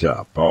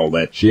Photoshop, all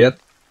that shit.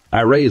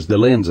 I raised the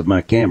lens of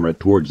my camera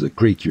towards the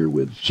creature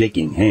with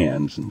shaking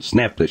hands and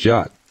snapped a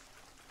shot.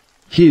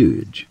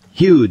 Huge,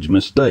 huge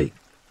mistake.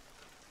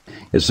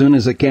 As soon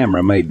as the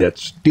camera made that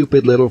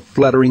stupid little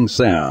fluttering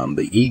sound,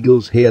 the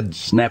eagle's head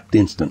snapped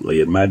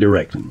instantly in my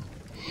direction,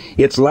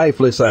 its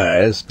lifeless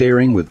eyes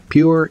staring with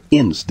pure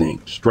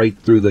instinct straight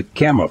through the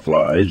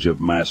camouflage of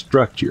my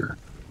structure.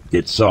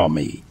 It saw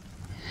me.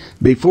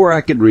 Before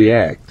I could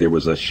react, there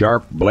was a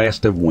sharp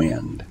blast of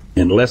wind.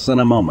 In less than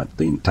a moment,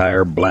 the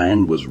entire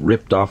blind was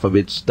ripped off of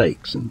its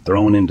stakes and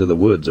thrown into the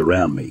woods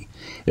around me.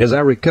 As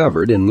I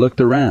recovered and looked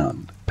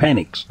around,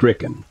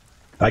 panic-stricken,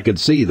 I could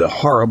see the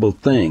horrible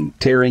thing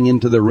tearing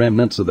into the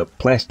remnants of the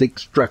plastic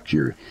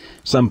structure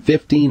some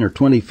 15 or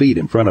 20 feet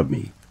in front of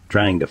me,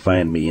 trying to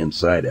find me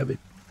inside of it.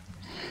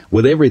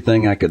 With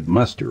everything I could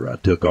muster, I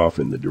took off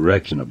in the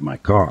direction of my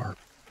car.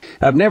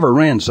 I've never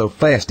ran so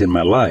fast in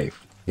my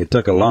life. It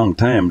took a long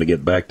time to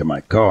get back to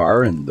my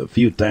car, and the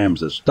few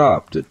times I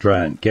stopped to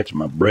try and catch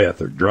my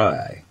breath or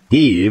dry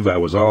heave I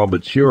was all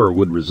but sure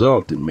would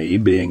result in me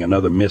being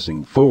another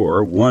missing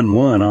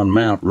 4-1-1 on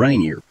Mount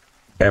Rainier.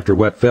 After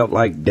what felt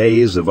like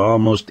days of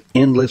almost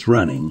endless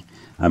running,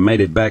 I made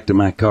it back to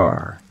my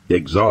car,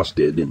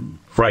 exhausted and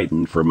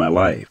frightened for my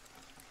life.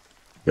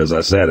 As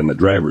I sat in the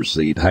driver's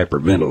seat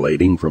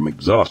hyperventilating from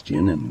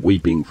exhaustion and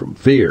weeping from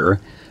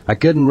fear, I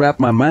couldn't wrap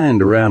my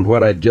mind around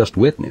what I'd just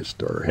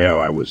witnessed or how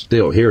I was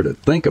still here to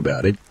think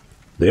about it.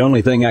 The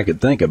only thing I could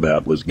think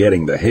about was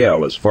getting the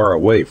hell as far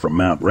away from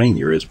Mount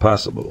Rainier as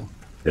possible.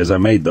 As I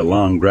made the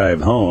long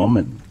drive home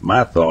and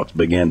my thoughts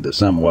began to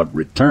somewhat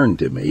return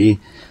to me,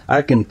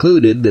 I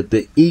concluded that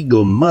the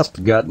eagle must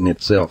have gotten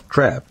itself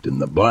trapped in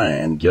the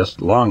blind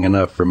just long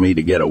enough for me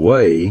to get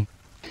away.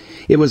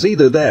 It was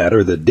either that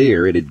or the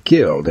deer it had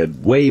killed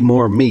had way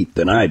more meat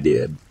than I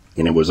did,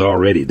 and it was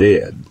already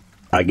dead.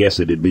 I guess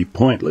it'd be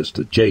pointless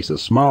to chase a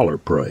smaller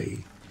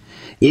prey.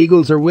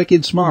 Eagles are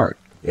wicked smart,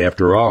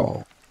 after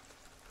all.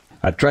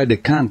 I tried to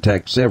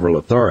contact several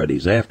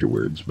authorities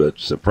afterwards, but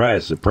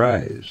surprise,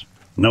 surprise,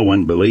 no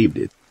one believed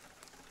it.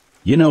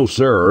 You know,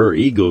 sir,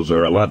 eagles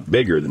are a lot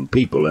bigger than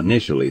people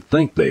initially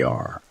think they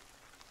are.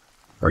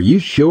 Are you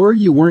sure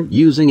you weren't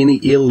using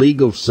any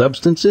illegal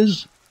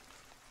substances?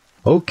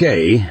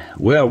 Okay,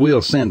 well,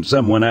 we'll send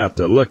someone out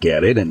to look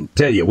at it and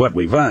tell you what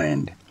we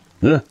find.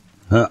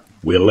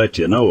 We'll let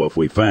you know if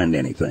we find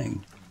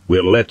anything.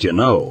 We'll let you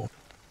know.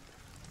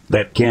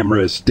 That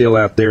camera is still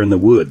out there in the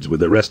woods with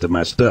the rest of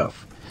my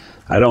stuff.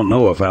 I don't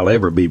know if I'll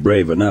ever be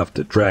brave enough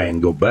to try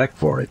and go back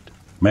for it.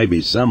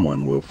 Maybe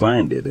someone will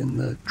find it and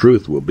the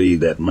truth will be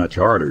that much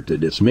harder to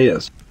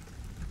dismiss.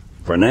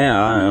 For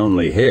now, I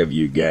only have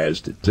you guys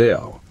to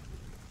tell.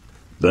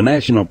 The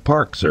National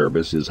Park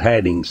Service is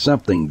hiding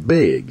something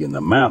big in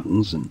the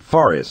mountains and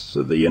forests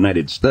of the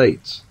United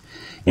States.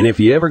 And if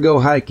you ever go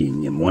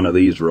hiking in one of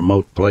these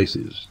remote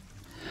places,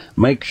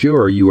 make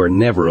sure you are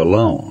never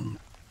alone.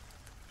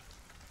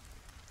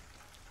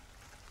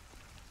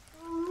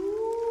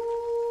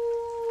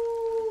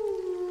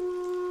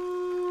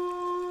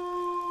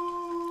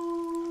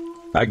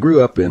 I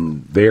grew up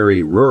in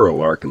very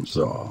rural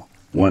Arkansas.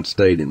 Once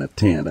stayed in a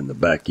tent in the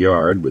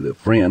backyard with a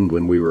friend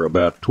when we were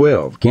about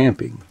 12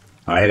 camping.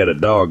 I had a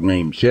dog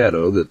named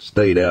Shadow that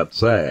stayed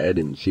outside,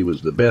 and she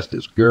was the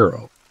bestest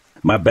girl.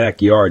 My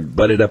backyard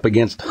butted up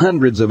against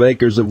hundreds of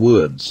acres of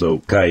woods, so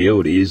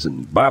coyotes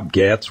and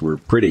bobcats were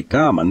pretty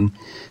common,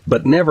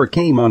 but never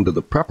came onto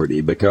the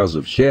property because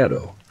of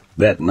Shadow.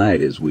 That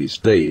night as we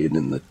stayed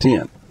in the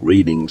tent,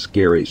 reading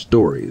scary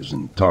stories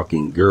and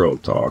talking girl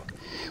talk,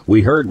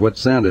 we heard what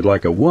sounded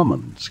like a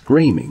woman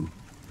screaming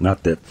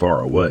not that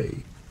far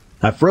away.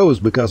 I froze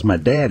because my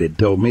dad had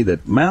told me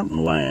that mountain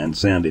lions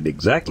sounded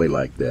exactly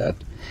like that,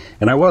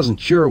 and I wasn't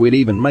sure we'd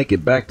even make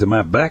it back to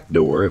my back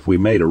door if we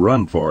made a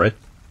run for it.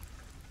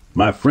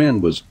 My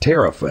friend was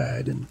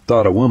terrified and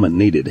thought a woman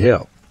needed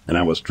help, and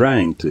I was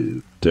trying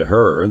to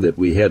her that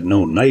we had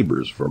no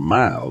neighbors for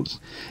miles,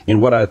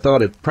 and what I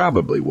thought it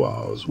probably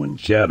was when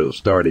Shadow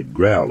started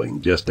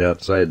growling just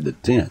outside the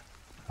tent.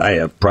 I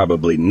have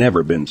probably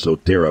never been so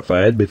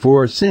terrified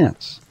before or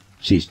since.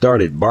 She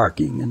started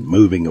barking and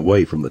moving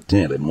away from the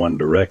tent in one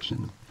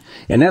direction.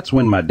 And that's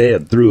when my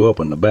dad threw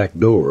open the back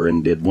door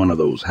and did one of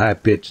those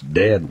high-pitched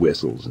dad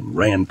whistles and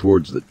ran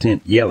towards the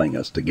tent yelling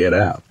us to get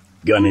out,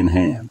 gun in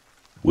hand.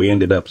 We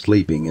ended up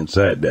sleeping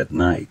inside that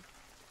night.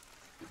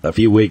 A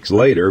few weeks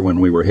later, when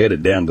we were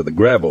headed down to the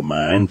gravel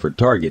mine for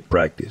target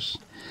practice,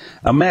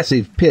 a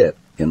massive pit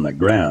in the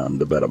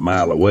ground about a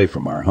mile away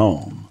from our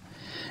home,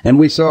 and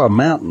we saw a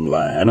mountain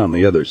lion on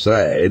the other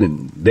side,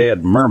 and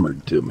Dad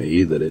murmured to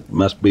me that it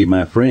must be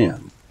my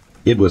friend.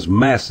 It was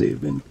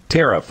massive and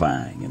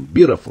terrifying and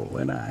beautiful,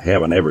 and I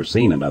haven't ever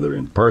seen another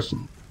in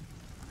person.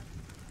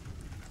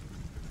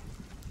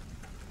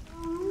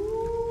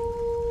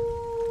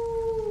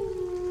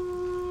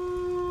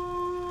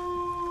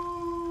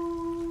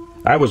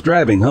 I was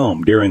driving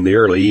home during the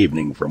early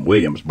evening from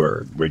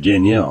Williamsburg,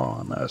 Virginia,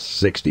 on a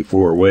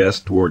 64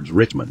 west towards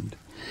Richmond.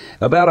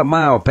 About a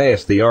mile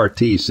past the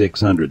RT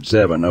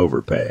 607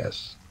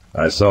 overpass,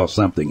 I saw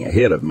something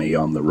ahead of me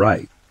on the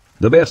right.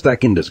 The best I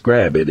can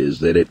describe it is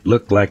that it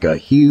looked like a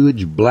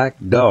huge black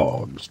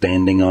dog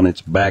standing on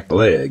its back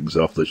legs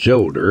off the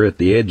shoulder at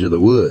the edge of the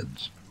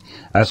woods.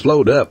 I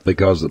slowed up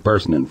because the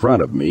person in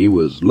front of me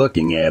was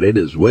looking at it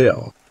as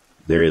well.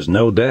 There is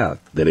no doubt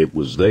that it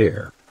was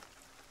there.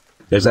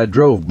 As I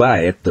drove by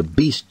it, the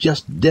beast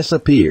just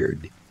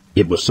disappeared.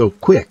 It was so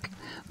quick,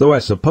 though I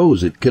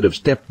suppose it could have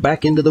stepped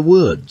back into the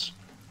woods.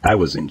 I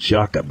was in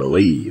shock, I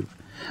believe.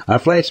 I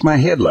flashed my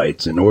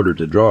headlights in order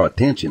to draw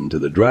attention to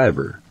the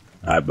driver.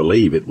 I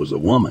believe it was a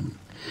woman,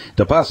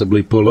 to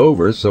possibly pull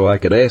over so I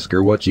could ask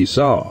her what she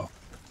saw.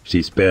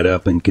 She sped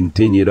up and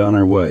continued on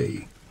her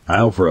way. I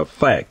know for a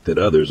fact that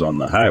others on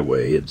the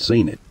highway had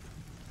seen it.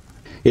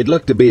 It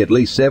looked to be at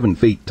least 7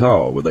 feet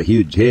tall with a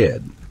huge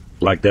head,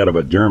 like that of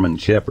a German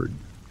shepherd.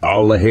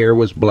 All the hair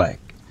was black.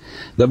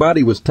 The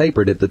body was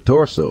tapered at the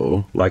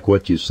torso, like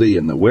what you see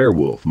in the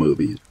werewolf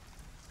movies.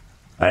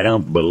 I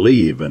don't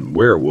believe in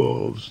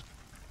werewolves.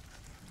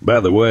 By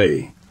the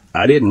way,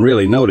 I didn't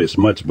really notice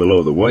much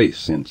below the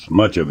waist, since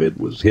much of it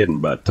was hidden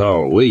by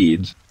tall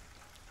weeds.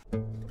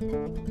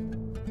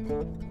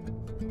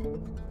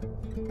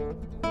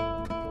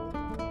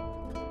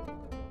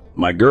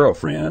 My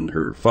girlfriend,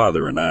 her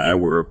father, and I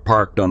were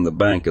parked on the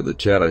bank of the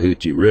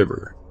Chattahoochee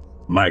River.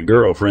 My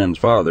girlfriend's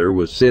father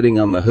was sitting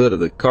on the hood of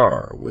the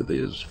car with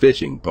his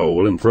fishing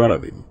pole in front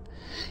of him.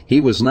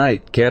 He was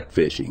night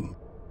catfishing.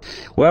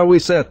 While we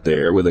sat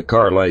there with the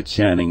car lights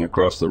shining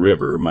across the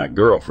river, my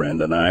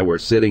girlfriend and I were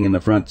sitting in the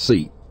front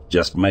seat,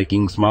 just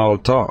making small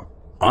talk.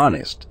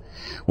 honest,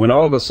 when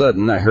all of a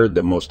sudden I heard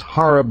the most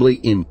horribly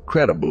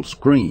incredible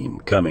scream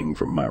coming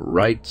from my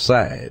right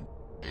side.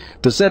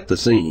 To set the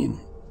scene,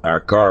 our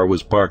car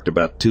was parked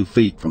about 2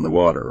 feet from the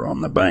water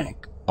on the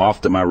bank.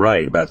 Off to my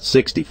right, about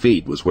 60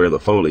 feet, was where the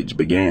foliage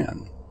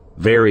began.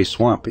 Very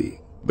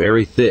swampy,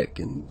 very thick,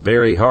 and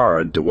very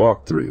hard to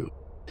walk through.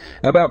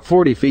 About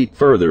 40 feet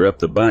further up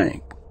the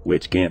bank,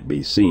 which can't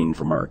be seen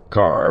from our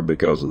car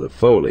because of the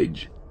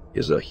foliage,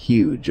 is a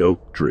huge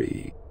oak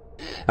tree.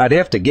 I'd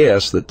have to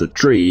guess that the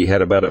tree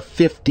had about a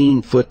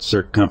 15-foot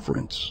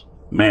circumference.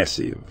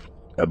 Massive.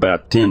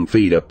 About 10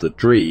 feet up the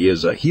tree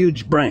is a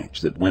huge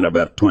branch that went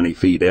about 20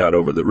 feet out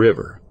over the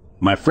river.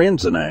 My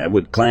friends and I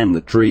would climb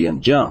the tree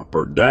and jump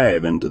or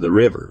dive into the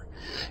river,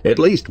 at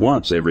least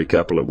once every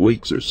couple of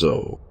weeks or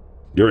so.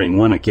 During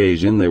one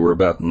occasion, there were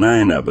about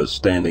 9 of us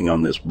standing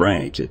on this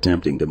branch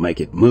attempting to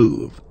make it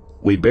move.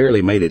 We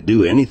barely made it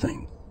do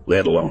anything,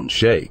 let alone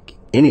shake.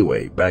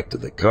 Anyway, back to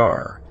the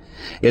car.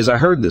 As I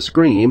heard the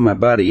scream, my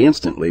body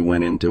instantly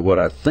went into what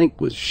I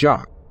think was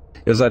shock.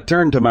 As I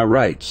turned to my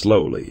right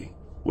slowly,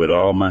 with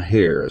all my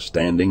hair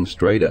standing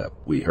straight up,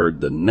 we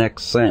heard the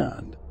next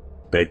sound.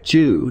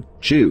 Pachoo,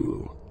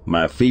 choo.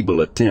 My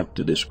feeble attempt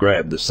to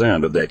describe the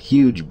sound of that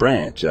huge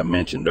branch I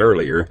mentioned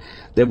earlier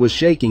that was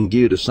shaking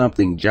due to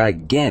something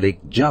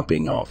gigantic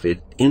jumping off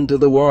it into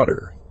the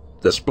water.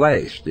 The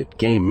splash that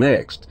came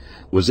next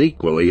was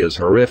equally as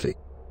horrific.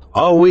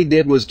 All we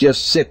did was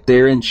just sit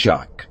there in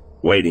shock,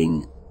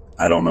 waiting,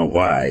 I don't know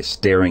why,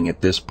 staring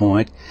at this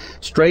point,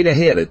 straight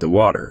ahead at the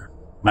water.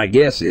 My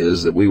guess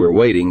is that we were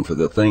waiting for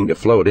the thing to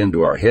float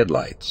into our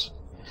headlights.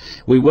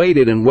 We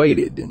waited,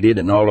 and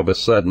then all of a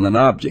sudden an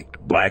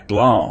object, black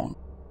long,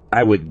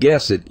 I would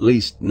guess at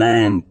least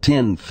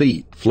 9-10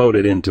 feet,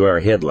 floated into our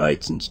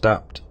headlights and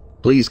stopped.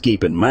 Please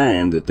keep in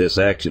mind that this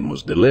action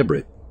was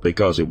deliberate,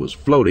 because it was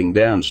floating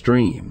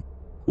downstream.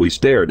 We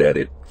stared at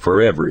it,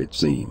 forever it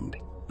seemed,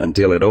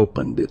 until it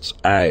opened its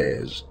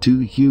eyes, 2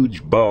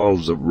 huge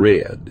balls of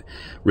red,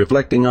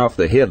 reflecting off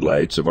the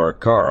headlights of our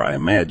car, I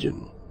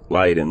imagine,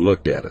 light and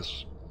looked at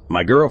us.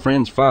 My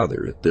girlfriend's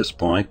father, at this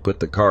point, put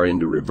the car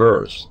into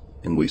reverse,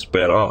 and we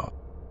sped off,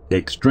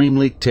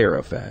 extremely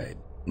terrified.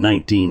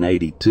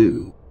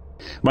 1982.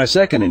 My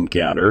second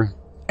encounter,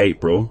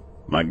 April,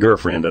 my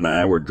girlfriend and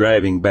I were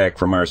driving back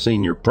from our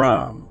senior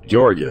prom,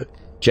 Georgia,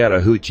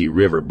 Chattahoochee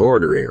River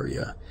border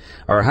area.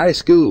 Our high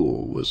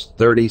school was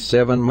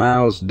 37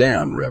 miles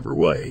down River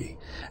Way,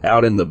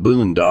 out in the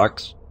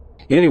boondocks.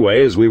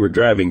 Anyway, as we were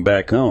driving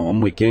back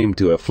home, we came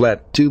to a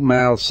flat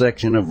 2-mile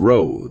section of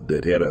road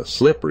that had a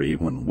slippery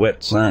when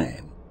wet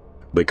sign.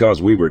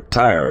 Because we were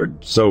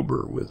tired,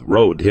 sober, with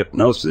road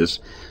hypnosis,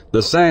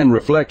 the sign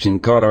reflection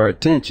caught our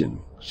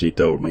attention, she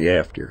told me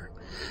after.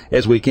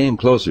 As we came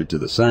closer to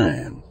the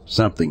sign,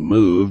 something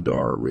moved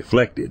or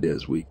reflected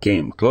as we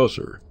came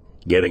closer,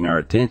 getting our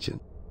attention.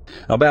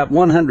 About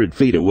 100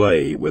 feet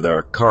away, with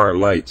our car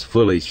lights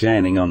fully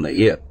shining on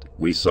it,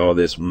 we saw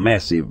this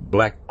massive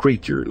black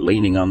creature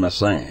leaning on the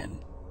sign.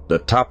 The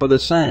top of the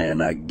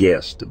sign I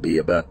guessed to be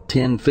about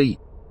 10 feet.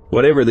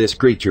 Whatever this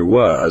creature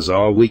was,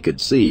 all we could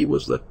see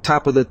was the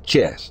top of the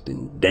chest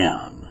and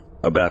down.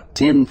 About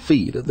 10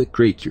 feet of the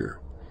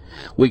creature.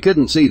 We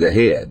couldn't see the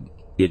head,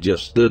 it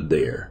just stood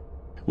there.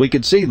 We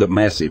could see the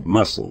massive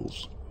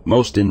muscles,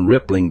 most in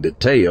rippling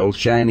detail,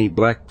 shiny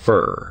black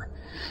fur,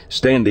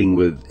 standing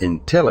with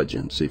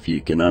intelligence, if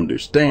you can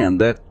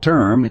understand that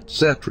term,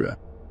 etc.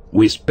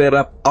 We sped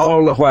up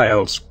all the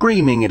while,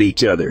 screaming at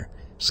each other,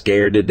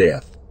 scared to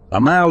death. A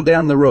mile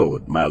down the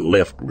road, my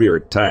left rear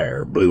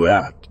tire blew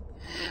out.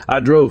 I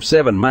drove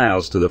 7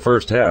 miles to the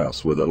first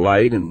house with a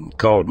light and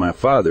called my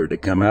father to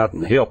come out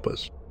and help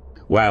us.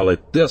 While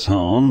at this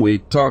home, we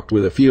talked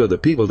with a few of the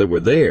people that were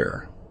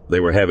there.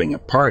 They were having a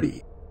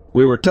party.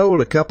 We were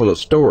told a couple of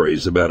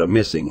stories about a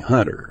missing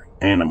hunter,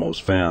 animals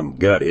found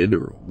gutted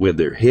or with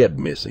their head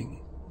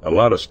missing, a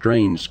lot of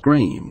strange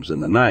screams in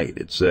the night,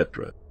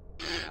 etc.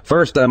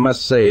 First, I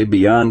must say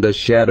beyond a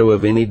shadow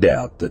of any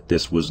doubt that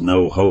this was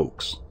no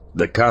hoax.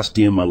 The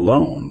costume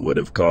alone would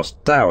have cost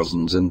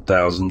thousands and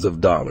thousands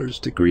of dollars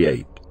to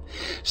create.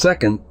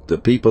 Second, the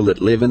people that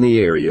live in the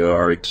area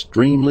are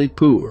extremely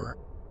poor.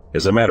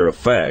 As a matter of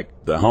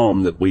fact, the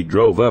home that we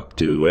drove up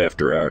to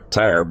after our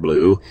tire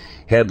blew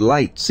had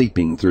light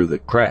seeping through the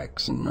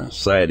cracks in the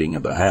siding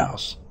of the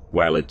house,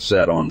 while it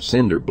sat on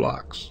cinder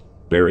blocks.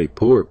 Very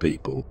poor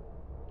people.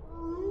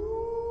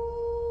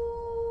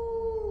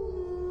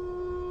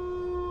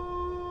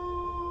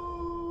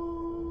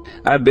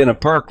 I'd been a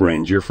park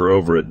ranger for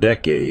over a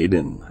decade,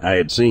 and I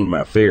had seen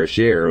my fair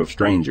share of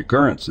strange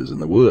occurrences in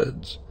the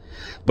woods.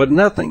 But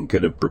nothing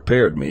could have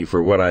prepared me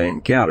for what I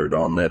encountered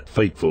on that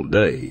fateful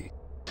day.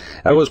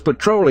 I was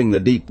patrolling the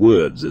deep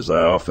woods, as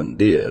I often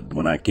did,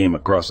 when I came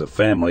across a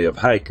family of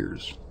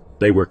hikers.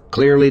 They were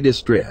clearly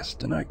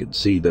distressed, and I could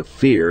see the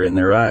fear in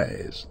their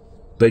eyes.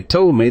 They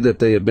told me that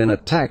they had been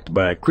attacked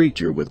by a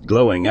creature with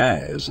glowing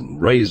eyes and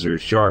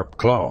razor-sharp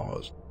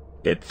claws.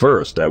 At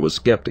first I was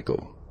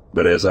skeptical.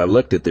 But as I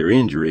looked at their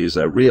injuries,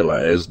 I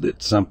realized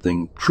that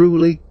something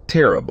truly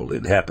terrible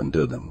had happened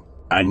to them.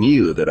 I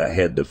knew that I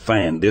had to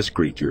find this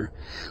creature,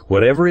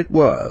 whatever it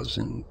was,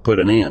 and put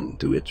an end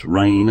to its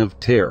reign of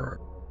terror.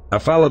 I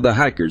followed the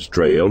hiker's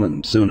trail,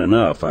 and soon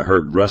enough I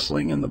heard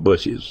rustling in the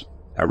bushes.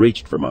 I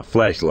reached for my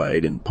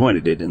flashlight and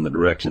pointed it in the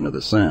direction of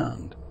the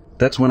sound.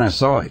 That's when I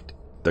saw it.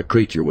 The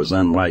creature was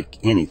unlike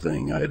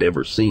anything I had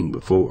ever seen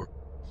before.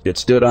 It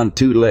stood on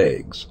two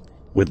legs,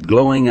 with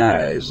glowing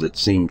eyes that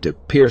seemed to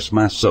pierce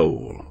my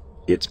soul.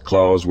 Its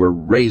claws were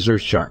razor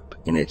sharp,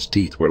 and its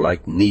teeth were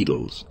like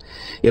needles.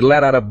 It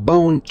let out a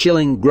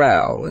bone-chilling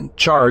growl and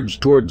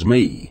charged towards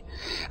me.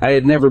 I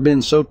had never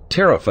been so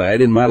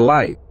terrified in my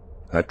life.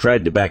 I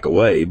tried to back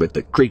away, but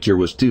the creature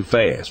was too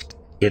fast.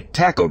 It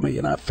tackled me,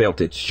 and I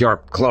felt its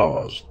sharp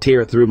claws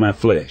tear through my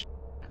flesh.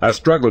 I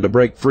struggled to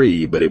break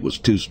free, but it was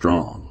too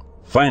strong.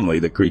 Finally,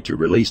 the creature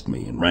released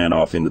me and ran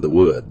off into the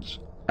woods.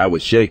 I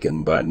was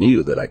shaken, but I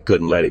knew that I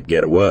couldn't let it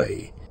get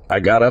away. I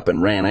got up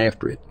and ran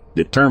after it,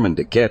 determined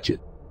to catch it.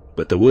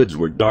 But the woods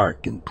were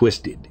dark and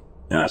twisted,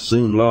 and I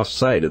soon lost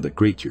sight of the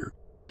creature.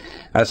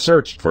 I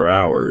searched for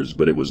hours,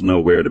 but it was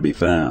nowhere to be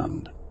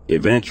found.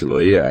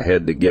 Eventually, I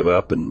had to give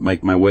up and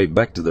make my way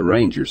back to the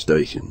ranger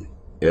station.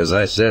 As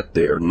I sat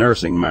there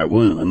nursing my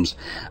wounds,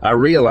 I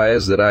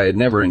realized that I had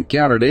never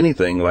encountered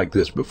anything like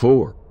this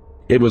before.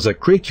 It was a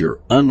creature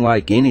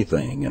unlike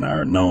anything in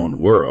our known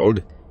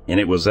world, and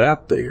it was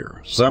out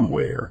there,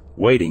 somewhere,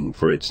 waiting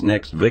for its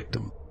next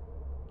victim.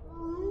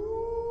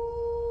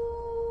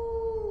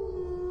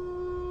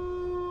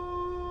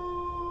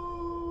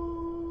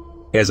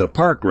 As a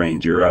park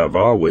ranger, I've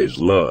always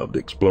loved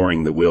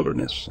exploring the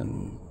wilderness,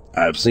 and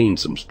I've seen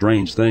some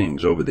strange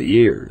things over the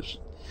years.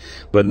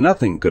 But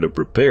nothing could have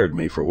prepared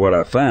me for what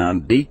I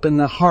found deep in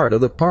the heart of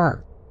the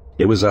park.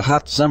 It was a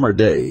hot summer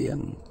day,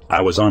 and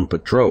I was on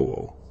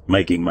patrol,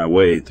 making my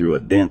way through a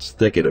dense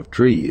thicket of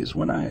trees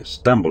when I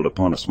stumbled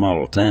upon a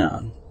small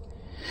town.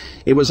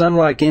 It was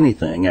unlike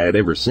anything I had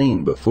ever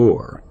seen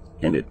before,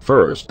 and at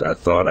first I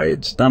thought I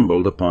had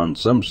stumbled upon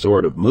some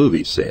sort of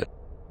movie set.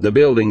 The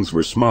buildings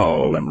were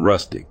small and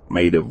rustic,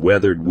 made of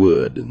weathered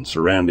wood and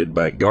surrounded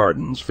by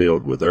gardens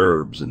filled with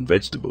herbs and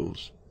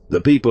vegetables.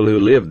 The people who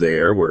lived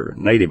there were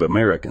Native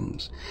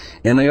Americans,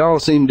 and they all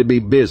seemed to be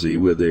busy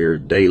with their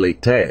daily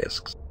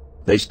tasks.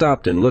 They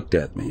stopped and looked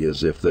at me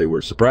as if they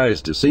were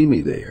surprised to see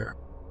me there.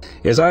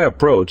 As I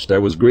approached, I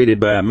was greeted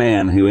by a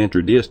man who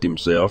introduced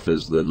himself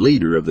as the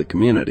leader of the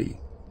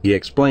community. He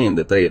explained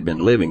that they had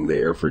been living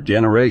there for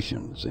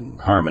generations in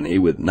harmony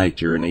with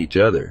nature and each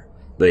other.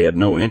 They had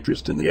no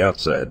interest in the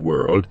outside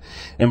world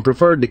and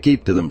preferred to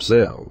keep to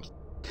themselves.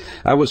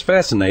 I was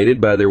fascinated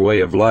by their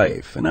way of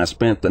life, and I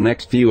spent the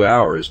next few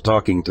hours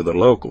talking to the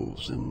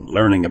locals and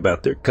learning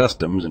about their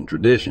customs and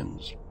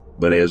traditions.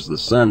 But as the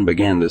sun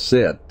began to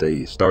set,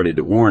 they started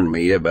to warn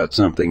me about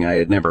something I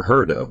had never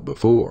heard of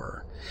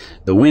before.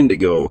 The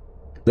Wendigo.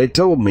 They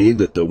told me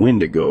that the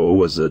Wendigo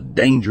was a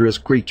dangerous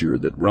creature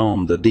that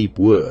roamed the deep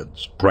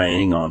woods,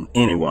 preying on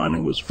anyone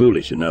who was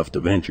foolish enough to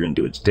venture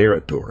into its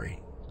territory.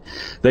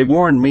 They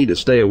warned me to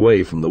stay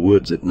away from the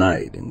woods at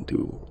night and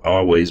to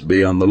always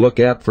be on the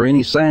lookout for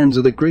any signs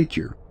of the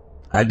creature.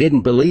 I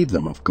didn't believe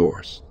them, of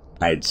course.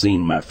 I had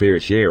seen my fair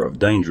share of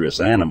dangerous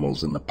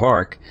animals in the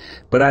park,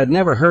 but I had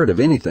never heard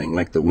of anything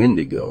like the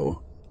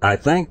Wendigo. I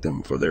thanked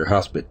them for their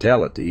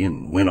hospitality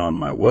and went on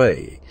my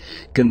way,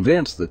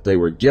 convinced that they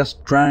were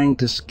just trying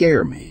to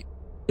scare me.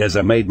 As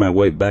I made my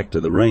way back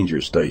to the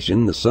ranger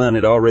station, the sun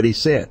had already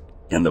set,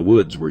 and the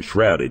woods were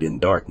shrouded in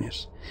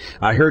darkness.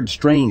 I heard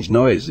strange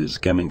noises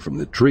coming from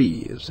the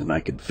trees, and I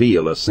could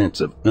feel a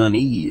sense of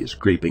unease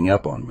creeping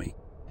up on me.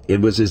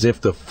 It was as if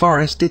the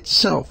forest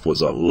itself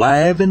was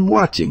alive and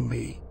watching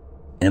me.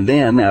 And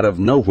then, out of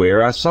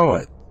nowhere, I saw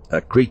it,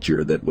 a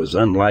creature that was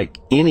unlike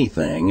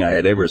anything I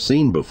had ever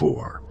seen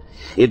before.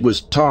 It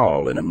was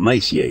tall and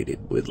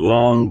emaciated, with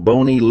long,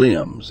 bony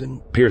limbs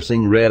and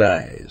piercing red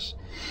eyes.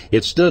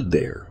 It stood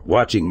there,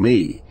 watching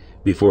me,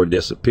 before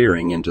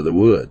disappearing into the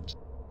woods.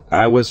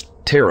 I was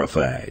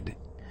terrified.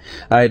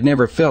 I had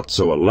never felt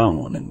so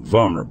alone and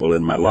vulnerable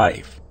in my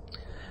life.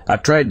 I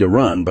tried to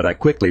run, but I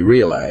quickly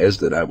realized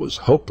that I was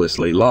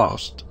hopelessly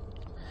lost.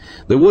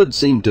 The woods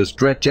seemed to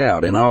stretch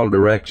out in all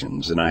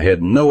directions, and I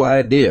had no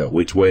idea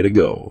which way to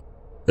go.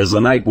 As the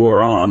night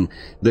wore on,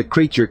 the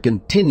creature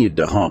continued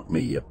to haunt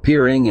me,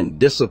 appearing and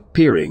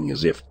disappearing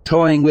as if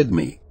toying with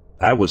me.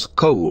 I was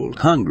cold,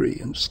 hungry,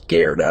 and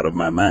scared out of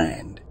my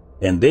mind.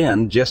 And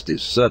then, just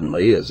as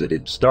suddenly as it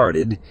had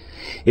started,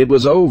 it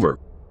was over.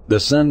 The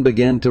sun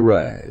began to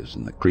rise,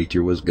 and the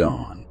creature was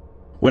gone.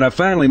 When I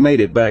finally made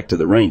it back to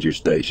the ranger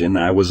station,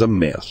 I was a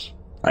mess.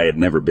 I had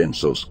never been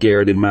so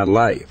scared in my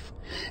life,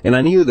 and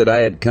I knew that I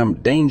had come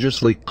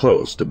dangerously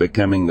close to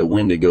becoming the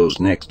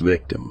Wendigo's next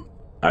victim.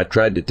 I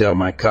tried to tell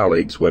my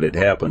colleagues what had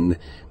happened,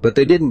 but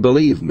they didn't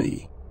believe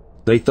me.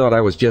 They thought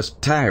I was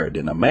just tired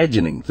and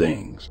imagining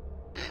things.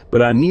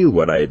 But I knew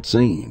what I had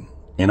seen,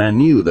 and I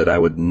knew that I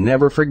would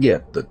never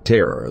forget the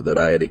terror that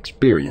I had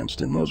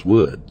experienced in those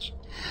woods.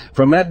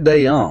 From that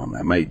day on,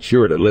 I made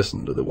sure to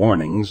listen to the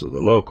warnings of the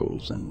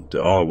locals and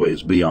to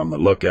always be on the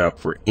lookout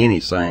for any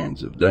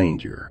signs of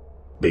danger.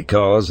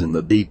 because in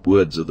the deep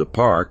woods of the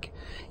park,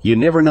 you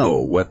never know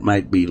what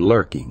might be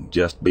lurking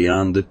just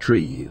beyond the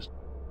trees.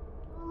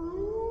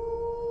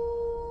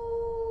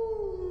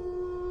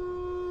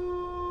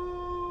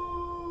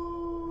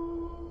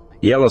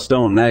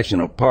 Yellowstone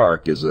National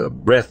Park is a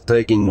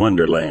breathtaking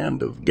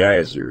wonderland of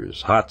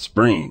geysers, hot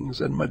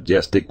springs, and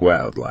majestic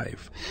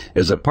wildlife.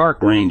 As a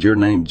park ranger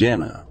named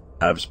Jenna,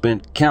 I've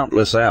spent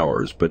countless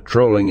hours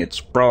patrolling its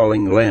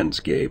sprawling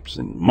landscapes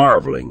and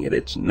marveling at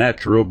its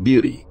natural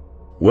beauty.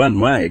 One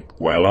night,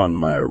 while on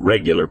my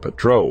regular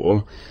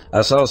patrol,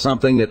 I saw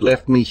something that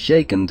left me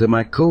shaken to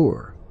my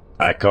core.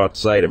 I caught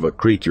sight of a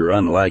creature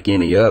unlike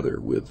any other,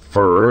 with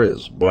fur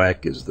as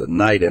black as the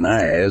night and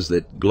eyes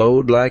that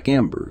glowed like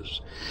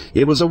embers.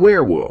 It was a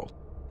werewolf.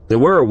 The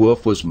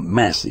werewolf was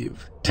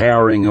massive,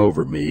 towering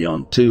over me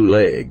on two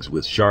legs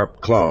with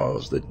sharp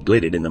claws that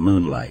glittered in the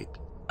moonlight.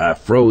 I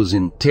froze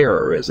in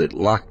terror as it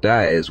locked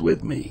eyes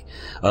with me,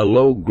 a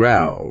low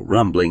growl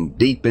rumbling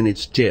deep in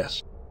its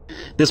chest.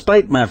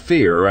 Despite my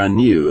fear, I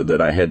knew that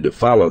I had to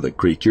follow the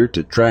creature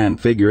to try and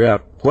figure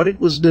out what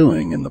it was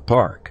doing in the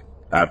park.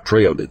 I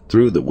trailed it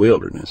through the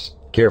wilderness,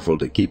 careful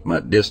to keep my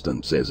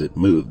distance as it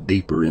moved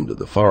deeper into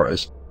the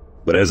forest.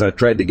 But as I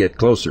tried to get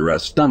closer, I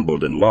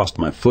stumbled and lost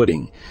my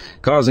footing,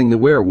 causing the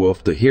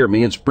werewolf to hear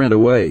me and sprint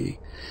away.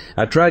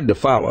 I tried to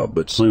follow,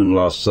 but soon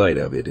lost sight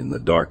of it in the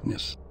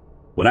darkness.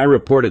 When I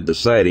reported the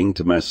sighting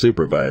to my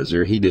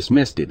supervisor, he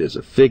dismissed it as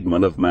a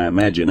figment of my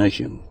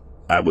imagination.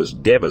 I was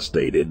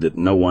devastated that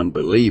no one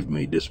believed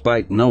me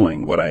despite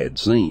knowing what I had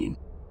seen.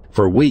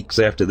 For weeks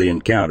after the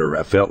encounter,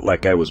 I felt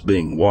like I was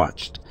being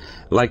watched,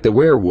 like the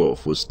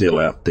werewolf was still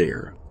out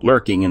there,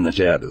 lurking in the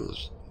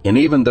shadows. And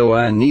even though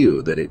I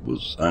knew that it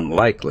was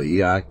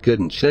unlikely, I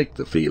couldn't shake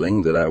the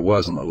feeling that I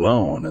wasn't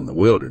alone in the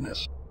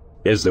wilderness.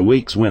 As the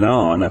weeks went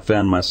on, I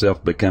found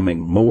myself becoming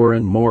more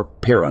and more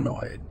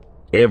paranoid.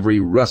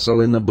 Every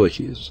rustle in the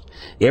bushes,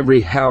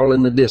 every howl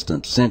in the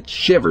distance sent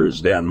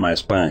shivers down my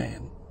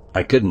spine.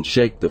 I couldn't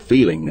shake the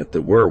feeling that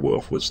the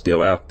werewolf was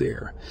still out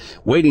there,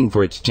 waiting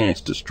for its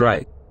chance to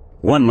strike.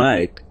 One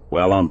night,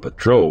 while on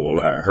patrol,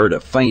 I heard a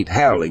faint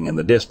howling in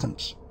the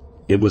distance.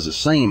 It was the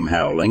same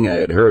howling I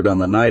had heard on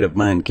the night of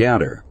my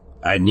encounter.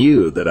 I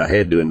knew that I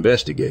had to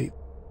investigate.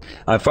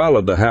 I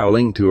followed the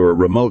howling to a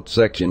remote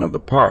section of the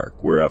park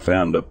where I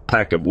found a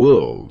pack of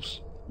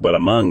wolves, but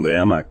among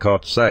them I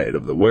caught sight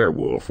of the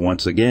werewolf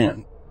once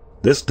again.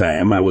 This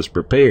time I was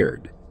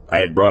prepared. I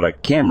had brought a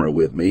camera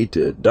with me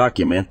to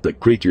document the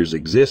creature's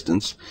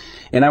existence,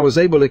 and I was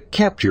able to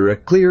capture a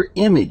clear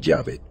image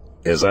of it.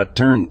 As I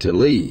turned to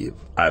leave,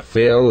 I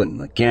fell and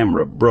the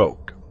camera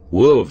broke.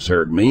 Wolves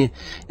heard me,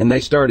 and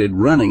they started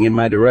running in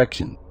my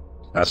direction.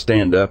 I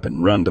stand up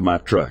and run to my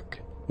truck.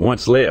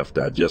 Once left,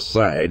 I just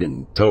sighed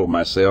and told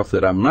myself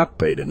that I'm not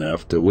paid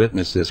enough to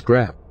witness this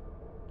crap.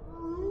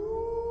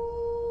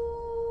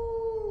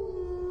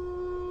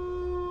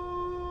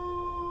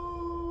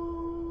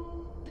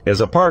 As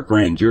a park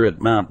ranger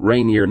at Mount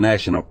Rainier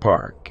National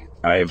Park,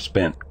 I have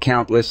spent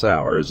countless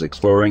hours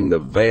exploring the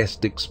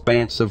vast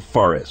expanse of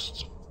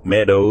forests,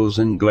 meadows,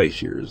 and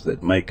glaciers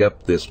that make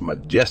up this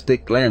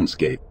majestic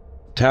landscape.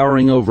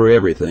 Towering over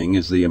everything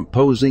is the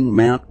imposing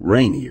Mount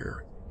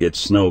Rainier, its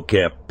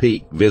snow-capped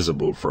peak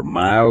visible for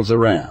miles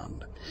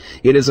around.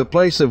 It is a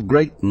place of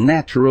great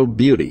natural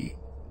beauty,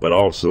 but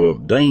also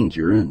of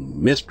danger and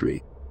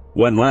mystery.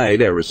 One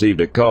night I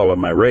received a call on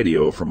my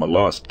radio from a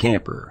lost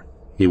camper.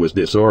 He was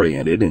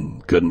disoriented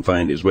and couldn't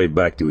find his way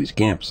back to his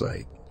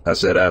campsite. I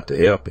set out to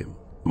help him,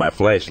 my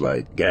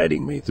flashlight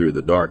guiding me through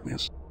the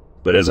darkness.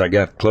 But as I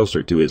got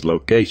closer to his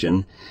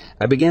location,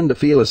 I began to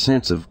feel a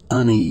sense of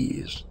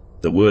unease.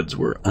 The woods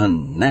were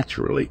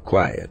unnaturally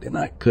quiet, and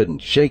I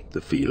couldn't shake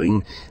the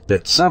feeling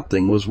that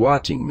something was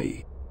watching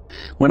me.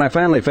 When I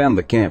finally found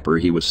the camper,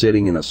 he was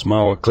sitting in a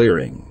small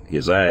clearing,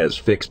 his eyes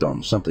fixed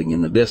on something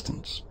in the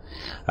distance.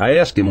 I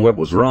asked him what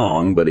was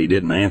wrong, but he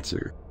didn't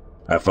answer.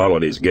 I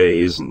followed his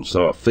gaze and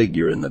saw a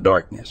figure in the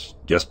darkness,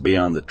 just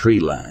beyond the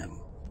tree line.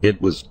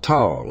 It was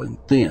tall and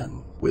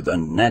thin, with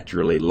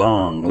unnaturally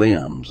long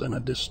limbs and a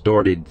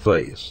distorted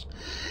face.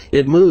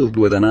 It moved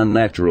with an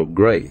unnatural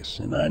grace,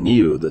 and I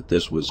knew that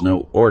this was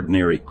no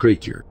ordinary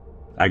creature.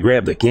 I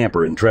grabbed the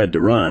camper and tried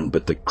to run,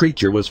 but the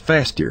creature was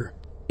faster.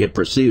 It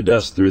pursued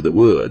us through the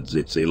woods,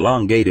 its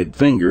elongated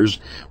fingers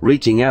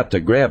reaching out to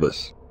grab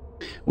us.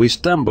 We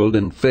stumbled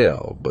and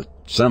fell, but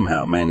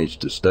somehow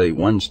managed to stay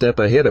one step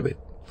ahead of it.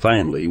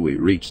 Finally, we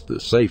reached the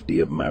safety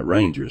of my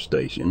ranger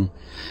station,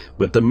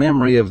 but the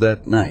memory of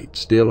that night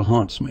still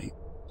haunts me.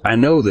 I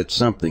know that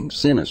something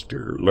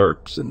sinister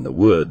lurks in the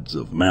woods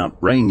of Mount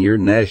Rainier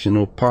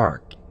National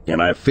Park,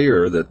 and I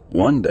fear that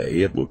one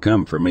day it will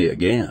come for me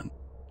again.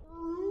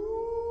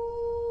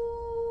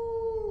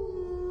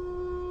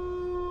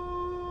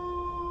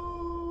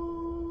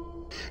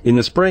 In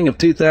the spring of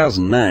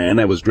 2009,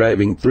 I was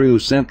driving through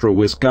central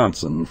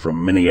Wisconsin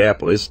from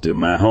Minneapolis to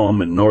my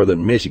home in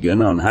northern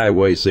Michigan on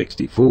Highway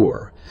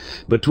 64.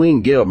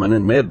 Between Gilman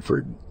and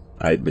Medford,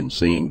 I had been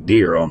seeing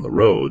deer on the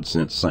road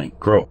since St.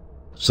 Croix.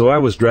 So I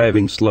was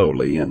driving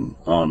slowly and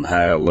on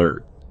high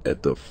alert.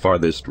 At the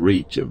farthest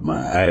reach of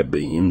my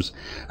I-beams,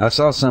 I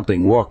saw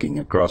something walking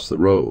across the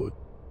road.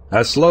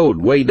 I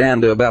slowed way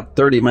down to about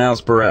 30 miles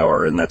per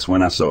hour, and that's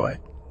when I saw it.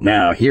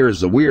 Now,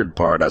 here's the weird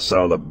part. I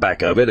saw the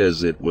back of it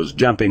as it was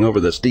jumping over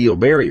the steel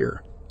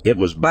barrier. It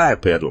was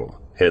bipedal,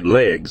 had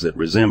legs that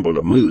resembled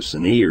a moose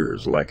and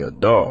ears like a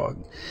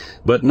dog,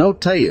 but no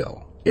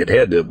tail. It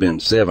had to have been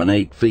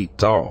 7-8 feet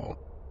tall.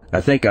 I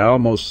think I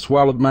almost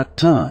swallowed my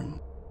tongue.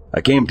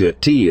 I came to a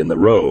T in the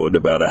road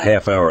about a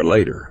half hour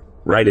later.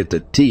 Right at the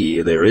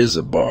T, there is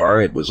a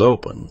bar. It was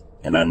open,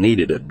 and I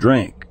needed a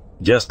drink.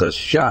 Just a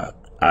shot.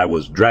 I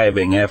was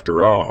driving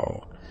after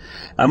all.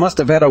 I must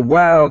have had a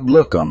wild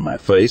look on my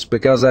face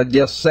because I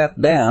just sat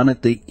down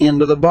at the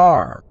end of the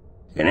bar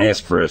and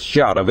asked for a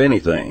shot of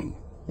anything.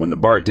 When the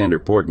bartender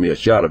poured me a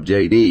shot of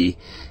J.D.,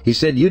 he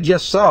said, "You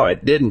just saw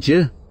it, didn't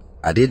you?"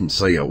 I didn't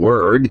say a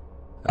word.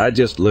 I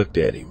just looked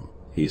at him.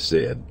 He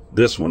said,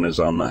 "This one is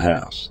on the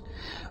house."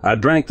 I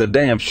drank the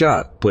damn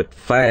shot, put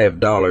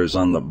 $5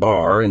 on the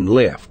bar, and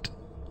left.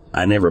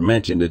 I never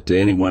mentioned it to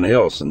anyone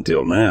else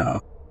until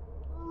now.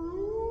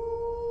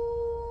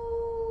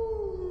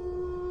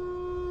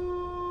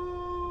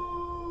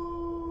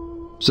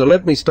 So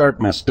let me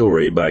start my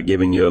story by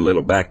giving you a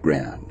little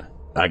background.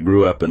 I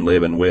grew up and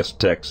live in West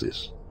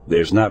Texas.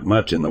 There's not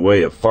much in the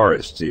way of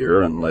forests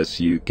here unless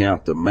you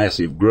count the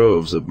massive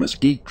groves of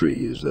mesquite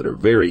trees that are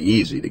very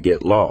easy to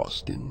get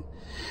lost. And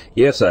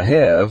yes, I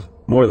have,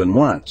 more than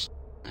once.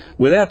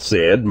 With that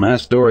said, my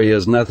story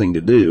has nothing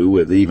to do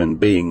with even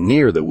being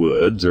near the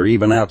woods or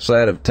even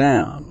outside of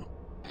town.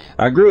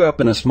 I grew up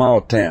in a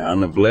small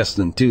town of less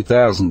than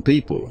 2,000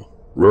 people.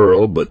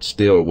 Rural but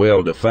still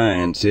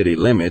well-defined city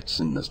limits,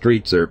 and the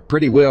streets are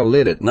pretty well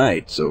lit at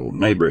night, so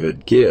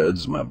neighborhood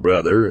kids, my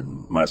brother,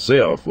 and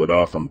myself would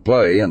often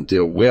play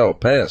until well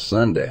past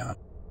sundown.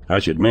 I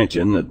should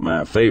mention that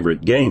my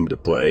favorite game to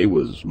play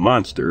was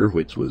Monster,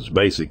 which was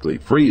basically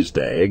freeze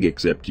tag,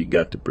 except you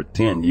got to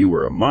pretend you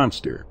were a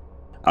monster.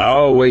 I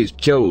always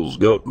chose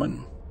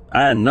Goatman.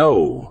 I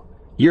know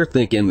you're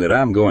thinking that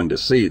I'm going to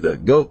see the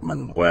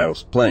Goatman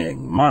whilst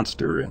playing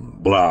Monster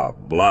and blah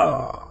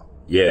blah.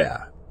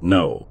 Yeah.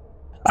 No,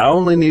 I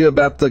only knew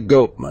about the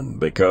Goatman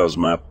because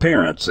my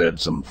parents had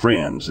some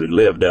friends who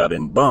lived out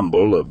in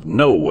Bumble of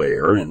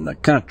nowhere in the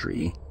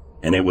country,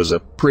 and it was a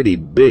pretty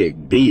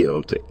big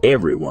deal to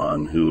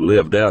everyone who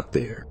lived out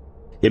there.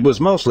 It was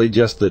mostly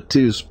just the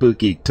two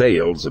spooky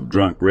tales of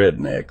drunk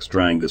rednecks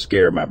trying to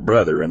scare my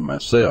brother and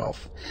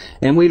myself,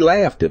 and we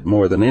laughed at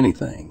more than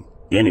anything.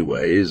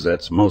 Anyways,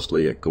 that's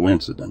mostly a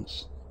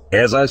coincidence.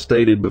 As I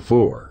stated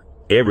before,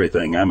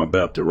 everything I'm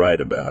about to write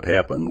about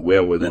happened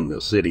well within the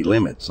city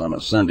limits on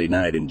a Sunday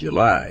night in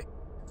July.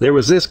 There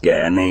was this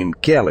guy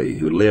named Kelly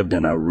who lived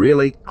in a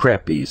really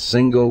crappy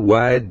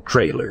single-wide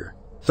trailer.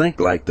 Think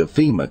like the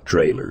FEMA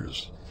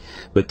trailers.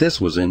 But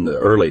this was in the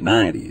early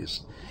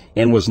 90s,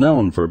 and was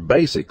known for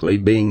basically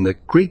being the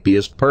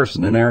creepiest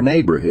person in our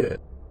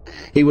neighborhood.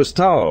 He was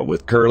tall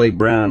with curly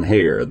brown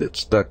hair that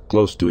stuck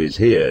close to his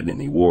head,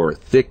 and he wore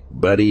thick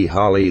Buddy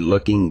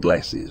Holly-looking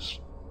glasses.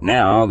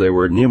 Now, there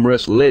were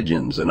numerous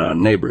legends in our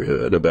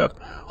neighborhood about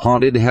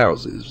haunted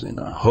houses and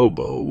a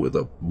hobo with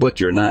a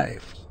butcher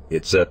knife,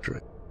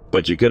 etc.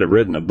 But you could have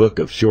written a book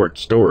of short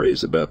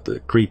stories about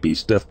the creepy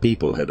stuff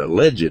people had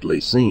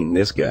allegedly seen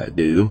this guy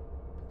do.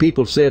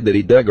 People said that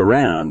he dug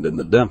around in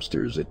the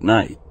dumpsters at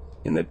night,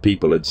 and that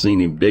people had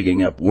seen him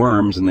digging up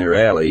worms in their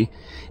alley,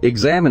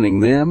 examining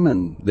them,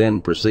 and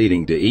then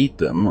proceeding to eat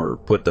them or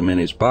put them in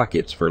his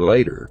pockets for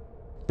later.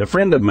 A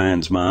friend of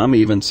mine's mom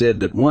even said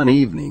that one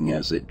evening,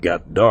 as it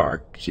got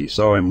dark, she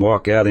saw him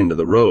walk out into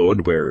the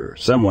road where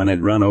someone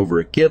had run over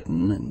a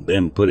kitten and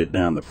then put it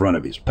down the front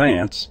of his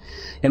pants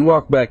and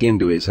walk back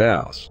into his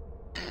house.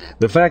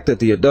 The fact that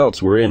the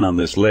adults were in on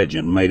this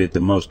legend made it the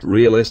most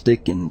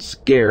realistic and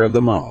scare of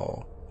them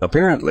all.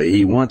 Apparently,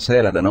 he once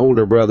had an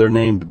older brother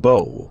named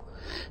Bo,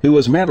 who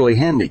was mentally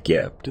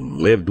handicapped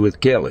and lived with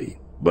Kelly,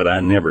 but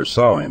I never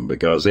saw him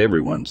because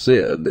everyone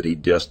said that he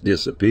just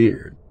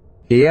disappeared.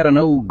 He had an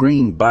old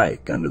green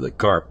bike under the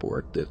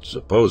carport that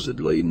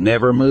supposedly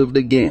never moved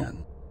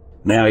again.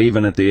 Now,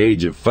 even at the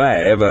age of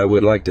 5, I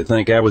would like to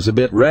think I was a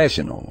bit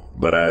rational,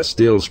 but I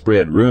still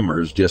spread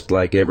rumors just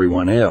like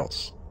everyone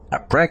else. I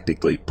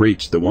practically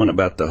preached the one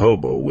about the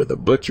hobo with a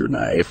butcher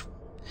knife.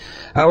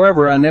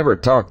 However, I never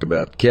talked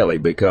about Kelly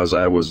because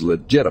I was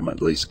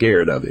legitimately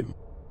scared of him.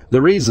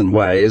 The reason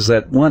why is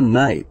that one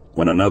night,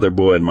 when another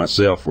boy and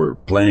myself were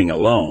playing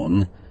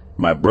alone,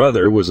 my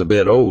brother was a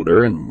bit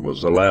older and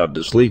was allowed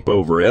to sleep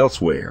over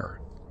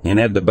elsewhere, and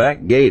had the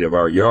back gate of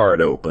our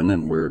yard open,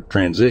 and were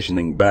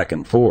transitioning back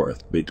and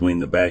forth between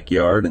the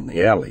backyard and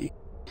the alley.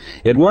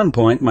 At one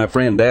point, my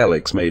friend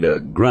Alex made a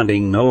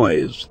grunting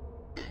noise.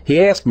 He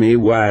asked me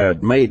why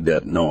I'd made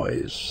that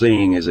noise,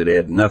 seeing as it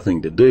had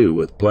nothing to do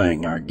with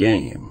playing our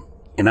game,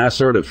 and I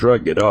sort of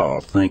shrugged it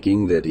off,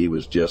 thinking that he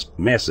was just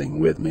messing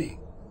with me.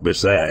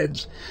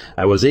 Besides,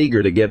 I was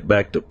eager to get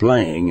back to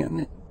playing,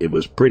 and it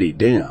was pretty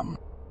dim.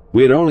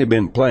 We had only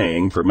been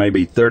playing for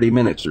maybe 30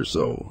 minutes or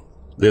so,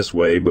 this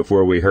way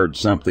before we heard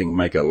something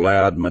make a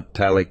loud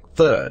metallic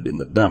thud in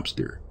the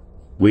dumpster.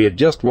 We had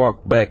just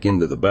walked back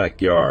into the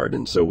backyard,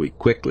 and so we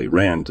quickly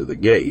ran to the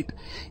gate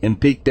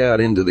and peeked out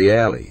into the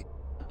alley.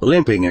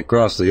 Limping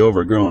across the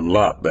overgrown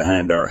lot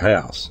behind our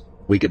house,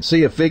 we could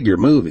see a figure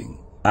moving.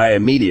 I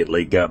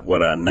immediately got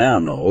what I now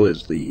know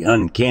as the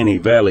uncanny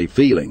valley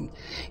feeling,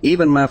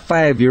 even my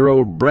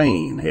 5-year-old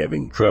brain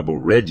having trouble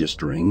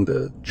registering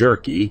the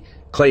jerky,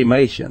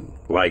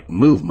 claymation-like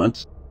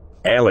movements.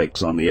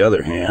 Alex, on the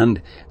other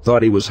hand,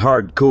 thought he was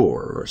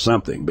hardcore or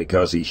something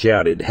because he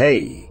shouted,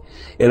 "Hey!"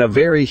 in a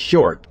very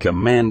short,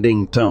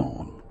 commanding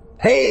tone.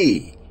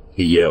 "Hey!"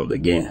 he yelled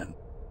again.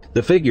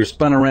 The figure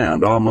spun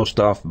around almost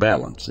off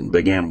balance and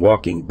began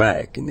walking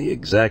back in the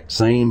exact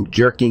same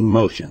jerking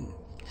motion.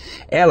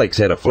 Alex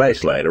had a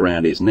flashlight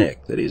around his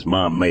neck that his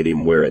mom made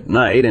him wear at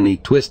night, and he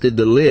twisted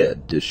the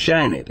lid to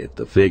shine it at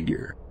the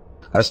figure.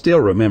 I still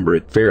remember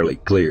it fairly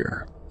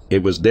clear.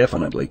 It was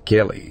definitely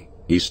Kelly.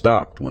 He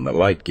stopped when the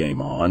light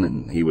came on,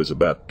 and he was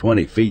about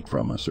 20 feet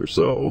from us or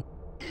so.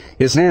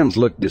 His hands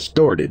looked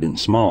distorted and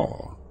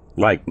small,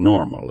 like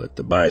normal at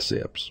the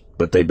biceps,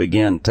 but they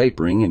began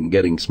tapering and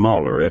getting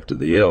smaller after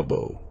the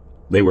elbow.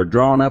 They were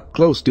drawn up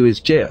close to his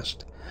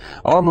chest,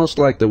 almost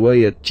like the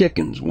way a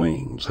chicken's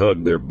wings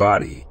hug their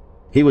body.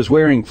 He was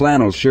wearing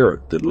flannel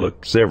shirt that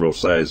looked several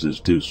sizes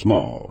too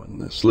small,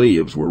 and the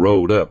sleeves were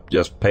rolled up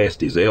just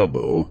past his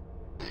elbow.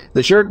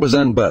 The shirt was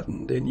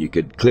unbuttoned, and you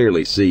could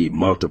clearly see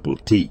multiple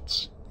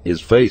teats. His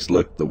face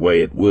looked the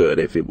way it would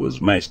if it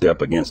was mashed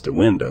up against a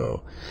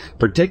window,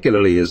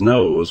 particularly his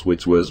nose,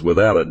 which was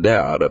without a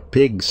doubt a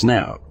pig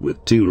snout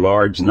with 2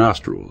 large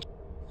nostrils.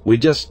 We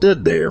just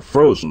stood there,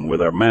 frozen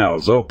with our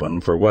mouths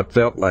open for what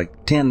felt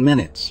like 10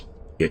 minutes.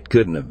 It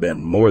couldn't have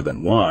been more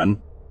than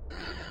 1.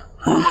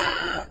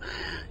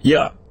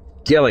 "Yeah,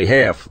 Kelly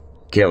half,"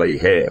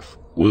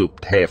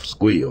 whooped, half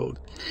squealed.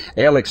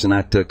 Alex and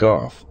I took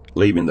off,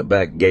 leaving the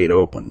back gate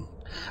open.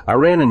 I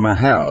ran in my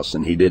house,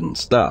 and he didn't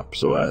stop,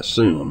 so I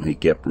assume he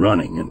kept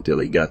running until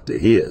he got to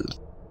his.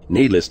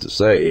 Needless to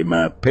say,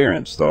 my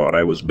parents thought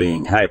I was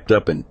being hyped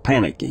up and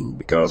panicking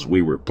because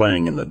we were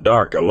playing in the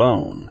dark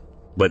alone.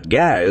 But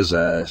guys,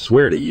 I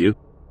swear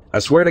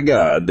to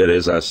God that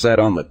as I sat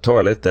on the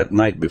toilet that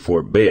night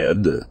before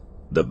bed,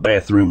 the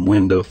bathroom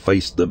window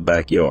faced the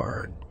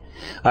backyard.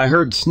 I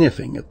heard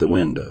sniffing at the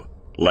window,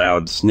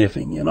 loud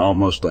sniffing and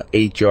almost a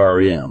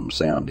HRM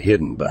sound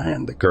hidden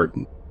behind the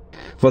curtain.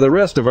 For the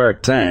rest of our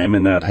time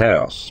in that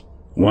house,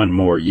 1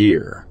 more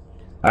year,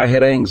 I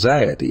had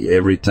anxiety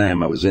every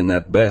time I was in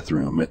that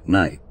bathroom at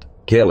night.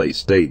 Kelly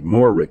stayed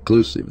more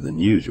reclusive than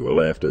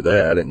usual after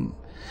that, and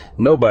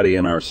nobody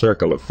in our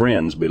circle of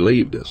friends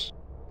believed us.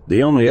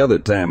 The only other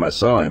time I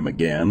saw him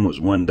again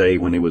was one day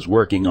when he was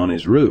working on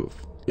his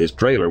roof. His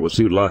trailer was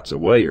 2 lots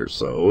away or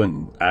so,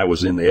 and I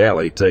was in the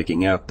alley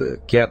taking out the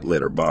cat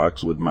litter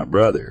box with my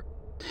brother.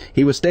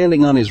 He was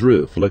standing on his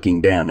roof, looking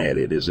down at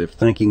it as if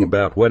thinking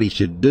about what he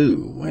should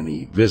do when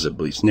he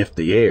visibly sniffed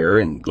the air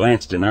and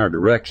glanced in our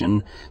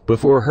direction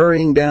before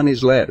hurrying down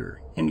his ladder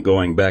and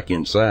going back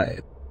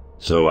inside.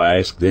 So I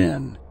asked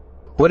then,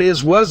 "What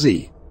was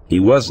he?" He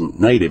wasn't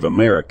Native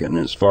American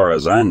as far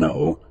as I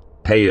know,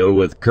 pale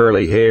with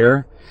curly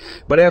hair,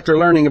 but after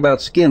learning about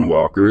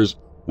skinwalkers,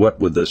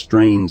 what with the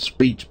strange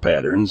speech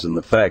patterns and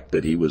the fact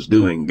that he was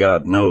doing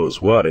God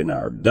knows what in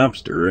our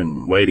dumpster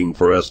and waiting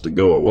for us to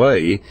go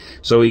away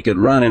so he could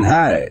run and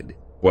hide,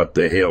 what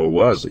the hell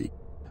was he?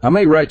 I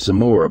may write some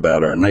more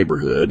about our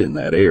neighborhood in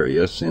that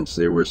area, since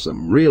there were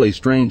some really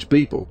strange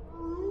people.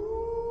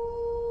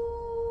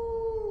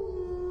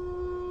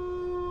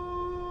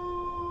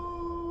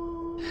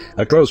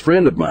 A close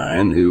friend of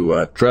mine, who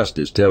I trust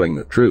is telling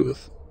the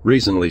truth,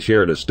 recently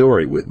shared a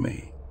story with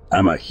me.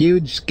 I'm a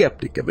huge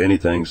skeptic of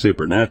anything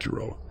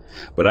supernatural,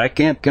 but I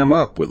can't come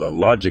up with a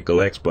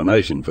logical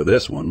explanation for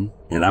this one,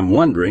 and I'm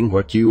wondering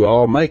what you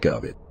all make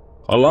of it.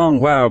 A long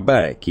while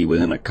back, he was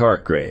in a car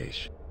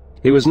crash.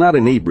 He was not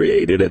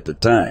inebriated at the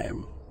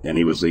time, and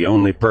he was the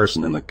only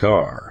person in the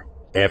car.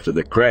 After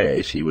the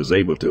crash, he was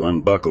able to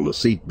unbuckle the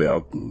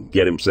seatbelt and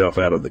get himself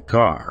out of the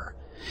car.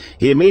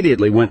 He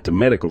immediately went to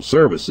medical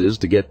services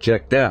to get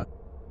checked out.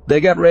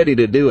 They got ready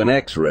to do an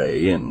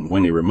x-ray, and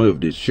when he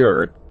removed his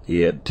shirt,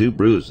 he had 2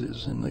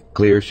 bruises in the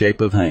clear shape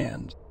of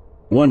hands.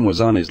 One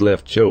was on his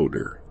left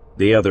shoulder,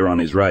 the other on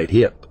his right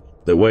hip.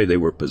 The way they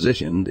were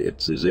positioned,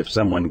 it's as if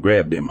someone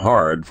grabbed him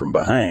hard from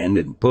behind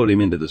and pulled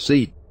him into the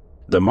seat.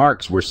 The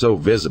marks were so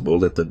visible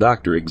that the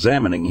doctor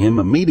examining him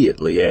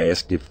immediately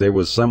asked if there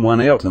was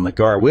someone else in the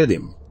car with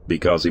him,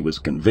 because he was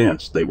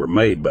convinced they were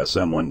made by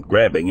someone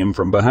grabbing him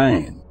from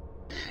behind.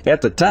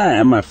 At the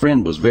time, my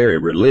friend was very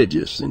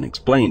religious and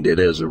explained it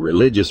as a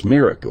religious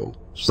miracle,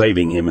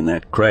 saving him in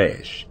that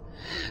crash.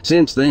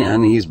 Since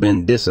then, he's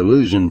been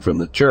disillusioned from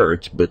the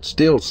church, but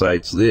still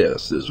cites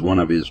this as one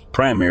of his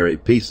primary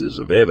pieces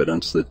of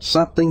evidence that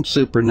something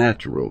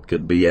supernatural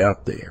could be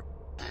out there.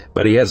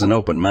 But he has an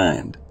open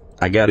mind.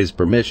 I got his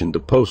permission to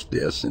post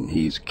this, and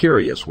he's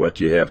curious what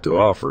you have to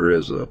offer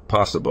as a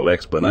possible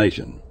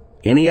explanation.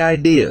 Any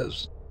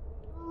ideas?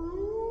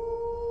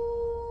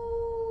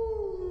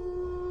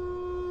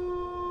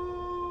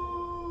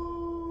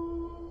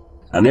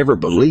 I never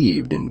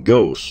believed in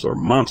ghosts or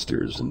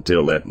monsters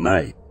until that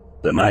night,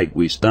 the night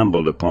we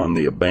stumbled upon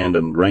the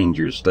abandoned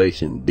ranger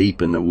station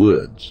deep in the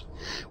woods.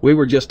 We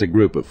were just a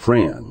group of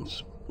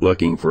friends,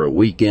 looking for a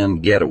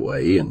weekend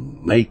getaway in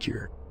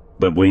nature,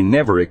 but we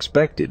never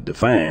expected to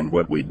find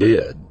what we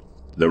did.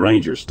 The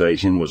ranger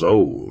station was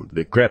old,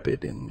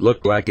 decrepit, and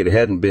looked like it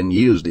hadn't been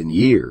used in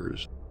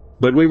years.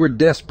 But we were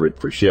desperate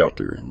for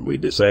shelter, and we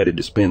decided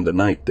to spend the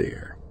night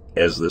there.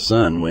 As the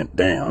sun went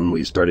down,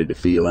 we started to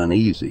feel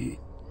uneasy.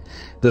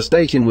 The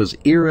station was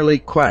eerily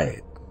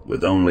quiet,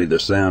 with only the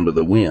sound of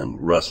the wind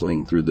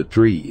rustling through the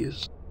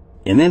trees.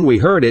 And then we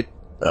heard it,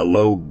 a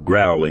low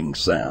growling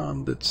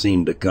sound that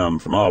seemed to come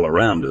from all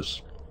around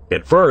us.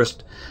 At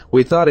first,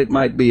 we thought it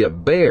might be a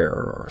bear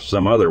or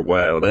some other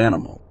wild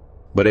animal.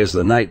 But as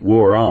the night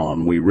wore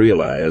on, we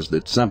realized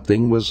that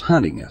something was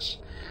hunting us,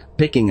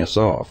 picking us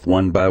off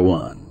one by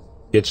one.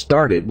 It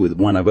started with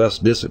one of us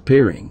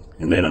disappearing,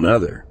 and then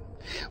another.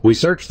 We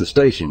searched the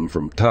station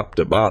from top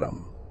to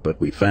bottom, but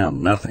we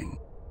found nothing.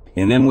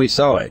 And then we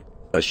saw it,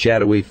 a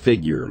shadowy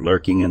figure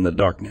lurking in the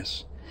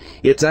darkness,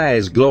 its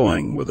eyes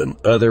glowing with an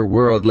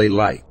otherworldly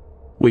light.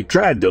 We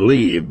tried to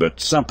leave, but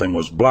something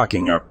was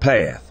blocking our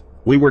path.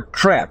 We were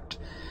trapped,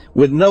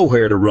 with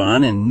nowhere to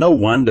run and no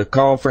one to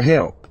call for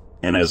help.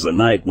 And as the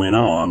night went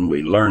on,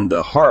 we learned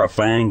the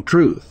horrifying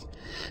truth.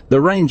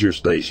 The ranger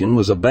station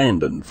was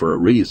abandoned for a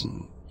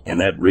reason, and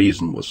that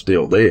reason was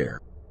still there.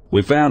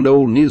 We found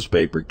old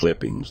newspaper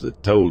clippings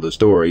that told the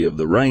story of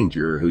the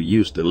ranger who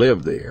used to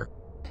live there.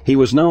 He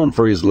was known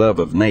for his love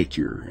of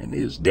nature and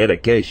his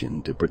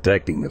dedication to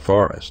protecting the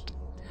forest.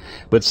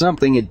 But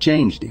something had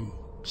changed him.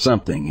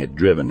 Something had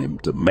driven him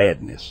to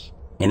madness.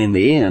 And in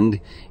the end,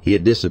 he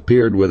had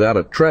disappeared without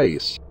a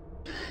trace.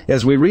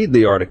 As we read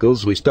the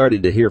articles, we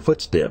started to hear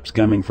footsteps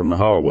coming from the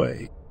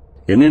hallway.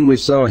 And then we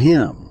saw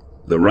him,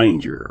 the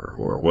ranger,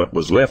 or what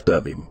was left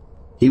of him.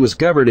 He was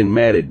covered in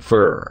matted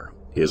fur,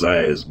 his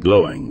eyes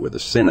glowing with a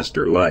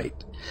sinister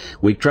light.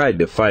 We tried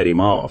to fight him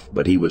off,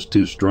 but he was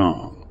too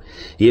strong.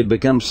 He had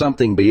become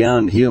something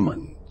beyond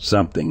human,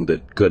 something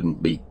that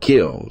couldn't be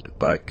killed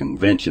by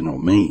conventional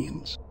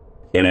means.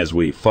 And as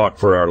we fought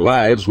for our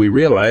lives, we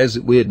realized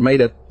that we had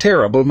made a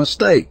terrible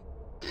mistake.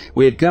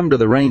 We had come to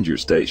the ranger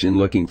station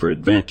looking for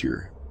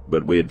adventure,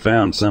 but we had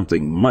found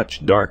something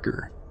much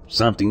darker,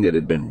 something that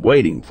had been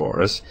waiting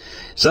for us,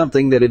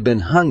 something that had been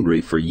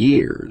hungry for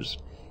years.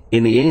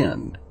 In the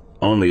end,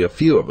 only a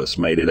few of us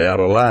made it out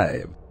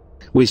alive.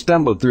 We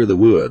stumbled through the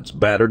woods,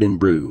 battered and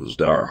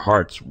bruised, our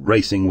hearts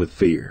racing with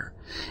fear.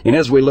 And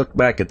as we looked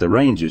back at the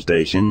ranger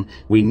station,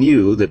 we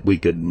knew that we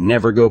could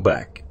never go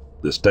back.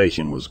 The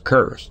station was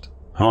cursed,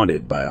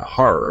 haunted by a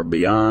horror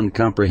beyond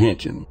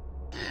comprehension.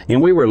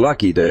 And we were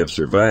lucky to have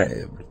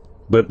survived.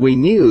 But we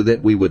knew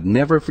that we would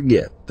never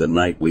forget the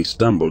night we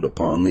stumbled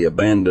upon the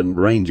abandoned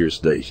ranger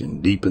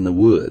station deep in the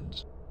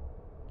woods.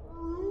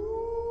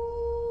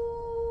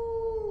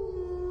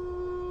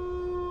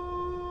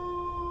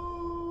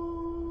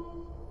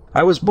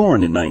 I was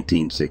born in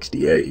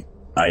 1968.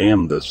 I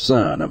am the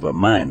son of a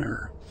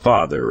miner,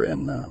 father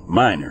and a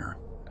miner.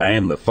 I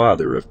am the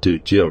father of 2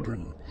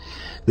 children.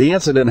 The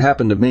incident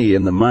happened to me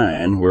in the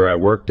mine where I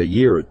worked a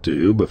year or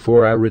 2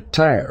 before I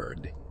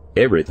retired.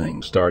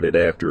 Everything started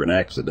after an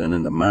accident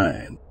in the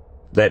mine.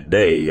 That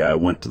day I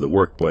went to the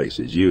workplace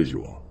as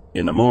usual.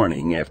 In the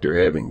morning,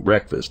 after having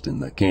breakfast in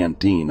the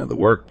canteen of the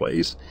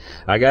workplace,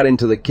 I got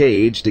into the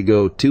cage to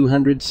go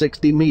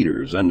 260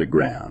 meters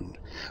underground.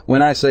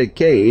 When I say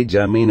cage,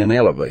 I mean an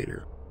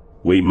elevator.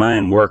 We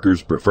mine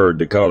workers preferred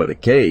to call it a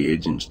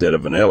cage instead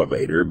of an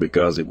elevator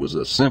because it was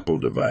a simple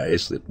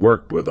device that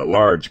worked with a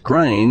large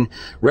crane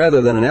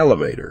rather than an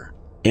elevator.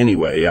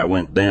 Anyway, I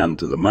went down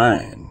to the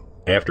mine.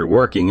 After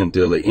working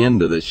until the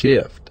end of the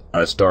shift,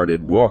 I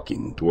started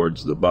walking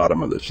towards the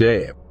bottom of the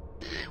shaft.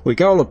 We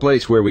call the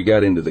place where we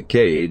got into the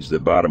cage the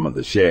bottom of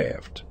the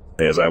shaft.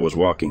 As I was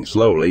walking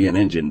slowly, an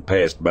engine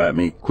passed by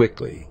me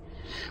quickly.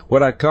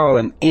 What I call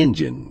an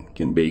engine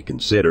can be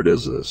considered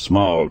as a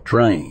small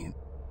train.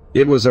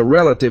 It was a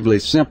relatively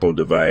simple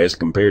device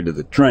compared to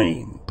the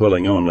train,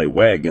 pulling only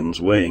wagons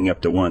weighing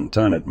up to 1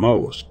 ton at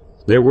most.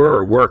 There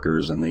were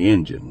workers in the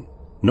engine.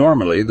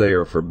 Normally they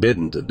are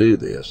forbidden to do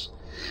this,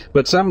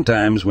 but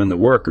sometimes when the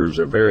workers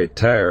are very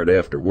tired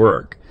after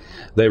work,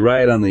 they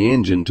ride on the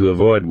engine to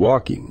avoid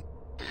walking.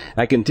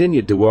 I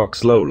continued to walk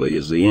slowly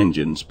as the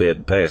engine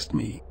sped past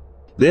me.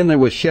 Then there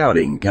was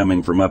shouting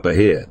coming from up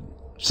ahead.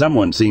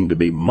 Someone seemed to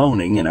be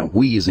moaning in a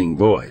wheezing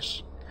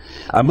voice.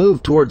 I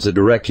moved towards the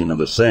direction of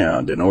the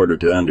sound in order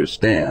to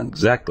understand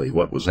exactly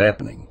what was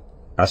happening.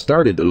 I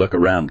started to look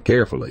around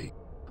carefully.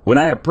 When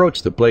I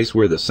approached the place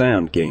where the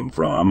sound came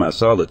from, I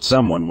saw that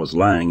someone was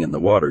lying in the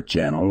water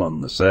channel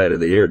on the side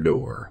of the air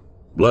door.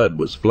 Blood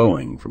was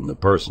flowing from the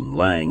person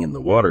lying in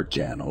the water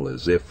channel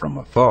as if from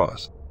a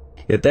faucet.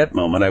 At that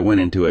moment, I went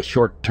into a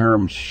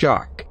short-term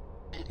shock.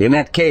 In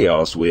that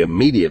chaos, we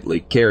immediately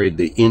carried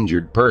the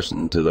injured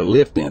person to the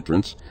lift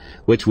entrance,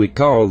 which we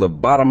call the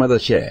bottom of the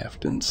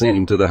shaft, and sent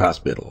him to the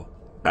hospital.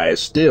 I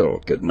still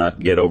could not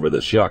get over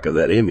the shock of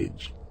that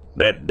image.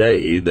 That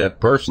day, that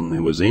person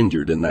who was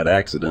injured in that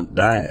accident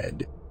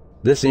died.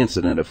 This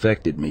incident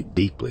affected me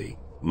deeply.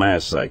 My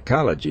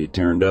psychology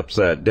turned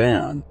upside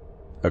down.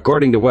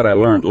 According to what I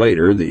learned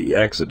later, the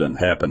accident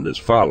happened as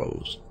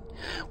follows.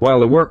 While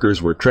the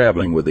workers were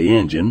traveling with the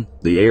engine,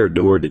 the air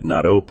door did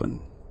not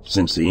open.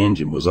 Since the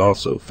engine was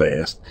also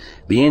fast,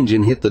 the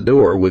engine hit the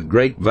door with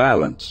great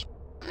violence.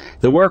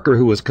 The worker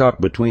who was caught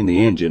between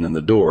the engine and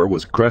the door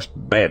was crushed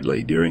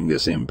badly during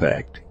this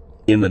impact.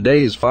 In the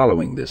days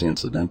following this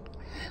incident,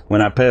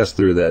 when I passed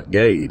through that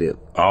gate, it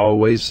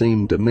always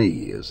seemed to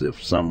me as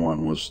if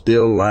someone was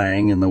still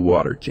lying in the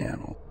water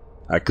channel.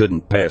 I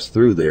couldn't pass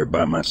through there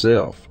by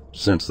myself.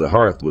 Since the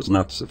hearth was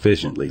not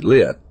sufficiently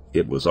lit,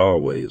 it was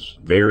always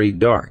very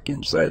dark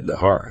inside the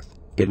hearth.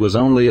 It was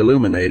only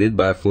illuminated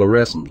by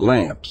fluorescent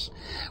lamps,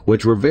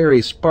 which were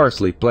very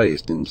sparsely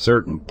placed in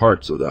certain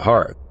parts of the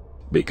hearth.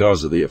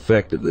 Because of the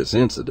effect of this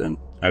incident,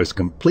 I was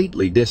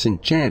completely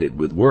disenchanted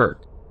with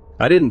work.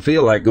 I didn't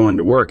feel like going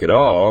to work at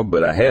all,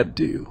 but I had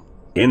to.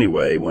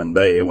 Anyway, one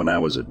day when I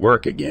was at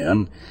work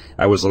again,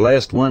 I was the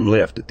last one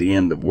left at the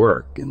end of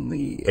work in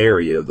the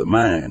area of the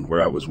mine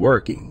where I was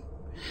working.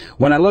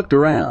 When I looked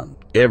around,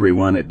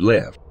 everyone had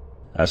left.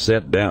 I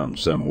sat down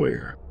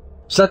somewhere.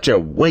 Such a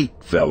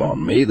weight fell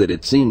on me that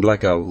it seemed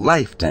like a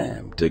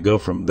lifetime to go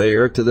from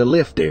there to the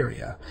lift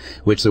area,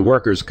 which the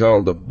workers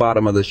called the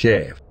bottom of the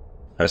shaft.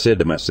 I said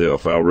to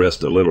myself, I'll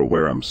rest a little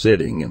where I'm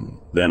sitting, and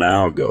then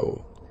I'll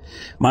go.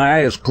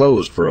 My eyes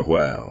closed for a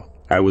while.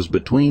 I was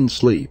between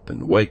sleep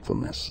and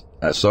wakefulness.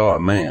 I saw a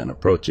man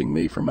approaching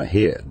me from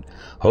ahead,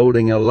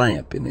 holding a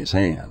lamp in his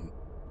hand.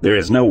 There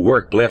is no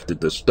work left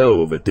at the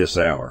stove at this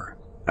hour.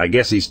 I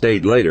guess he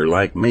stayed later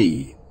like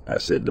me, I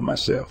said to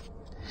myself.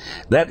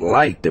 That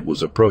light that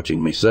was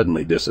approaching me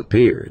suddenly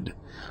disappeared.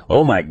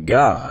 Oh my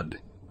God,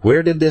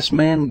 where did this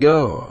man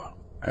go?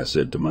 I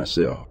said to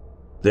myself.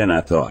 Then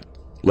I thought,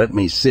 let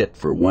me sit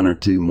for 1 or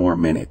 2 more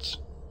minutes.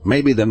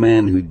 Maybe the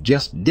man who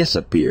just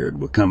disappeared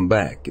will come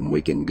back and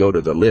we can go to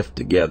the lift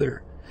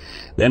together.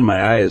 Then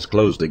my eyes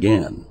closed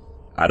again.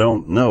 I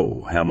don't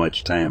know how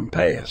much time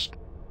passed.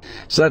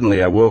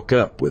 Suddenly I woke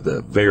up with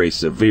a very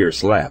severe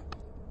slap.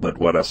 But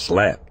what a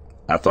slap!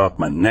 I thought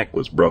my neck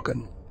was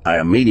broken. I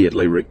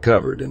immediately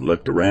recovered and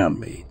looked around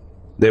me.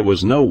 There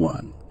was no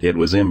one. It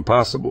was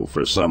impossible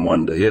for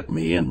someone to hit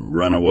me and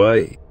run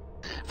away.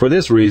 For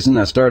this reason,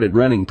 I started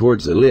running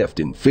towards the lift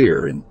in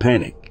fear and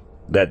panic.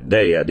 That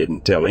day, I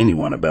didn't tell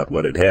anyone about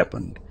what had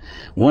happened.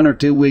 1 or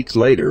 2 weeks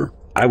later,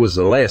 I was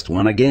the last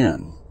one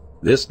again.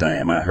 This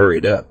time, I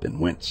hurried up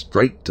and went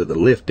straight to the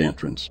lift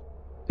entrance.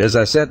 As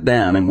I sat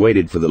down and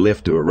waited for the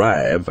lift to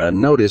arrive, I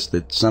noticed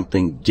that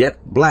something jet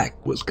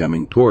black was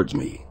coming towards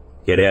me.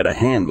 It had a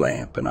hand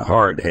lamp and a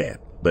hard hat,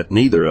 but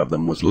neither of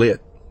them was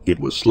lit. It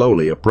was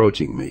slowly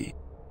approaching me.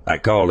 I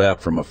called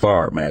out from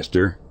afar,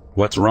 Master,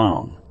 what's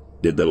wrong?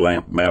 Did the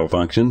lamp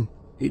malfunction?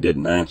 He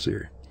didn't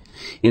answer.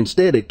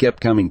 Instead, it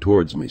kept coming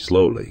towards me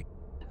slowly.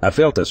 I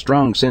felt a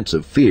strong sense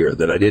of fear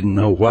that I didn't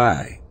know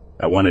why.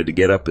 I wanted to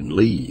get up and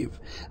leave.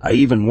 I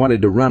even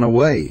wanted to run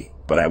away,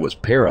 but I was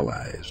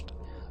paralyzed.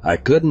 I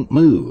couldn't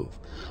move.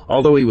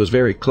 Although he was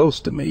very close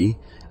to me,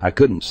 I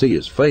couldn't see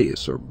his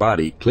face or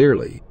body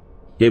clearly.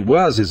 It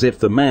was as if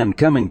the man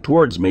coming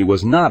towards me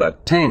was not a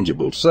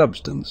tangible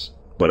substance,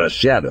 but a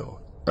shadow,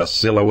 a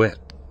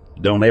silhouette.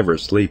 Don't ever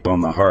sleep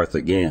on the hearth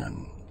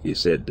again, he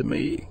said to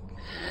me.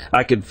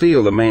 I could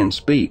feel the man's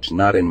speech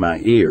not in my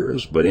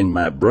ears, but in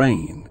my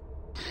brain.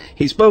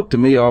 He spoke to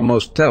me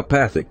almost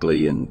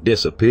telepathically and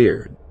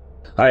disappeared.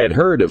 I had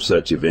heard of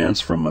such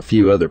events from a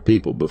few other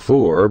people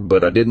before,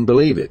 but I didn't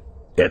believe it.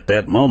 At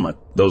that moment,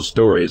 those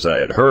stories I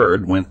had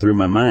heard went through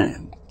my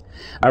mind.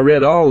 I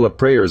read all the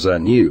prayers I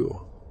knew.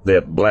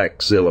 That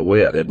black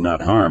silhouette had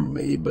not harmed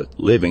me, but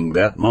living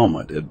that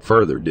moment had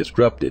further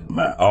disrupted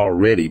my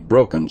already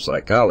broken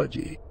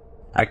psychology.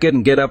 I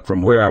couldn't get up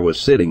from where I was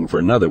sitting for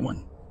another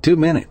 2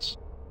 minutes.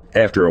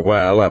 After a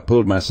while, I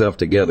pulled myself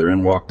together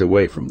and walked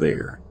away from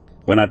there.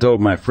 When I told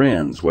my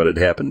friends what had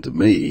happened to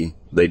me,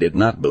 they did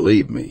not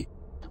believe me.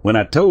 When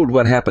I told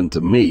what happened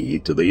to me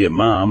to the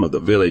imam of the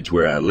village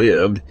where I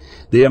lived,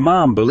 the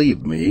imam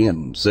believed me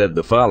and said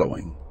the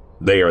following.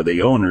 They are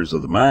the owners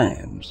of the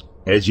mines.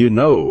 As you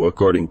know,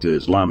 according to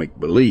Islamic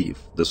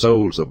belief, the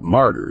souls of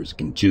martyrs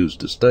can choose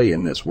to stay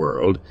in this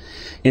world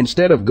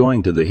instead of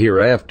going to the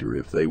hereafter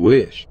if they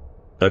wish.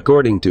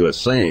 According to a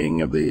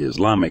saying of the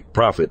Islamic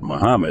prophet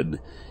Muhammad,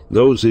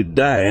 those who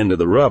die into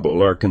the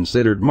rubble are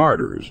considered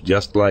martyrs,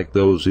 just like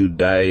those who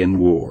die in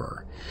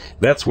war.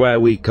 That's why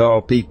we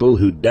call people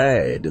who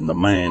died in the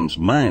mines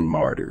mine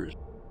martyrs.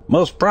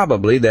 Most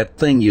probably that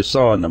thing you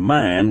saw in the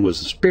mine was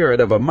the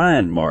spirit of a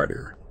mine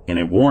martyr, and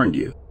it warned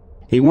you.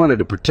 He wanted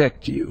to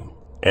protect you.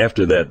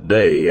 After that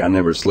day, I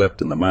never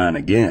slept in the mine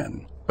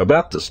again.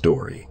 About the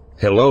story.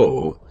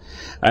 Hello.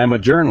 I am a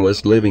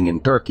journalist living in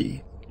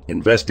Turkey.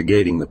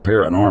 Investigating the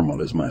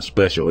paranormal is my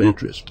special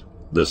interest.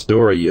 The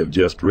story you've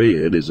just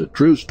read is a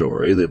true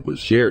story that was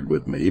shared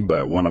with me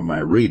by one of my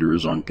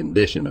readers on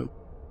condition of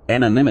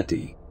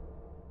anonymity.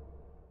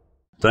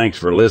 Thanks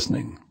for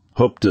listening.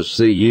 Hope to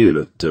see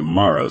you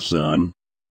tomorrow, son.